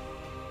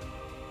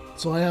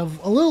 So I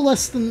have a little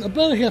less than,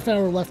 about a half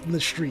hour left in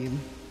the stream.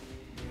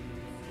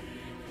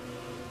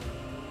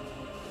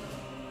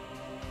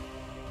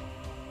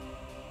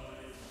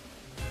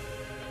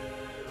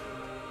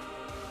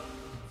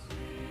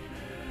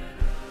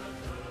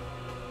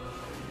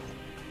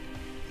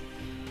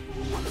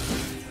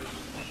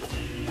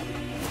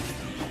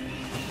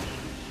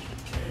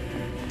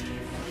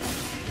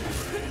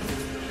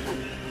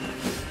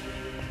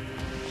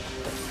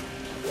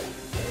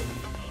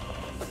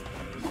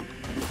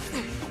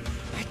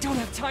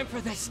 Time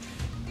for this.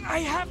 I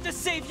have to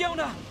save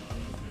Yona.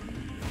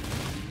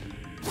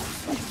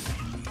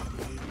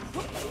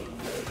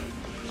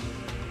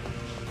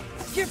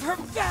 Give her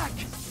back.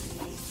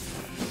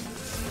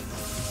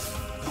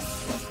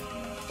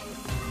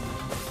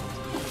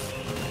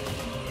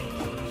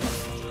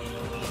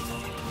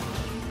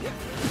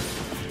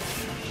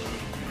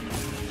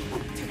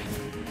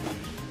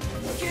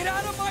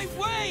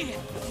 away!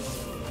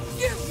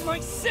 Give my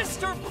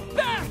sister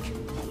back!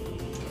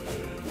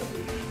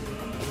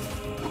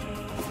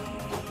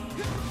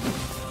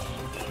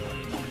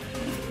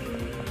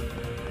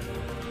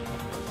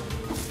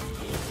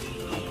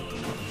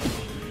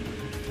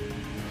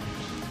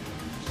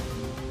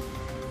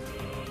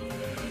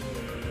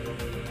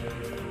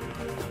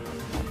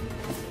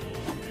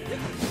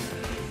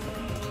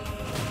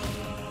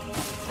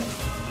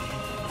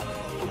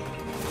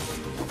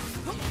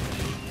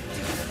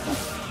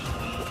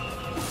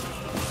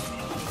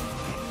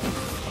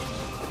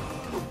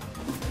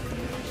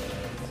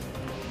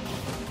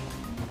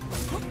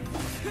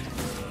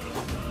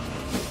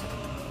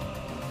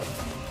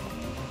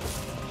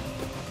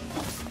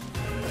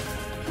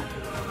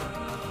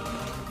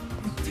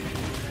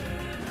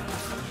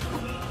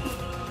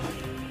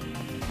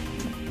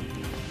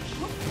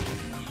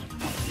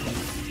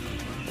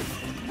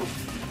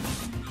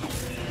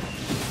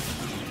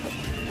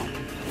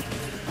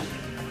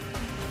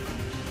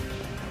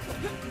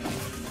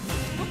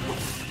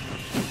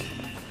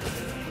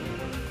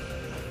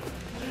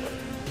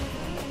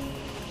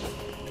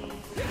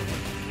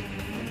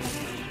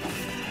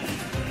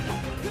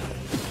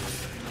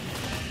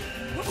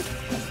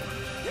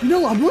 You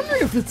know, I'm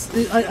wondering if it's...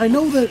 I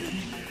know that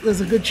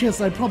there's a good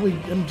chance I probably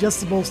am just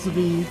supposed to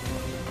be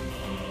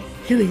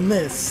hitting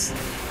this.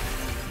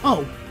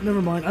 Oh,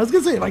 never mind. I was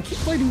gonna say, if I keep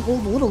fighting all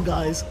the little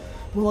guys,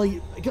 will I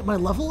get my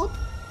level up?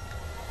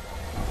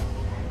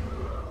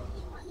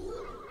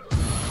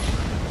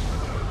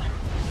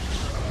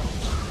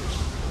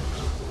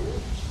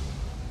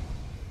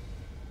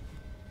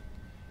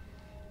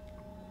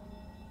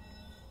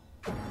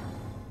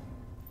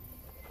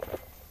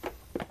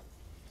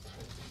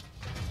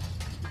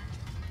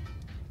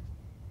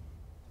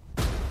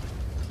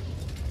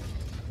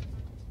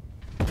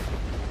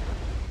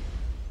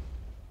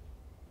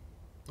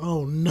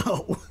 Oh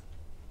no.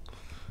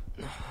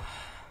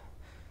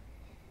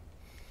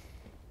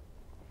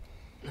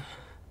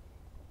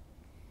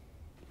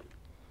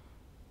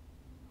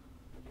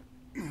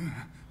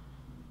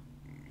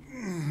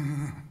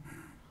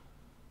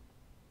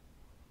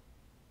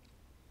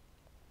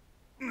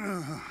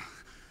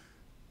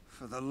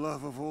 For the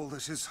love of all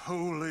that is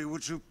holy,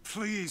 would you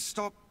please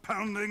stop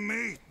pounding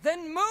me?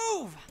 Then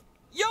move!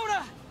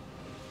 Yona!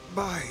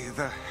 By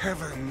the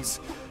heavens,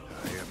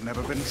 I have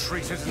never been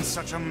treated in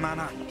such a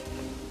manner.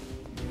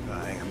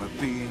 I am a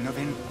being of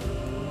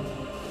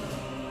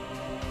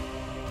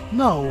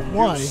No,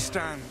 why? You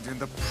stand in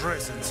the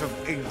presence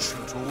of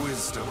ancient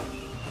wisdom.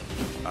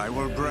 I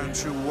will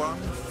grant you one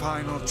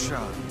final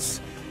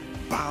chance.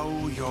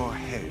 Bow your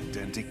head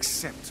and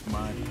accept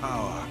my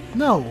power.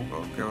 No.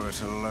 Or go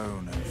it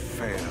alone and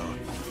fail.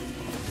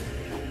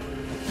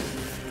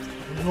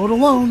 Go it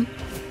alone.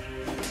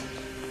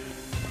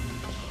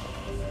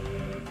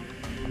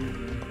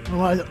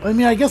 Well, I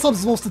mean, I guess I'm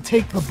supposed to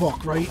take the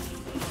book, right?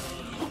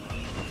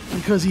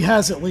 Because he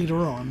has it later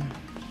on.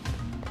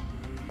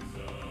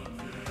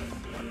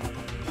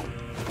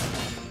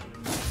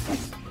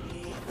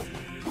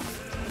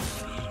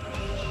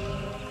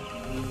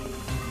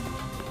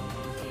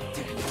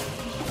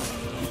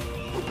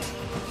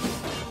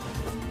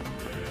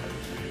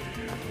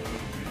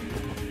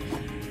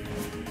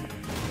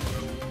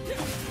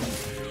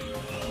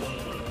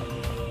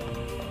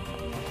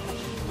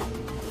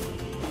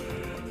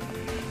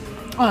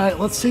 Alright,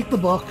 let's take the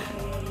book.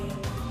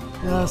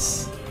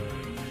 Yes.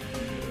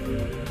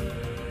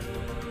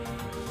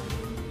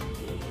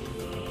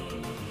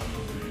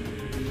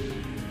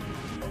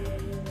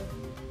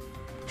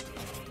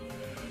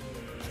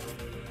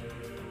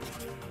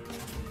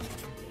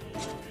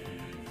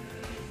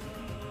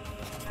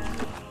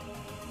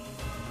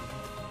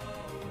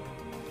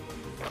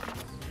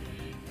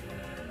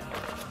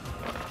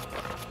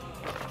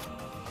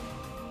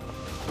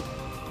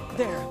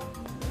 There.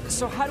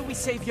 So how do we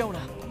save Yona?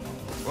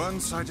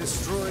 Once I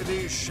destroy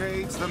these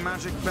shades, the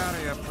magic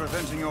barrier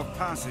preventing your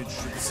passage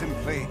should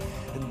simply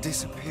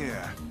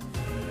disappear.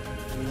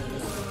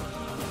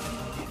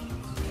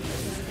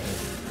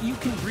 You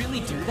can really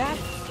do that?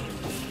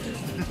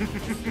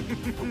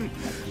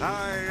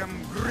 I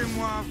am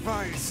Grimoire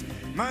Weiss.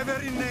 My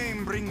very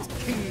name brings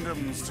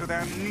kingdoms to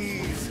their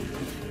knees.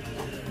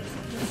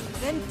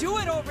 Then do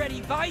it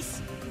already,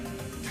 Weiss!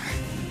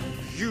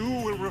 You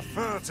will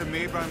refer to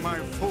me by my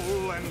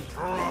full and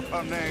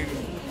proper name.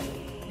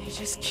 They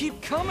just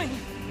keep coming.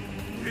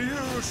 You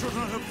should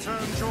not have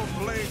turned your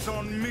blades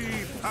on me,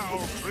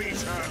 foul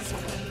creatures.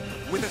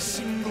 With a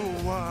single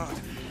word,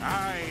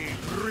 I,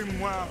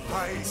 Grimoire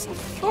Weiss,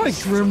 Hi,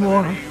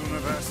 Grimoire. the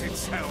universe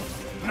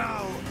itself.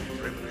 Now,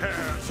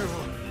 prepare to...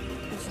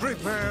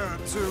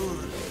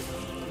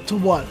 To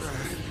what?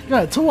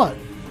 Yeah, to what?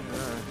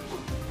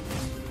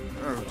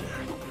 Oh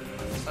dear.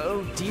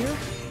 Oh dear?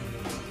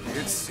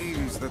 It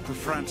seems that the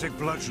frantic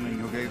bludgeoning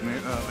you gave me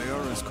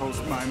earlier has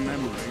caused my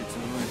memory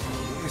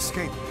to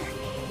escape me.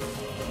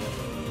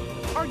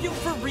 Are you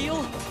for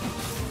real?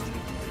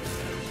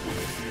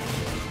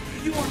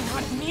 You are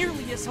not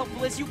nearly as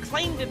helpful as you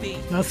claim to be.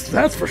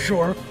 That's for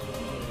sure.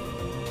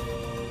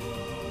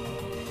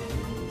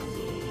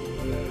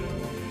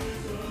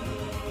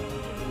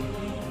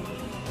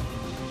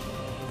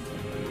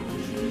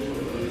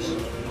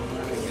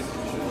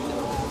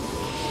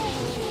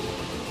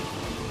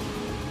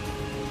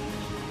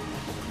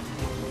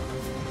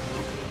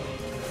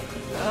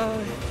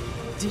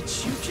 Did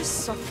you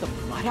just suck the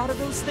blood out of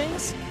those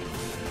things?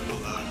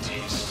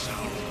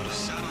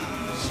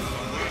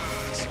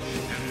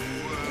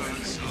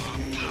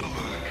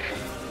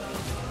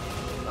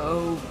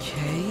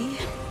 Okay.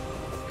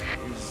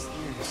 Is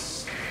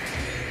this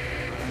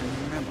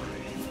a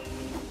memory?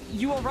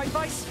 You alright,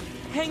 Vice?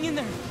 Hang in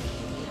there.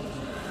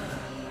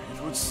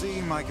 It would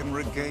seem I can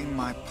regain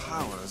my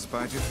powers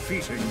by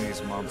defeating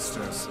these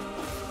monsters.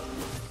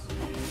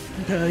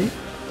 Okay.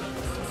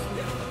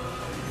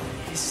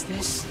 Is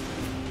this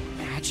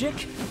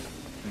magic?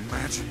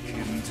 Magic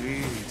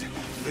indeed.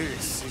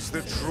 This is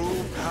the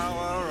true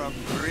power of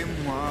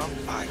Grimoire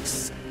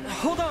Vice.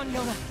 Hold on,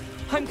 Yona.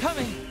 I'm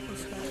coming.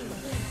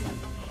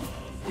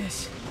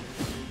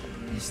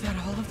 Is that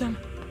all of them?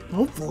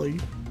 Hopefully.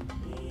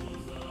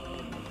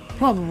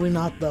 Probably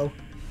not, though.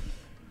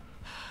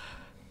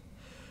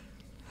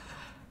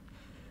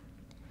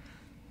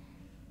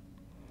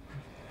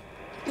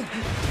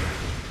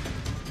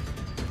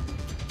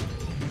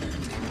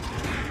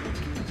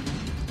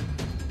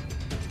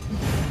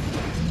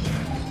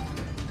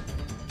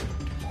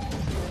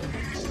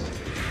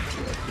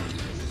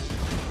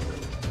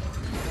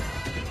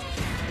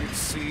 It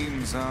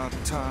seems our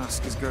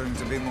task is going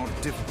to be more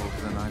difficult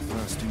than I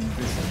first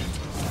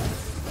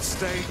envisioned.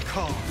 Stay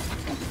calm.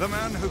 The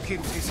man who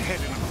keeps his head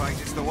in a fight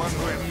is the one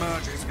who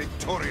emerges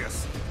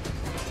victorious.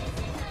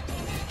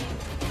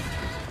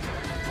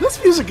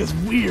 This music is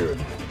weird.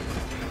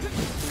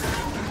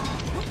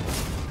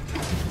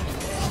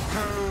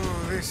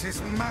 Oh, this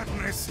is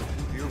madness.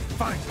 You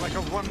fight like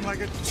a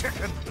one-legged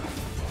chicken.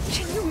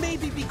 Can you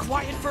maybe be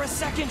quiet for a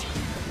second?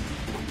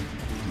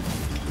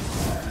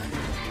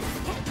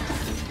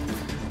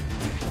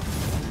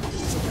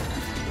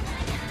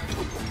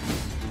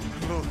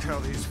 Look how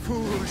these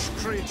foolish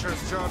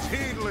creatures charge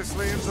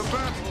heedlessly into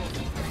battle.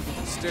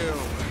 Still,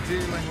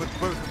 dealing with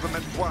both of them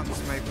at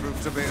once may prove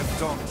to be a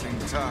daunting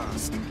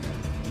task.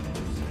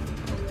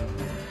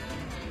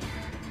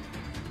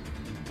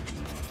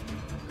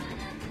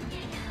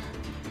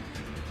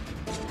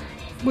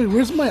 Wait,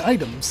 where's my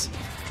items?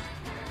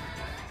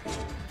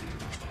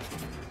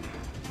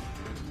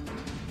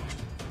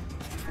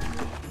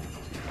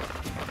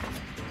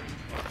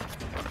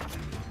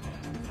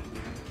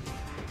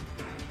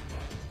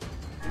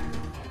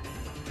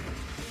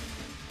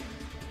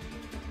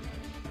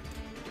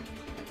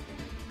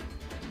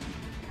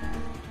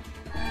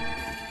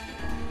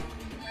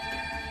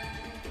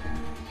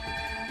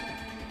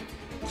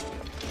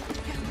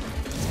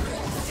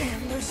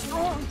 Damn, they're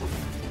strong.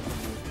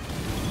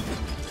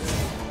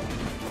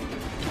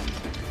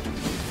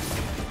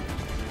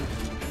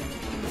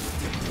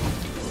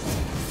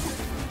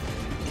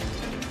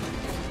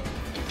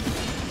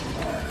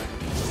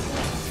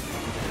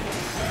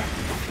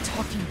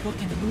 Talking book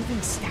and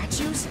moving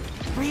statues?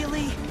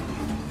 Really?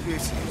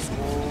 This is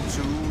all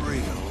too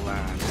real,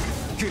 lad.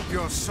 Keep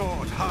your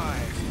sword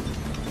high.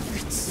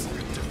 It's a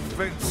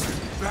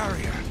defensive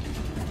barrier.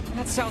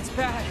 That sounds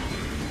bad.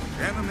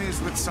 Enemies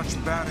with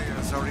such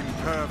barriers are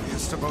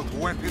impervious to both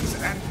weapons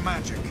and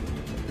magic.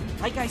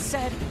 Like I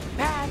said,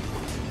 bad.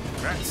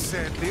 That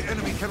said, the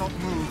enemy cannot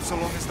move so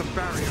long as the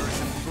barrier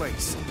is in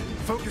place.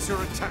 Focus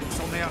your attacks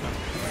on the other.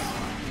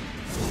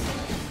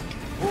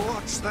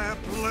 Watch their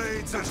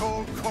blades at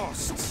all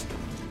costs.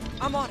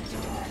 I'm on it.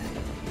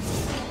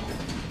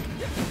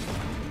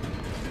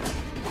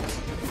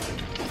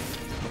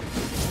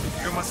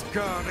 You must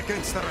guard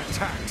against their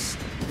attacks.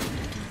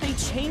 They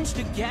changed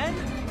again?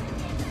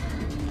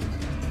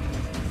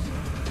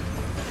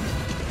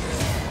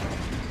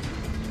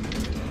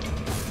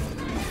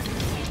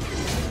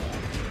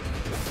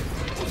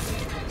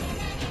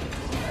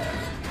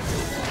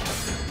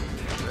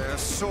 Their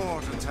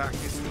sword attack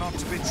is not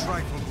to be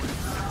trifled with.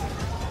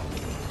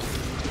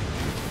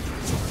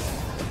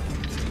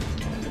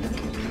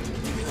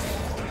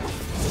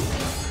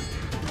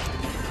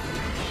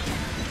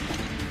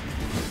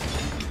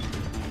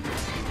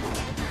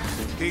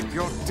 Keep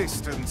your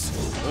distance.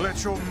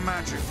 Let your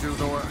magic do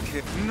the work.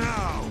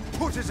 Now,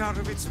 put it out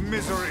of its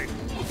misery.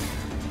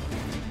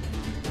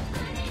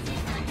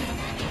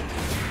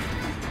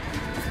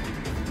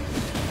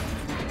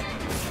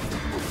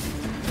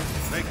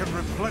 They can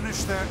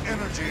replenish their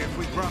energy if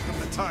we grant them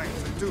the time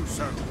to do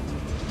so.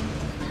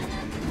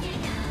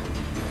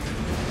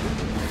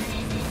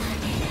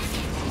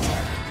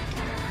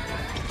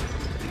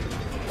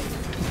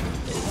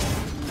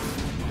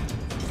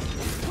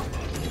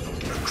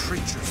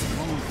 Creatures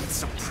move with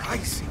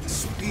surprising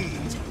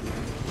speed.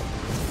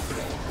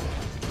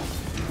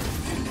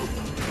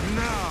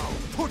 Now,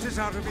 put it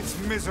out of its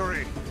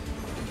misery.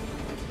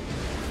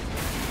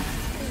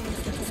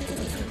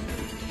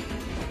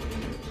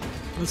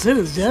 That's it,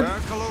 it's dead.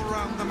 Circle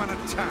around them and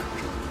attack.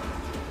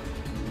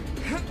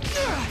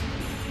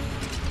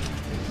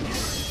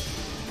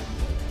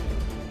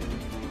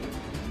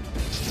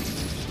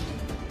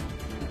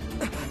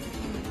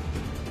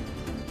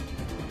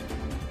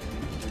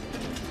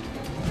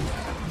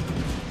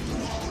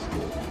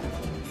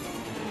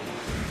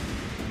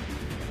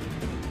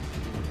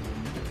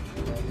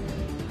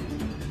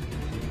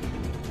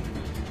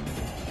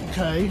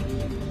 Okay.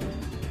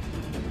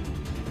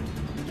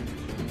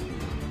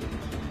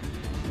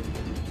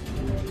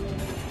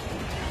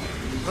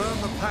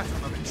 Learn the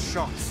pattern of its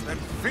shots, then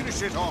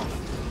finish it off.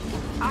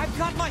 I've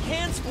got my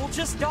hands full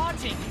just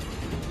dodging.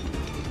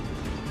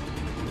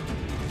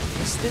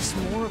 Is this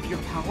more of your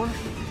power?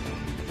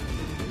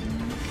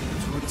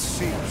 It would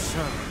seem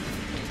so.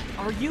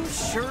 Are you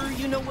sure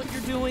you know what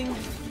you're doing?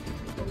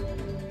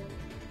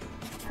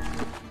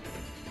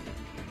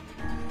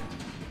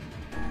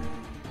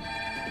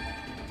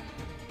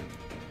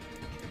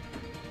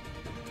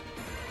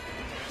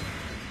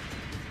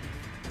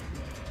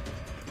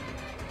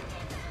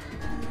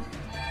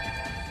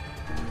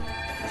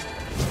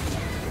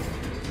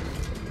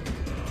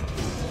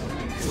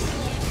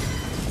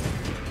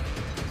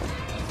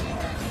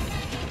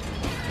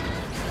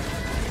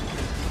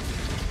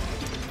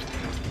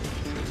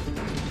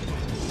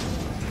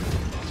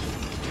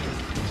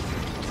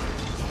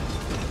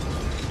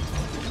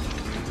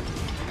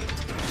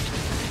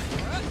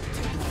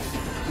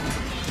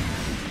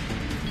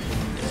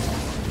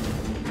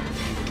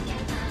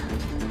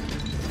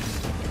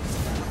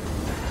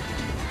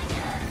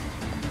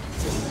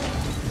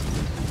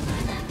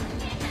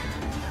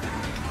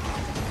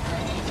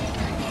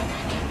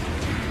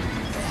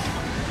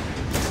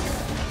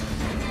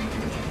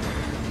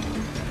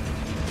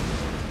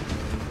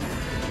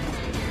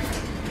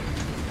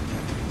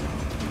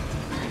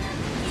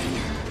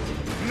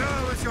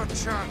 Your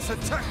chance.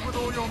 Attack with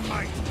all your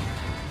might.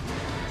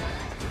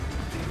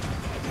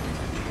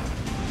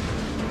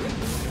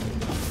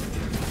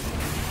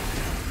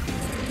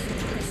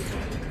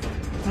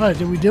 Alright,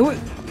 did we do it?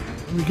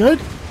 Are we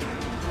good?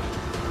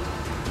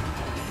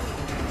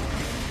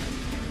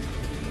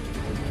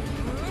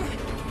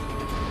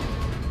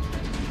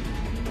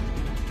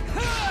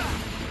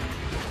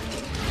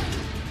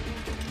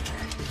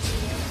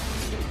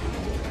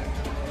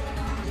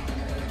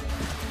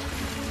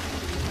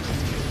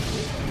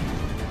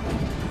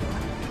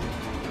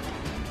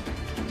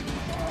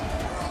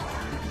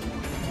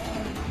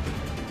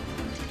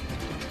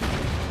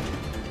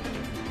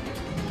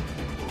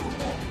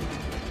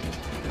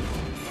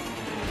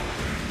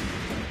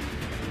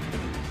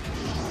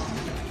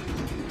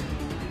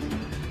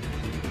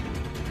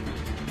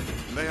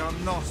 They are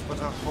not but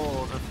a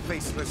horde of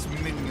faceless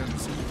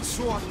minions.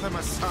 Swat them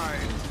aside.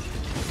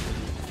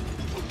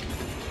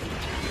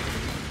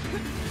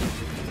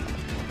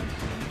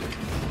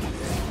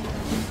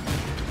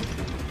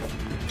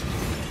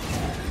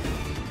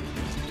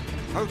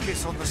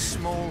 Focus on the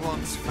small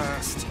ones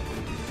first.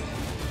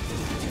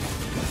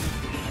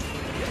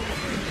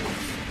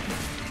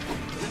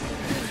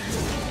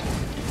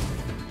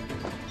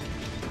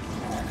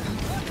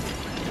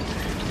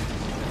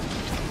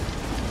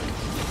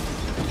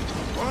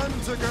 One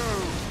to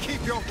go.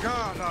 Keep your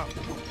guard up.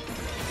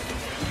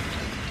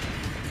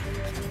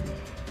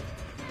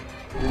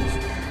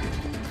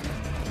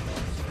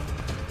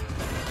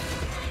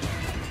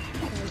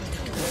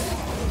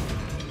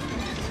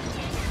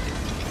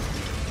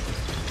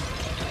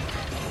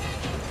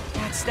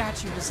 That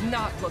statue does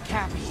not look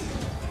happy.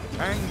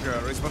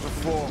 Anger is but a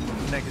form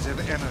of negative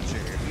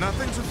energy.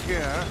 Nothing to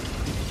fear.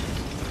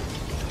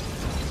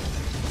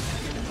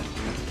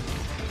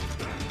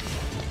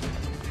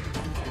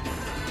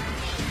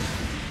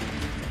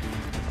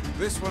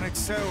 This one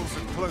excels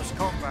at close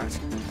combat.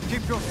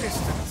 Keep your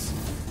distance.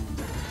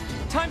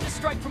 Time to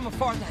strike from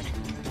afar then.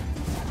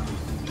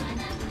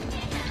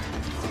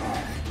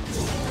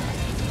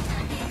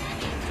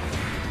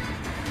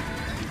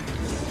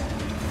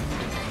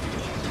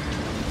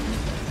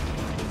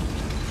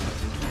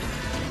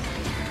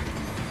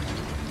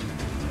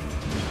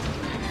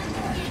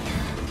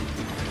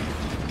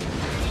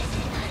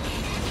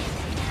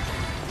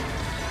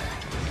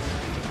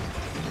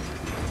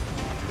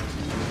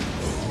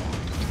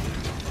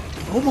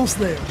 Almost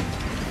there.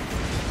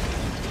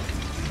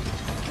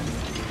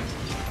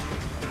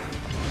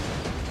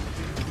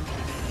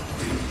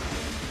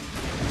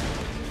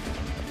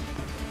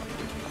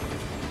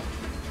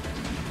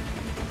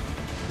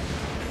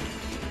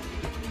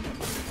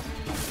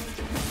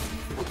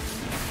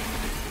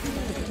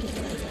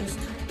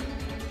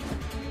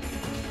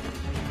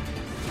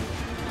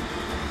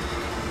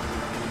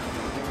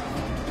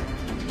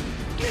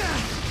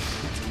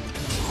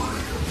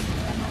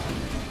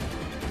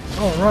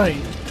 All right.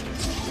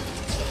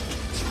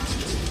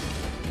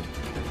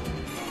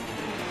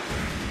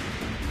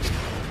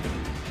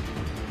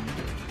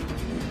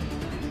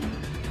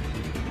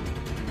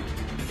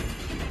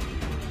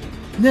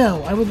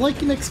 Now, I would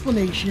like an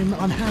explanation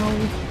on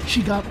how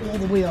she got all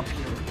the way up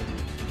here.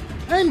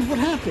 And what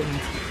happened.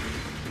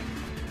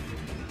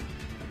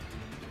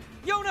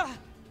 Yona!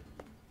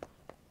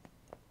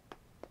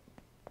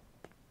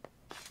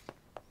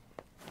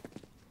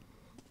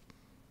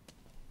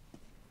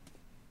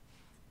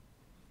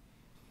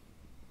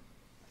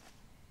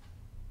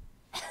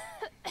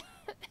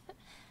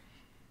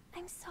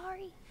 I'm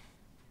sorry.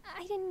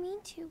 I didn't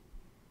mean to.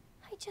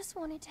 I just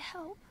wanted to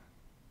help.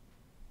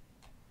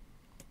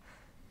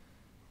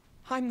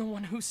 I'm the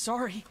one who's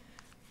sorry.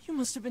 You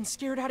must have been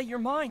scared out of your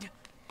mind.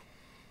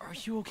 Are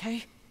you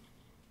okay?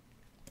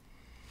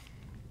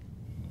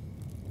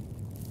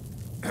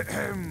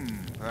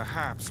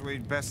 Perhaps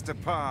we'd best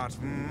depart,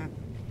 hmm?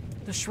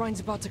 The shrine's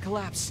about to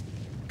collapse.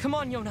 Come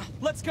on, Yona,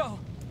 let's go!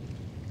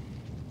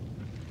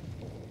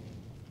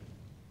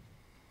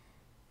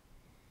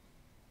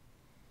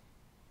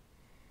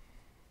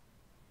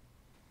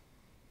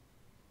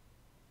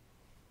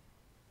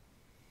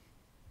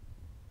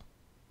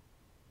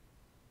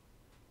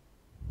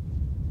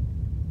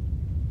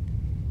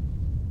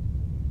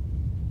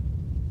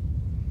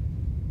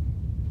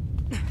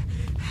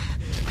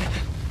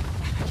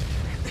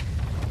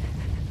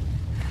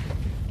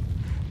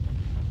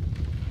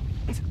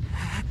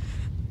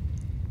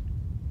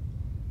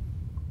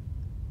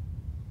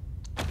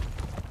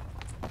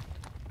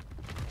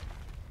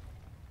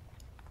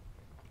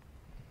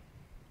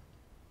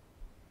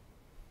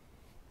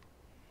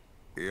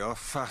 You're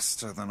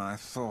faster than I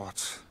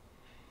thought.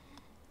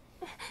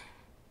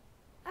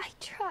 I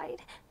tried.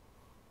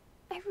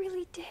 I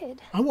really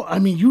did. I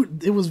mean,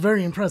 it was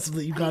very impressive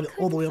that you got it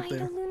all the way up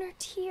there. I couldn't find a lunar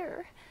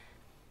tear.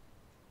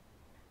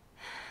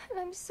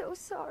 I'm so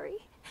sorry.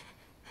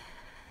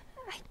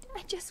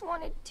 I just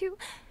wanted to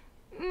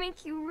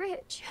make you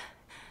rich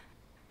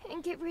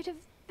and get rid of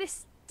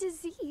this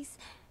disease.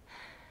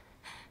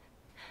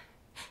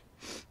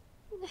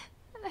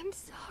 I'm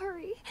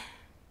sorry.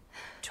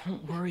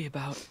 Don't worry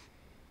about...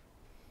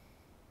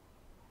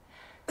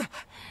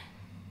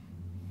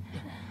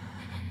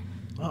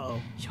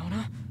 Uh-oh.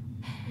 Yona?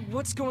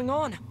 What's going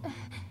on?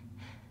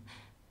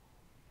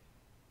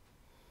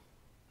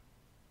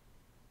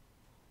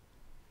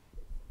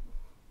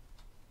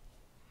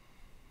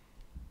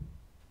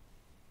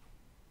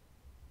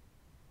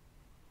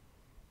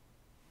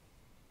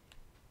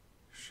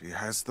 She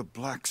has the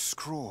black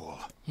scroll.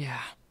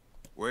 Yeah.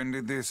 When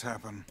did this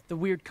happen? The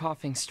weird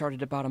coughing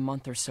started about a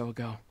month or so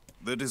ago.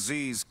 The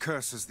disease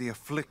curses the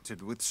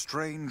afflicted with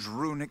strange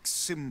runic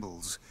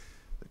symbols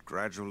that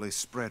gradually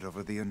spread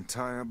over the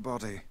entire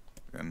body.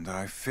 And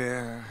I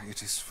fear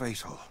it is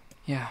fatal.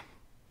 Yeah,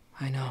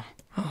 I know.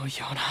 Oh,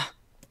 Yona.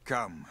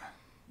 Come.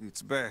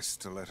 It's best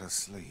to let her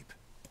sleep.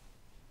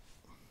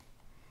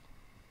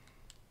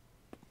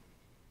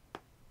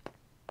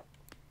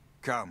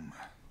 Come.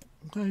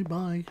 Okay,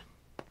 bye.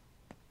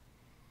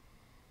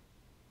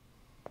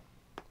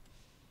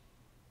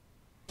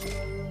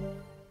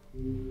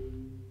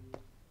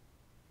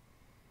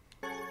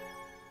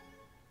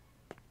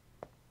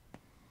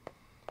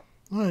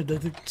 Alright,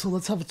 so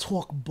let's have a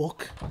talk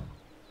book.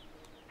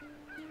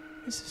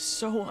 This is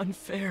so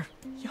unfair.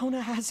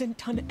 Yona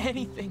hasn't done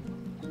anything.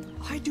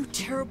 Why do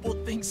terrible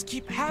things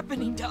keep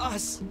happening to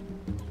us?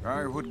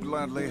 I would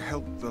gladly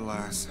help the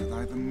lass had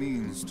I the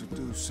means to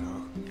do so.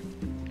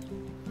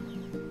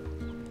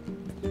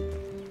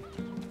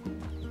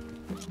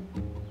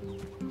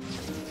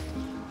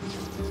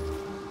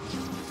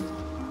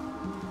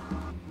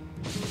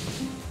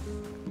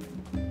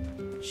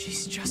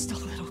 She's just a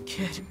little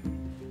kid.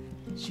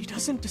 She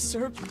doesn't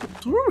deserve...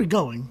 So where are we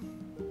going?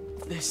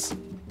 This.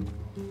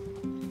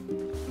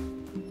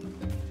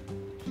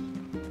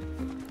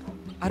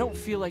 I don't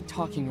feel like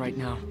talking right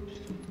now.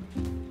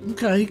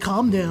 Okay,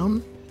 calm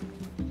down.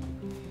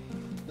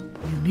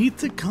 You need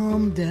to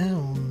calm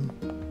down.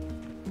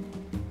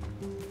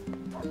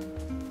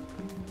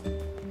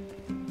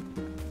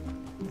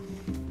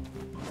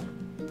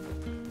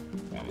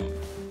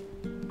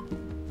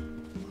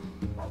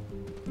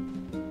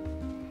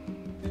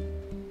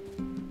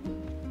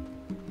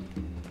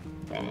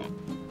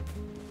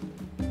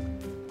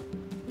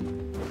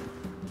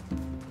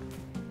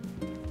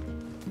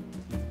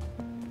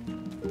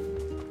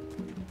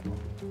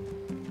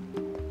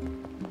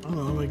 I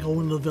don't know, I go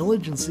into the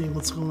village and see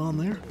what's going on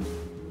there.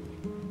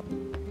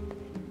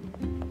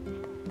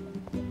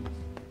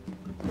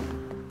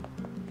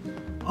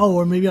 Oh,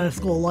 or maybe I have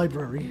to go to a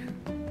library.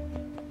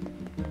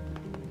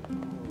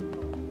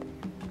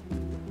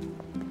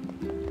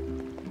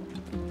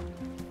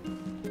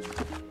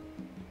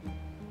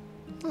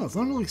 Oh, it's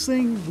not really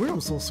saying where I'm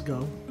supposed to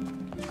go.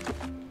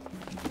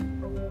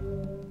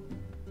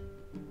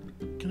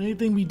 Can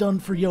anything be done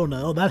for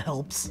Yona? Oh, that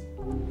helps.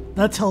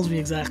 That tells me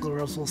exactly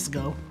where I'm supposed to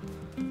go.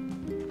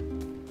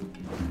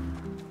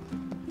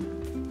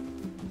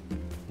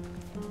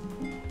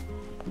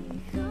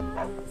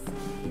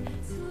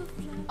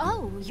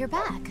 Oh, you're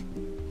back.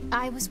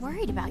 I was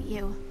worried about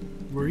you.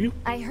 Were you?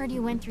 I heard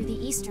you went through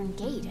the eastern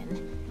gate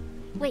and...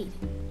 Wait,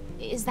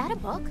 is that a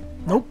book?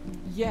 Nope.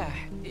 Yeah,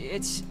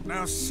 it's...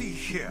 Now see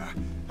here.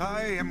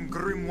 I am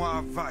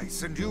Grimoire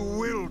Weiss, and you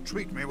will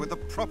treat me with the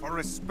proper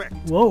respect.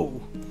 Whoa.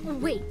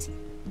 Wait,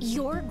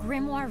 you're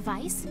Grimoire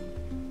Weiss?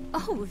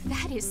 Oh,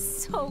 that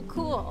is so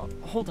cool.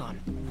 Hold on,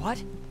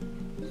 what?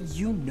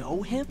 You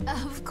know him?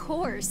 Of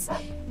course.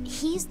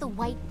 He's the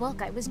white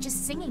book I was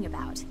just singing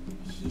about.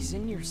 He's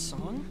in your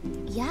song?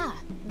 Yeah,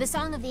 the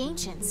Song of the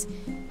Ancients.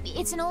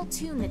 It's an old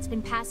tune that's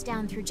been passed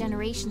down through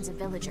generations of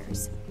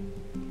villagers.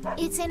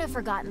 It's in a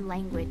forgotten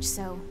language,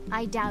 so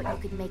I doubt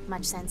you could make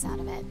much sense out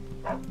of it.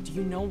 Do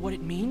you know what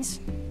it means?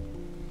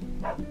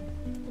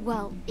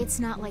 Well, it's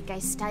not like I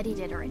studied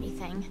it or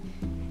anything,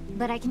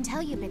 but I can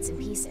tell you bits and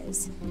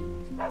pieces.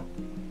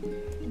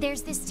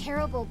 There's this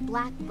terrible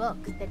black book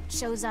that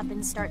shows up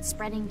and starts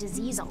spreading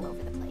disease all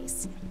over the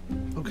place.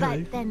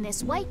 Okay. But then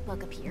this white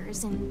book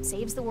appears and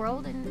saves the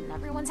world and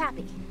everyone's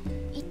happy.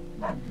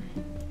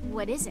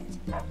 What is it?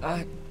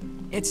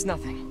 It's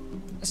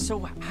nothing.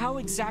 So how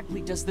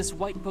exactly does this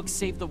white book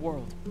save the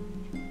world?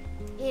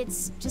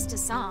 It's just a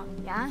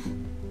song, yeah?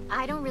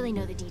 I don't really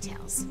know the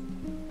details.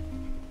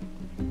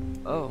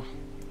 Oh.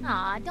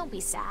 Aw, don't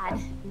be sad.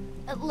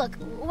 Look,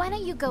 why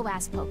don't you go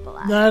ask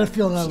Popola? No, I had a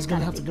feeling I was She's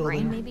gonna got a have to big go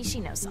brain. there. Maybe she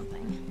knows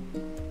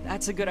something.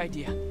 That's a good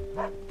idea.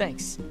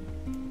 Thanks.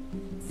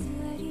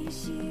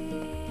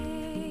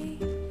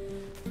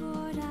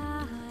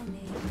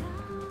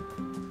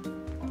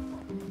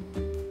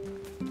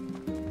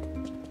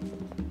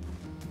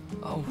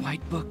 A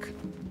white book,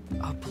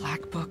 a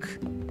black book,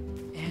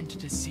 and a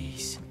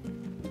disease.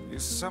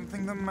 Is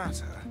something the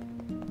matter?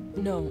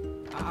 No,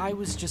 I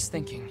was just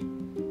thinking.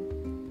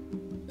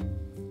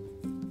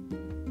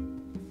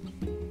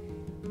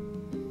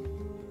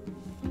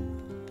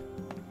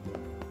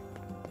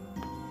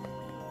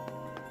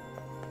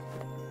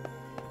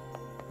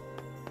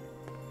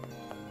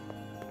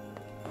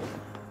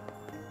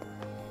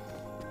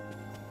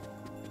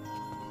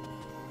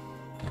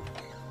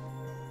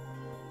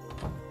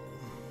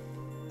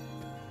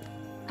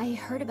 I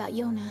heard about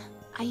Yona.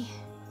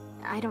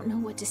 I don't know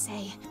what to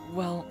say.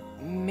 Well,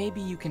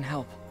 maybe you can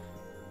help.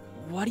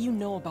 What do you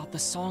know about the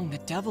song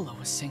that Devila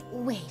was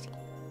singing? Wait,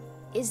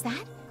 is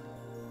that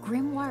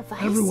Grimoire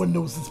Vice? Everyone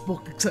knows this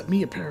book except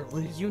me,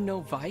 apparently. You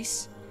know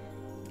Vice?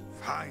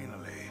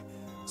 Finally,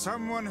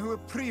 someone who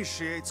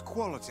appreciates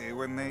quality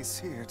when they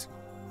see it.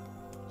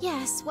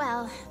 Yes,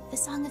 well, the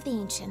Song of the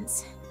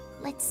Ancients.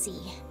 Let's see.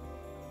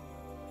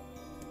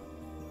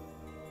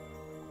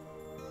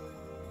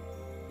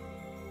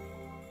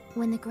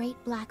 When the great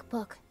black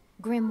book,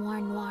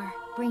 Grimoire Noir,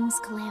 brings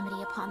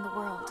calamity upon the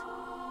world,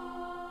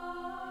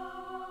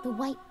 the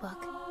white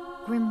book,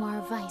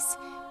 Grimoire Vice,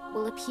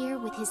 will appear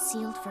with his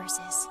sealed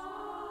verses.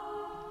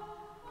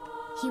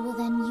 He will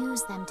then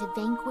use them to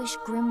vanquish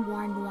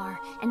Grimoire Noir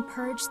and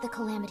purge the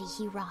calamity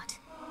he wrought,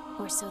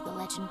 or so the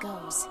legend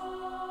goes.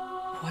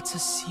 What's a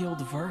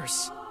sealed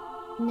verse?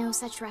 No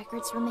such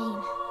records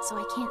remain, so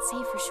I can't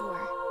say for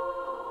sure.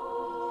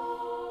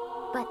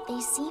 But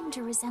they seem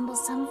to resemble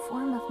some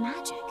form of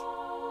magic.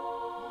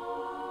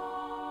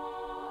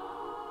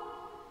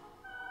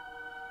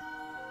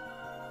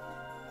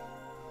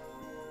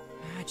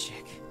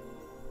 Magic.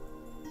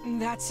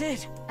 That's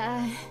it!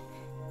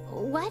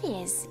 What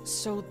is?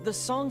 So, the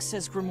song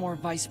says Grimoire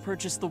Vice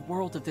purchased the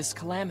world of this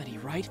calamity,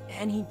 right?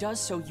 And he does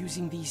so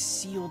using these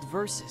sealed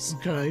verses.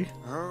 Okay.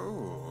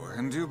 Oh,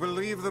 and you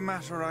believe the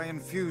matter I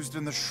infused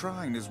in the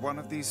shrine is one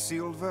of these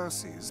sealed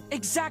verses?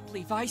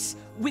 Exactly, Vice!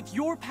 With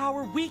your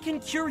power, we can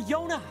cure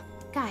Yona!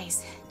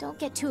 Guys, don't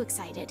get too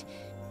excited.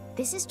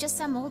 This is just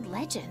some old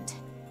legend.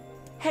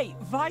 Hey,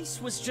 Vice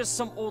was just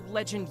some old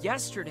legend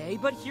yesterday,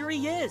 but here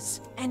he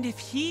is! And if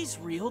he's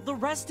real, the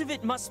rest of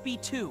it must be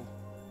too.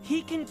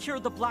 He can cure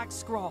the Black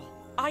Scrawl.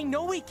 I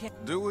know he can.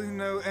 Do we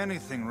know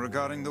anything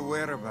regarding the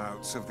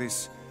whereabouts of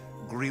this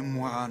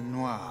Grimoire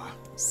Noir?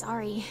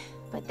 Sorry,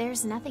 but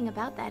there's nothing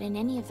about that in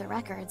any of the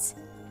records.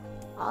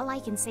 All I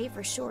can say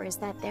for sure is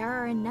that there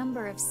are a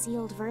number of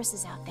sealed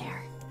verses out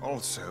there.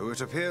 Also,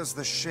 it appears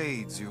the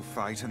shades you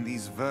fight and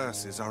these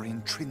verses are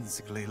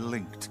intrinsically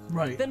linked.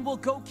 Right. Then we'll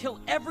go kill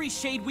every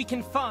shade we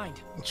can find.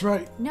 That's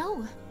right.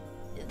 No,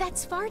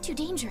 that's far too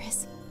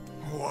dangerous.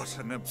 What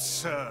an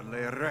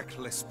absurdly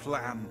reckless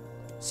plan.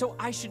 So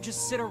I should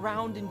just sit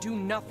around and do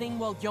nothing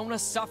while Yona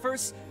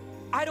suffers?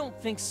 I don't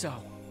think so.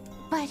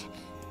 But,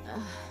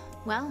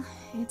 well,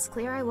 it's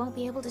clear I won't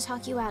be able to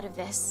talk you out of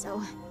this,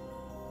 so...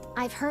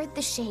 I've heard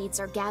the Shades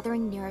are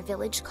gathering near a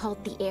village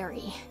called the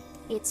Eyrie.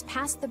 It's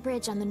past the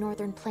bridge on the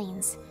northern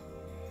plains.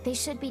 They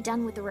should be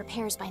done with the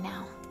repairs by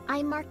now.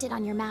 I marked it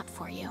on your map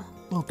for you.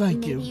 Well,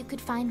 thank you. Maybe you could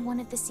find one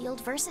of the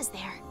sealed verses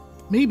there.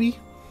 Maybe.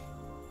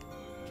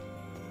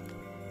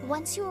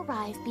 Once you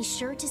arrive, be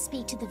sure to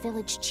speak to the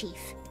village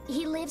chief.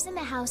 He lives in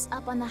the house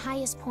up on the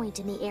highest point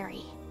in the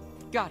Eyrie.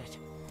 Got it.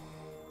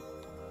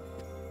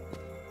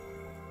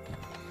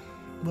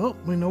 Well,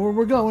 we know where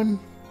we're going.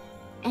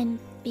 And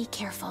be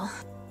careful.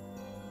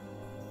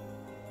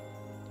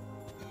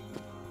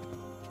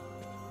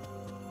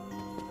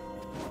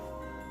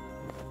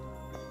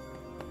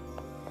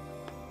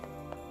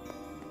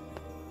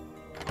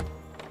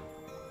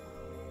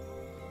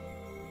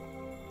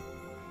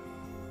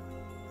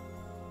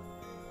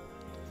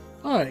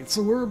 Alright,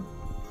 so we're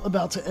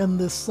about to end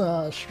this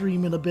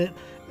stream in a bit.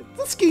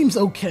 This game's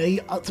okay.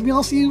 To be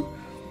honest with you,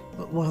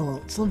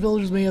 well, some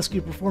villagers may ask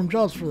you to perform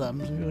jobs for them.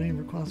 Any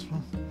requests?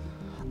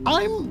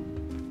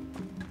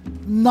 I'm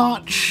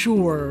not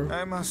sure.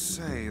 I must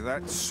say,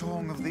 that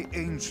Song of the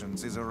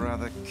Ancients is a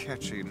rather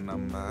catchy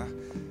number.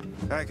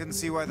 I can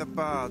see why the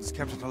bards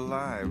kept it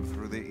alive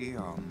through the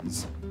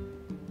eons.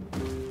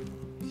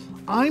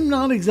 I'm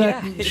not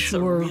exactly yeah, it's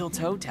sure. A real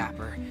toe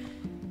tapper.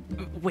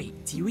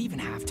 Wait, do you even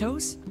have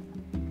toes?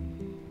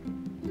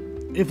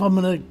 if I'm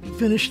gonna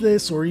finish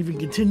this or even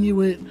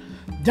continue it.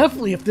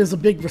 Definitely, if there's a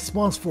big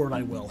response for it,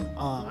 I will.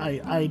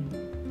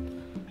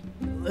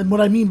 And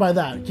what I mean by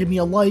that, give me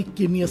a like,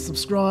 give me a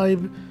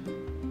subscribe.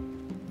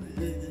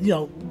 You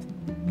know,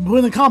 put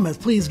in the comments,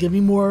 please give me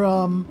more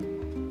of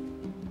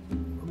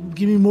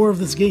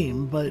this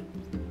game. But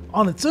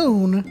on its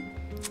own,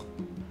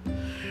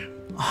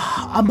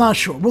 I'm not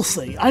sure. We'll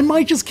see. I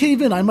might just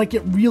cave in. I might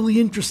get really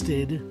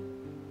interested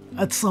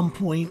at some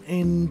point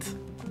and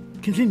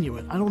continue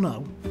it. I don't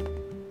know.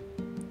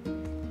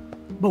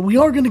 But we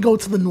are going to go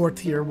to the north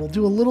here. We'll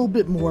do a little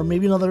bit more,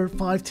 maybe another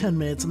 5-10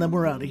 minutes, and then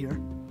we're out of here.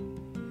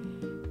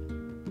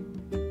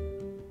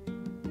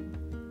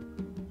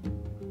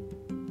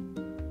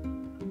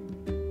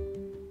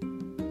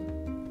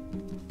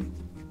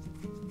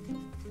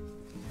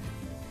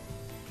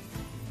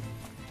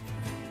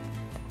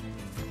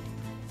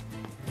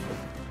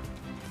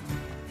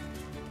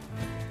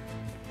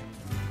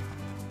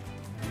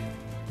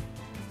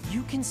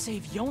 You can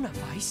save Yona,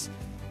 Vice.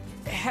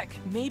 Heck,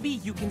 maybe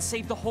you can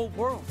save the whole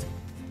world.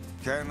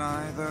 Can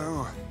I,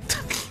 though?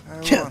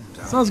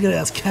 So I was gonna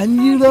ask,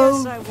 can you,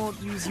 though? I guess I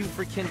won't use you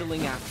for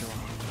kindling after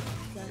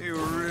all. You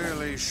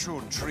really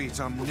should treat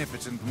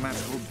omnipotent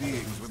magical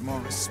beings with more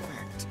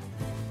respect.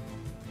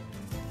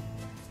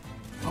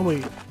 Oh,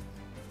 wait.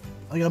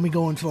 I got me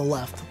going to the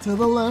left. To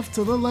the left,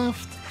 to the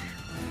left.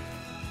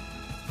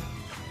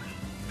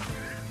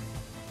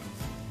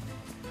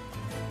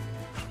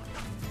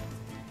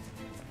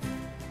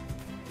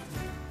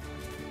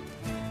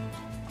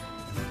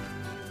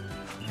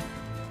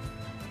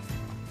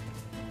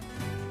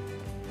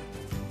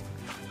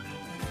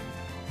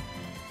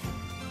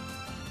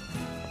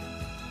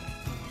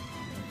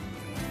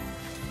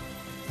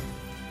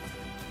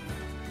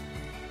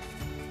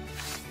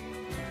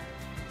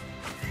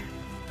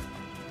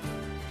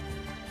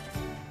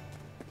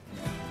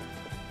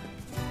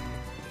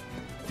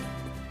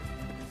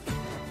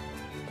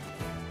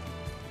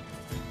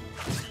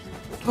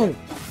 Oh.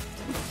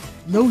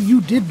 No, you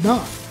did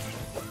not.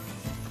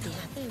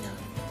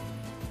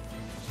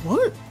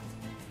 What?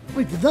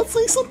 Wait, did that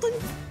say something?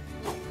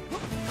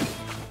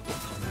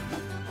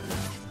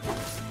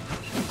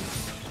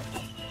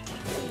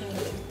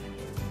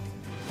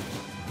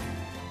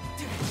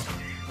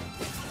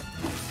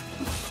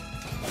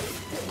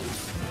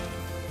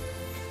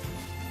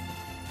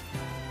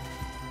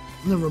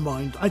 Never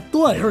mind. I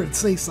thought I heard it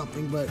say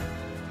something, but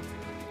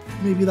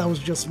maybe that was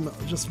just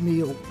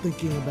me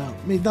thinking about.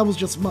 Maybe that was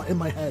just in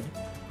my head.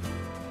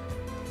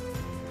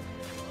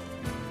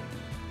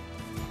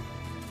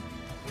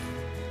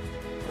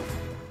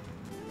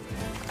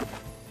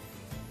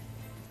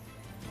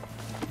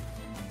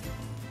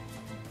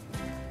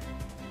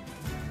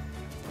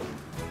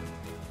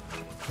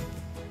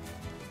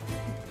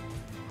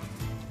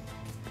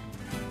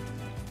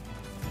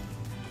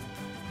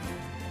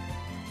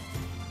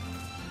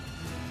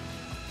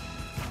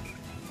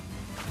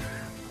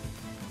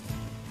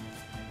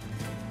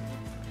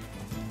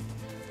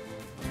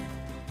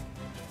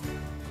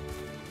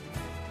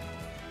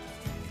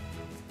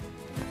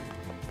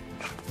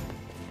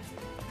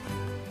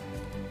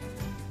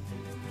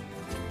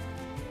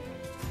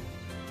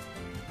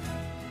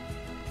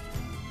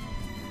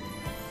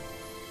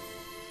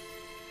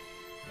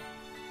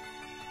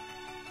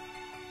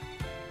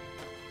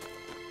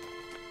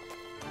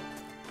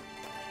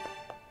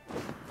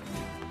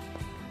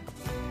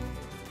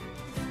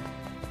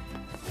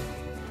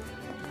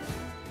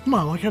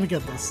 Come on, I gotta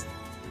get this.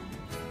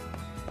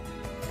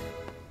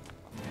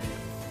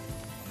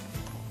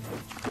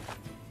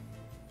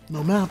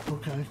 No map,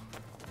 okay.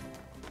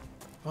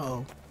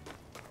 Uh-oh.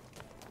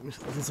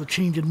 There's a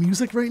change in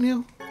music right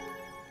now?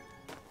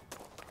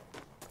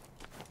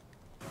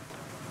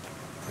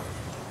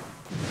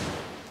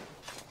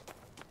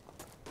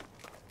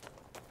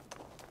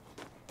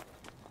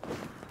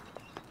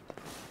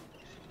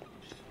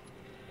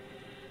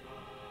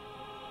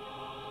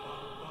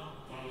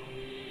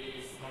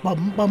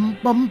 Bum bum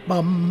bum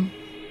bum.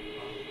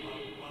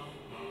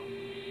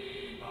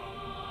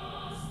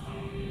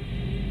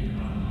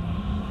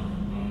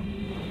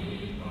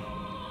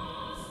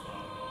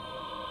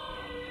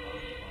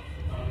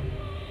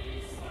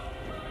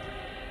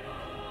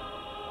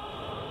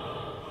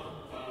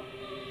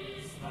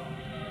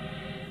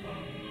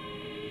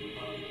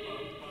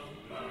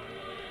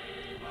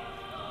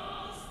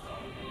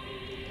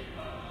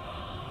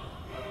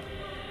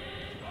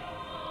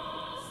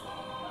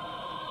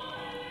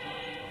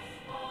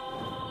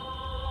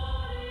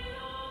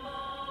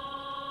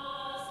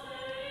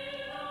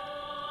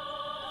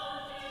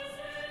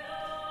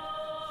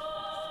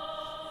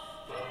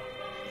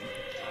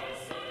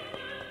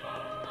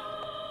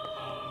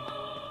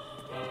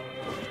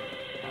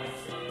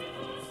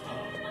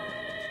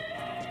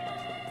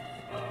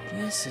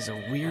 This is a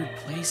weird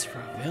place for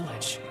a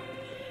village.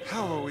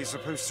 How are we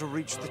supposed to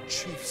reach the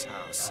chief's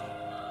house?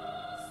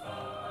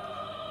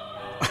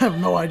 I have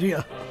no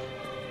idea.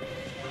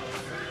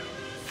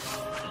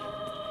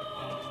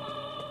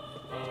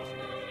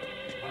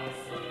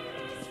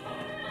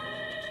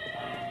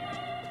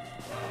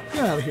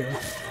 Get out of here.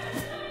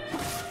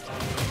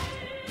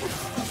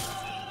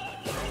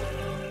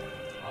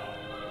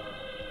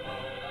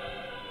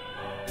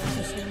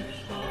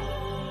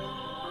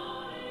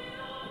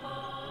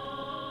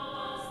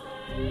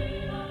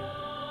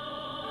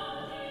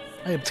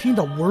 I obtained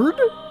a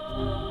word?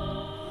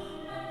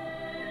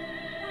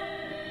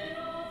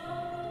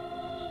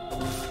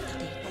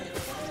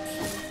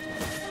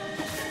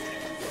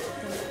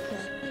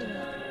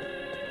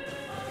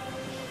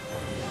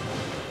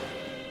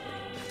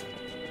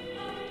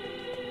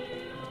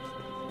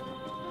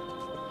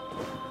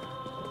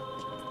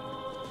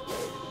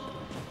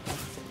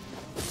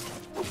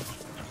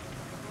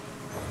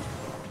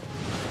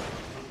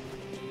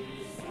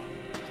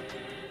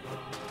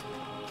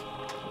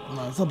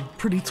 That's a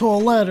pretty tall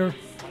ladder.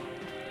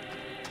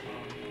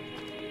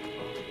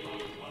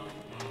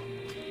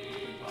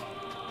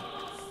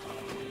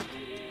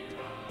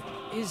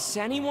 Is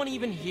anyone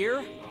even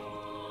here?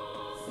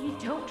 We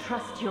don't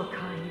trust your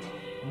kind.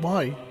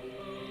 Why?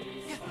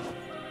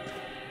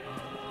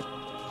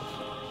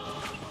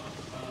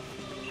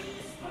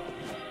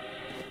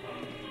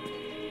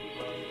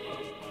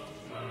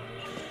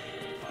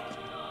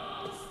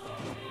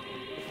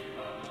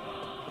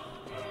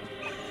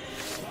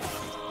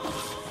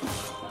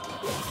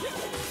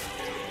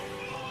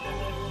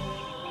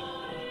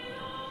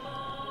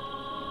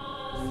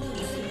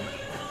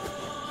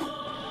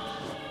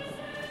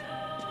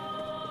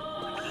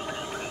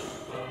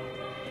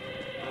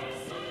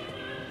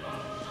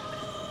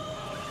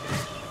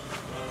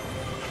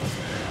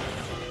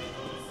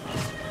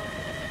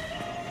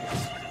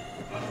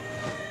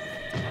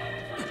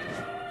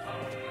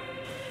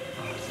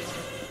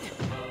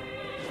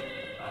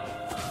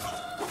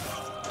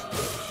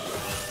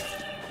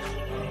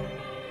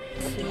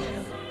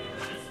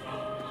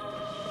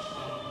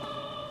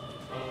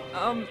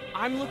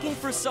 I'm looking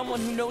for someone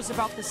who knows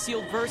about the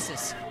sealed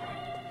verses.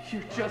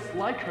 You're just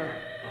like her.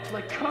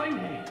 Like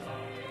Kaine.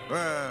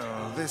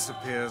 Well, this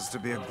appears to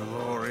be a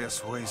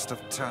glorious waste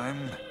of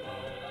time.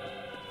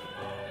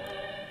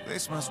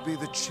 This must be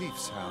the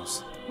chief's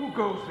house. Who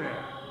goes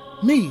there?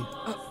 Me.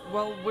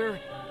 Well, we're...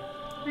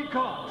 Be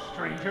gone,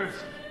 strangers.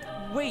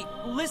 Wait,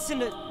 listen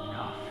to...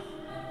 Enough.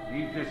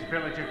 Leave this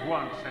village at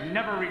once and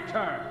never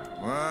return.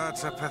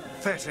 What a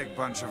pathetic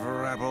bunch of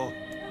rabble.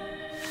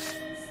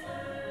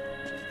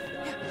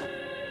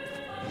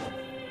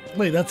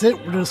 Wait, that's it?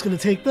 We're just gonna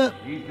take that?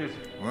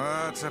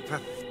 What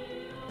a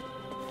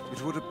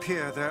It would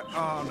appear there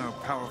are no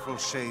powerful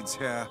shades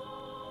here.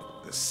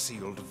 The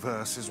sealed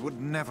verses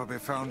would never be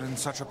found in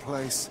such a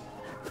place.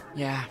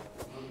 Yeah.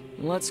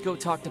 Let's go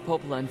talk to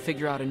Popola and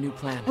figure out a new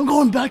plan. I'm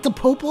going back to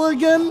Popola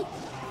again?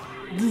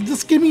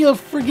 Just give me a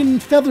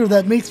friggin' feather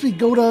that makes me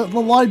go to the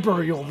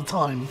library all the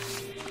time.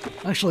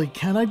 Actually,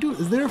 can I do...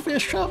 Is there a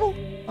fast travel?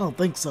 I don't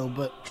think so,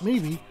 but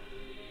maybe.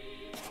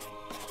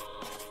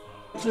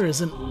 There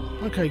isn't.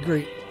 Okay,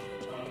 great.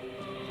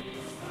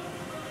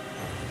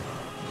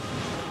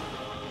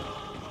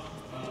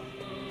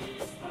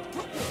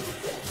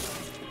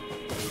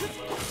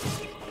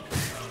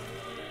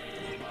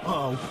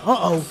 Uh-oh.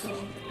 Uh-oh.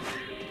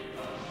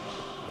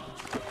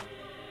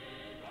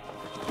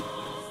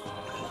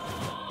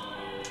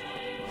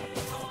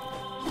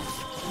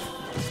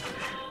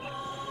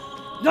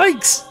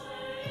 Yikes!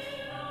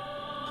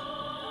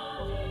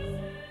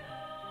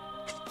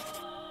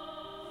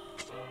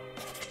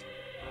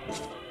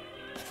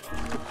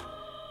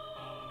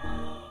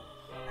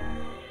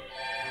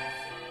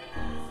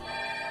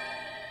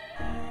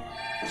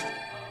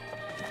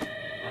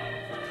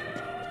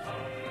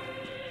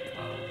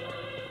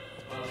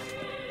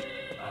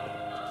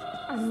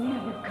 I'm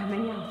never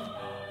coming out.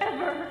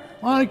 Ever.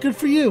 Alright, good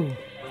for you.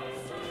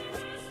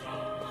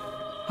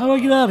 How do I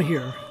get out of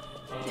here?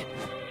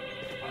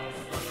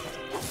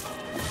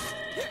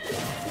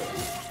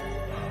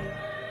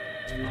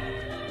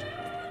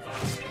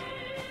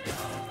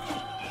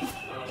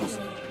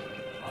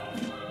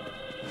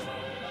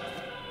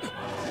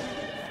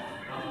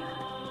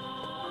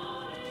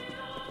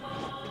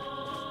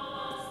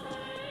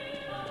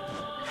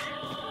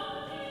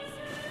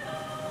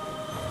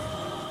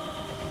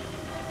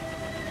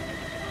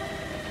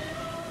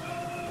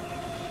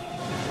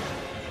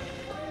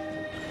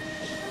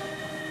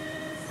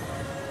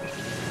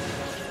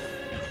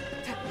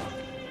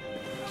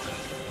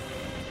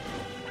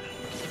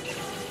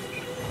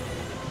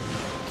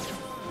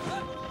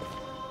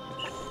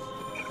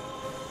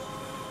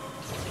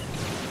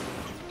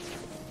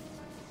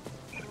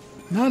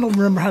 Now I don't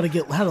remember how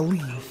to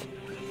leave.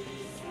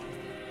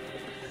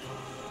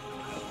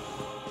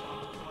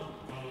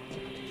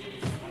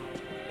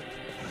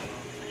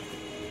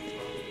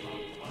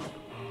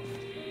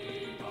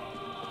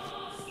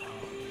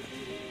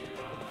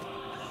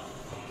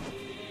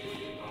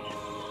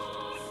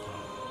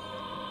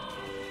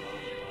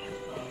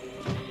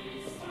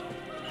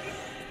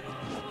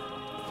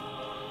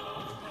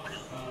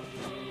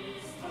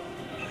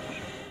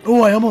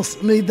 Oh, I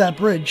almost made that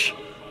bridge.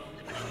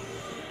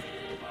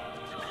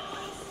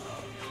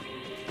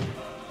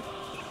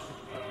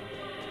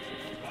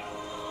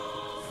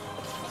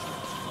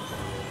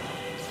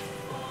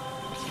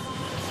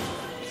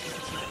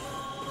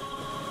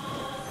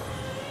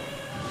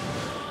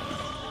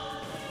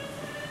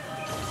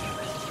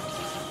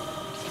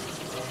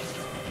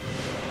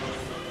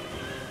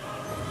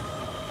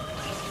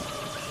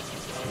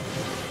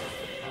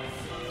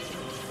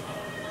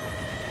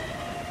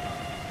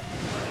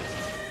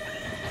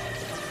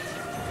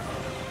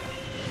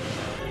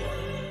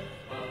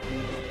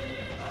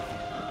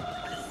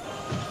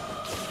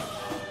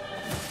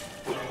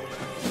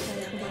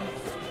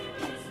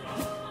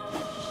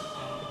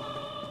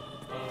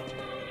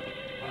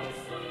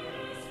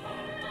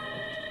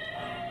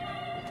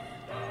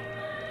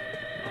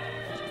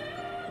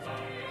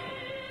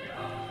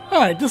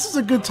 Alright, this is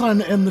a good time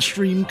to end the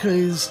stream,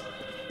 because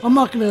I'm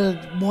not going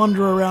to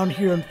wander around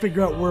here and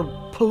figure out where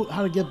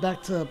how to get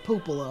back to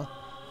Popola.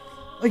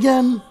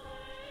 Again,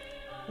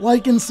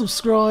 like and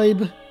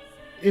subscribe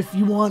if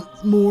you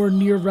want more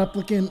Nier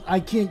Replicant. I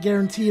can't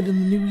guarantee it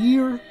in the new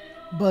year,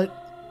 but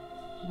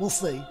we'll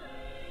see.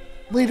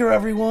 Later,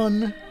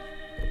 everyone.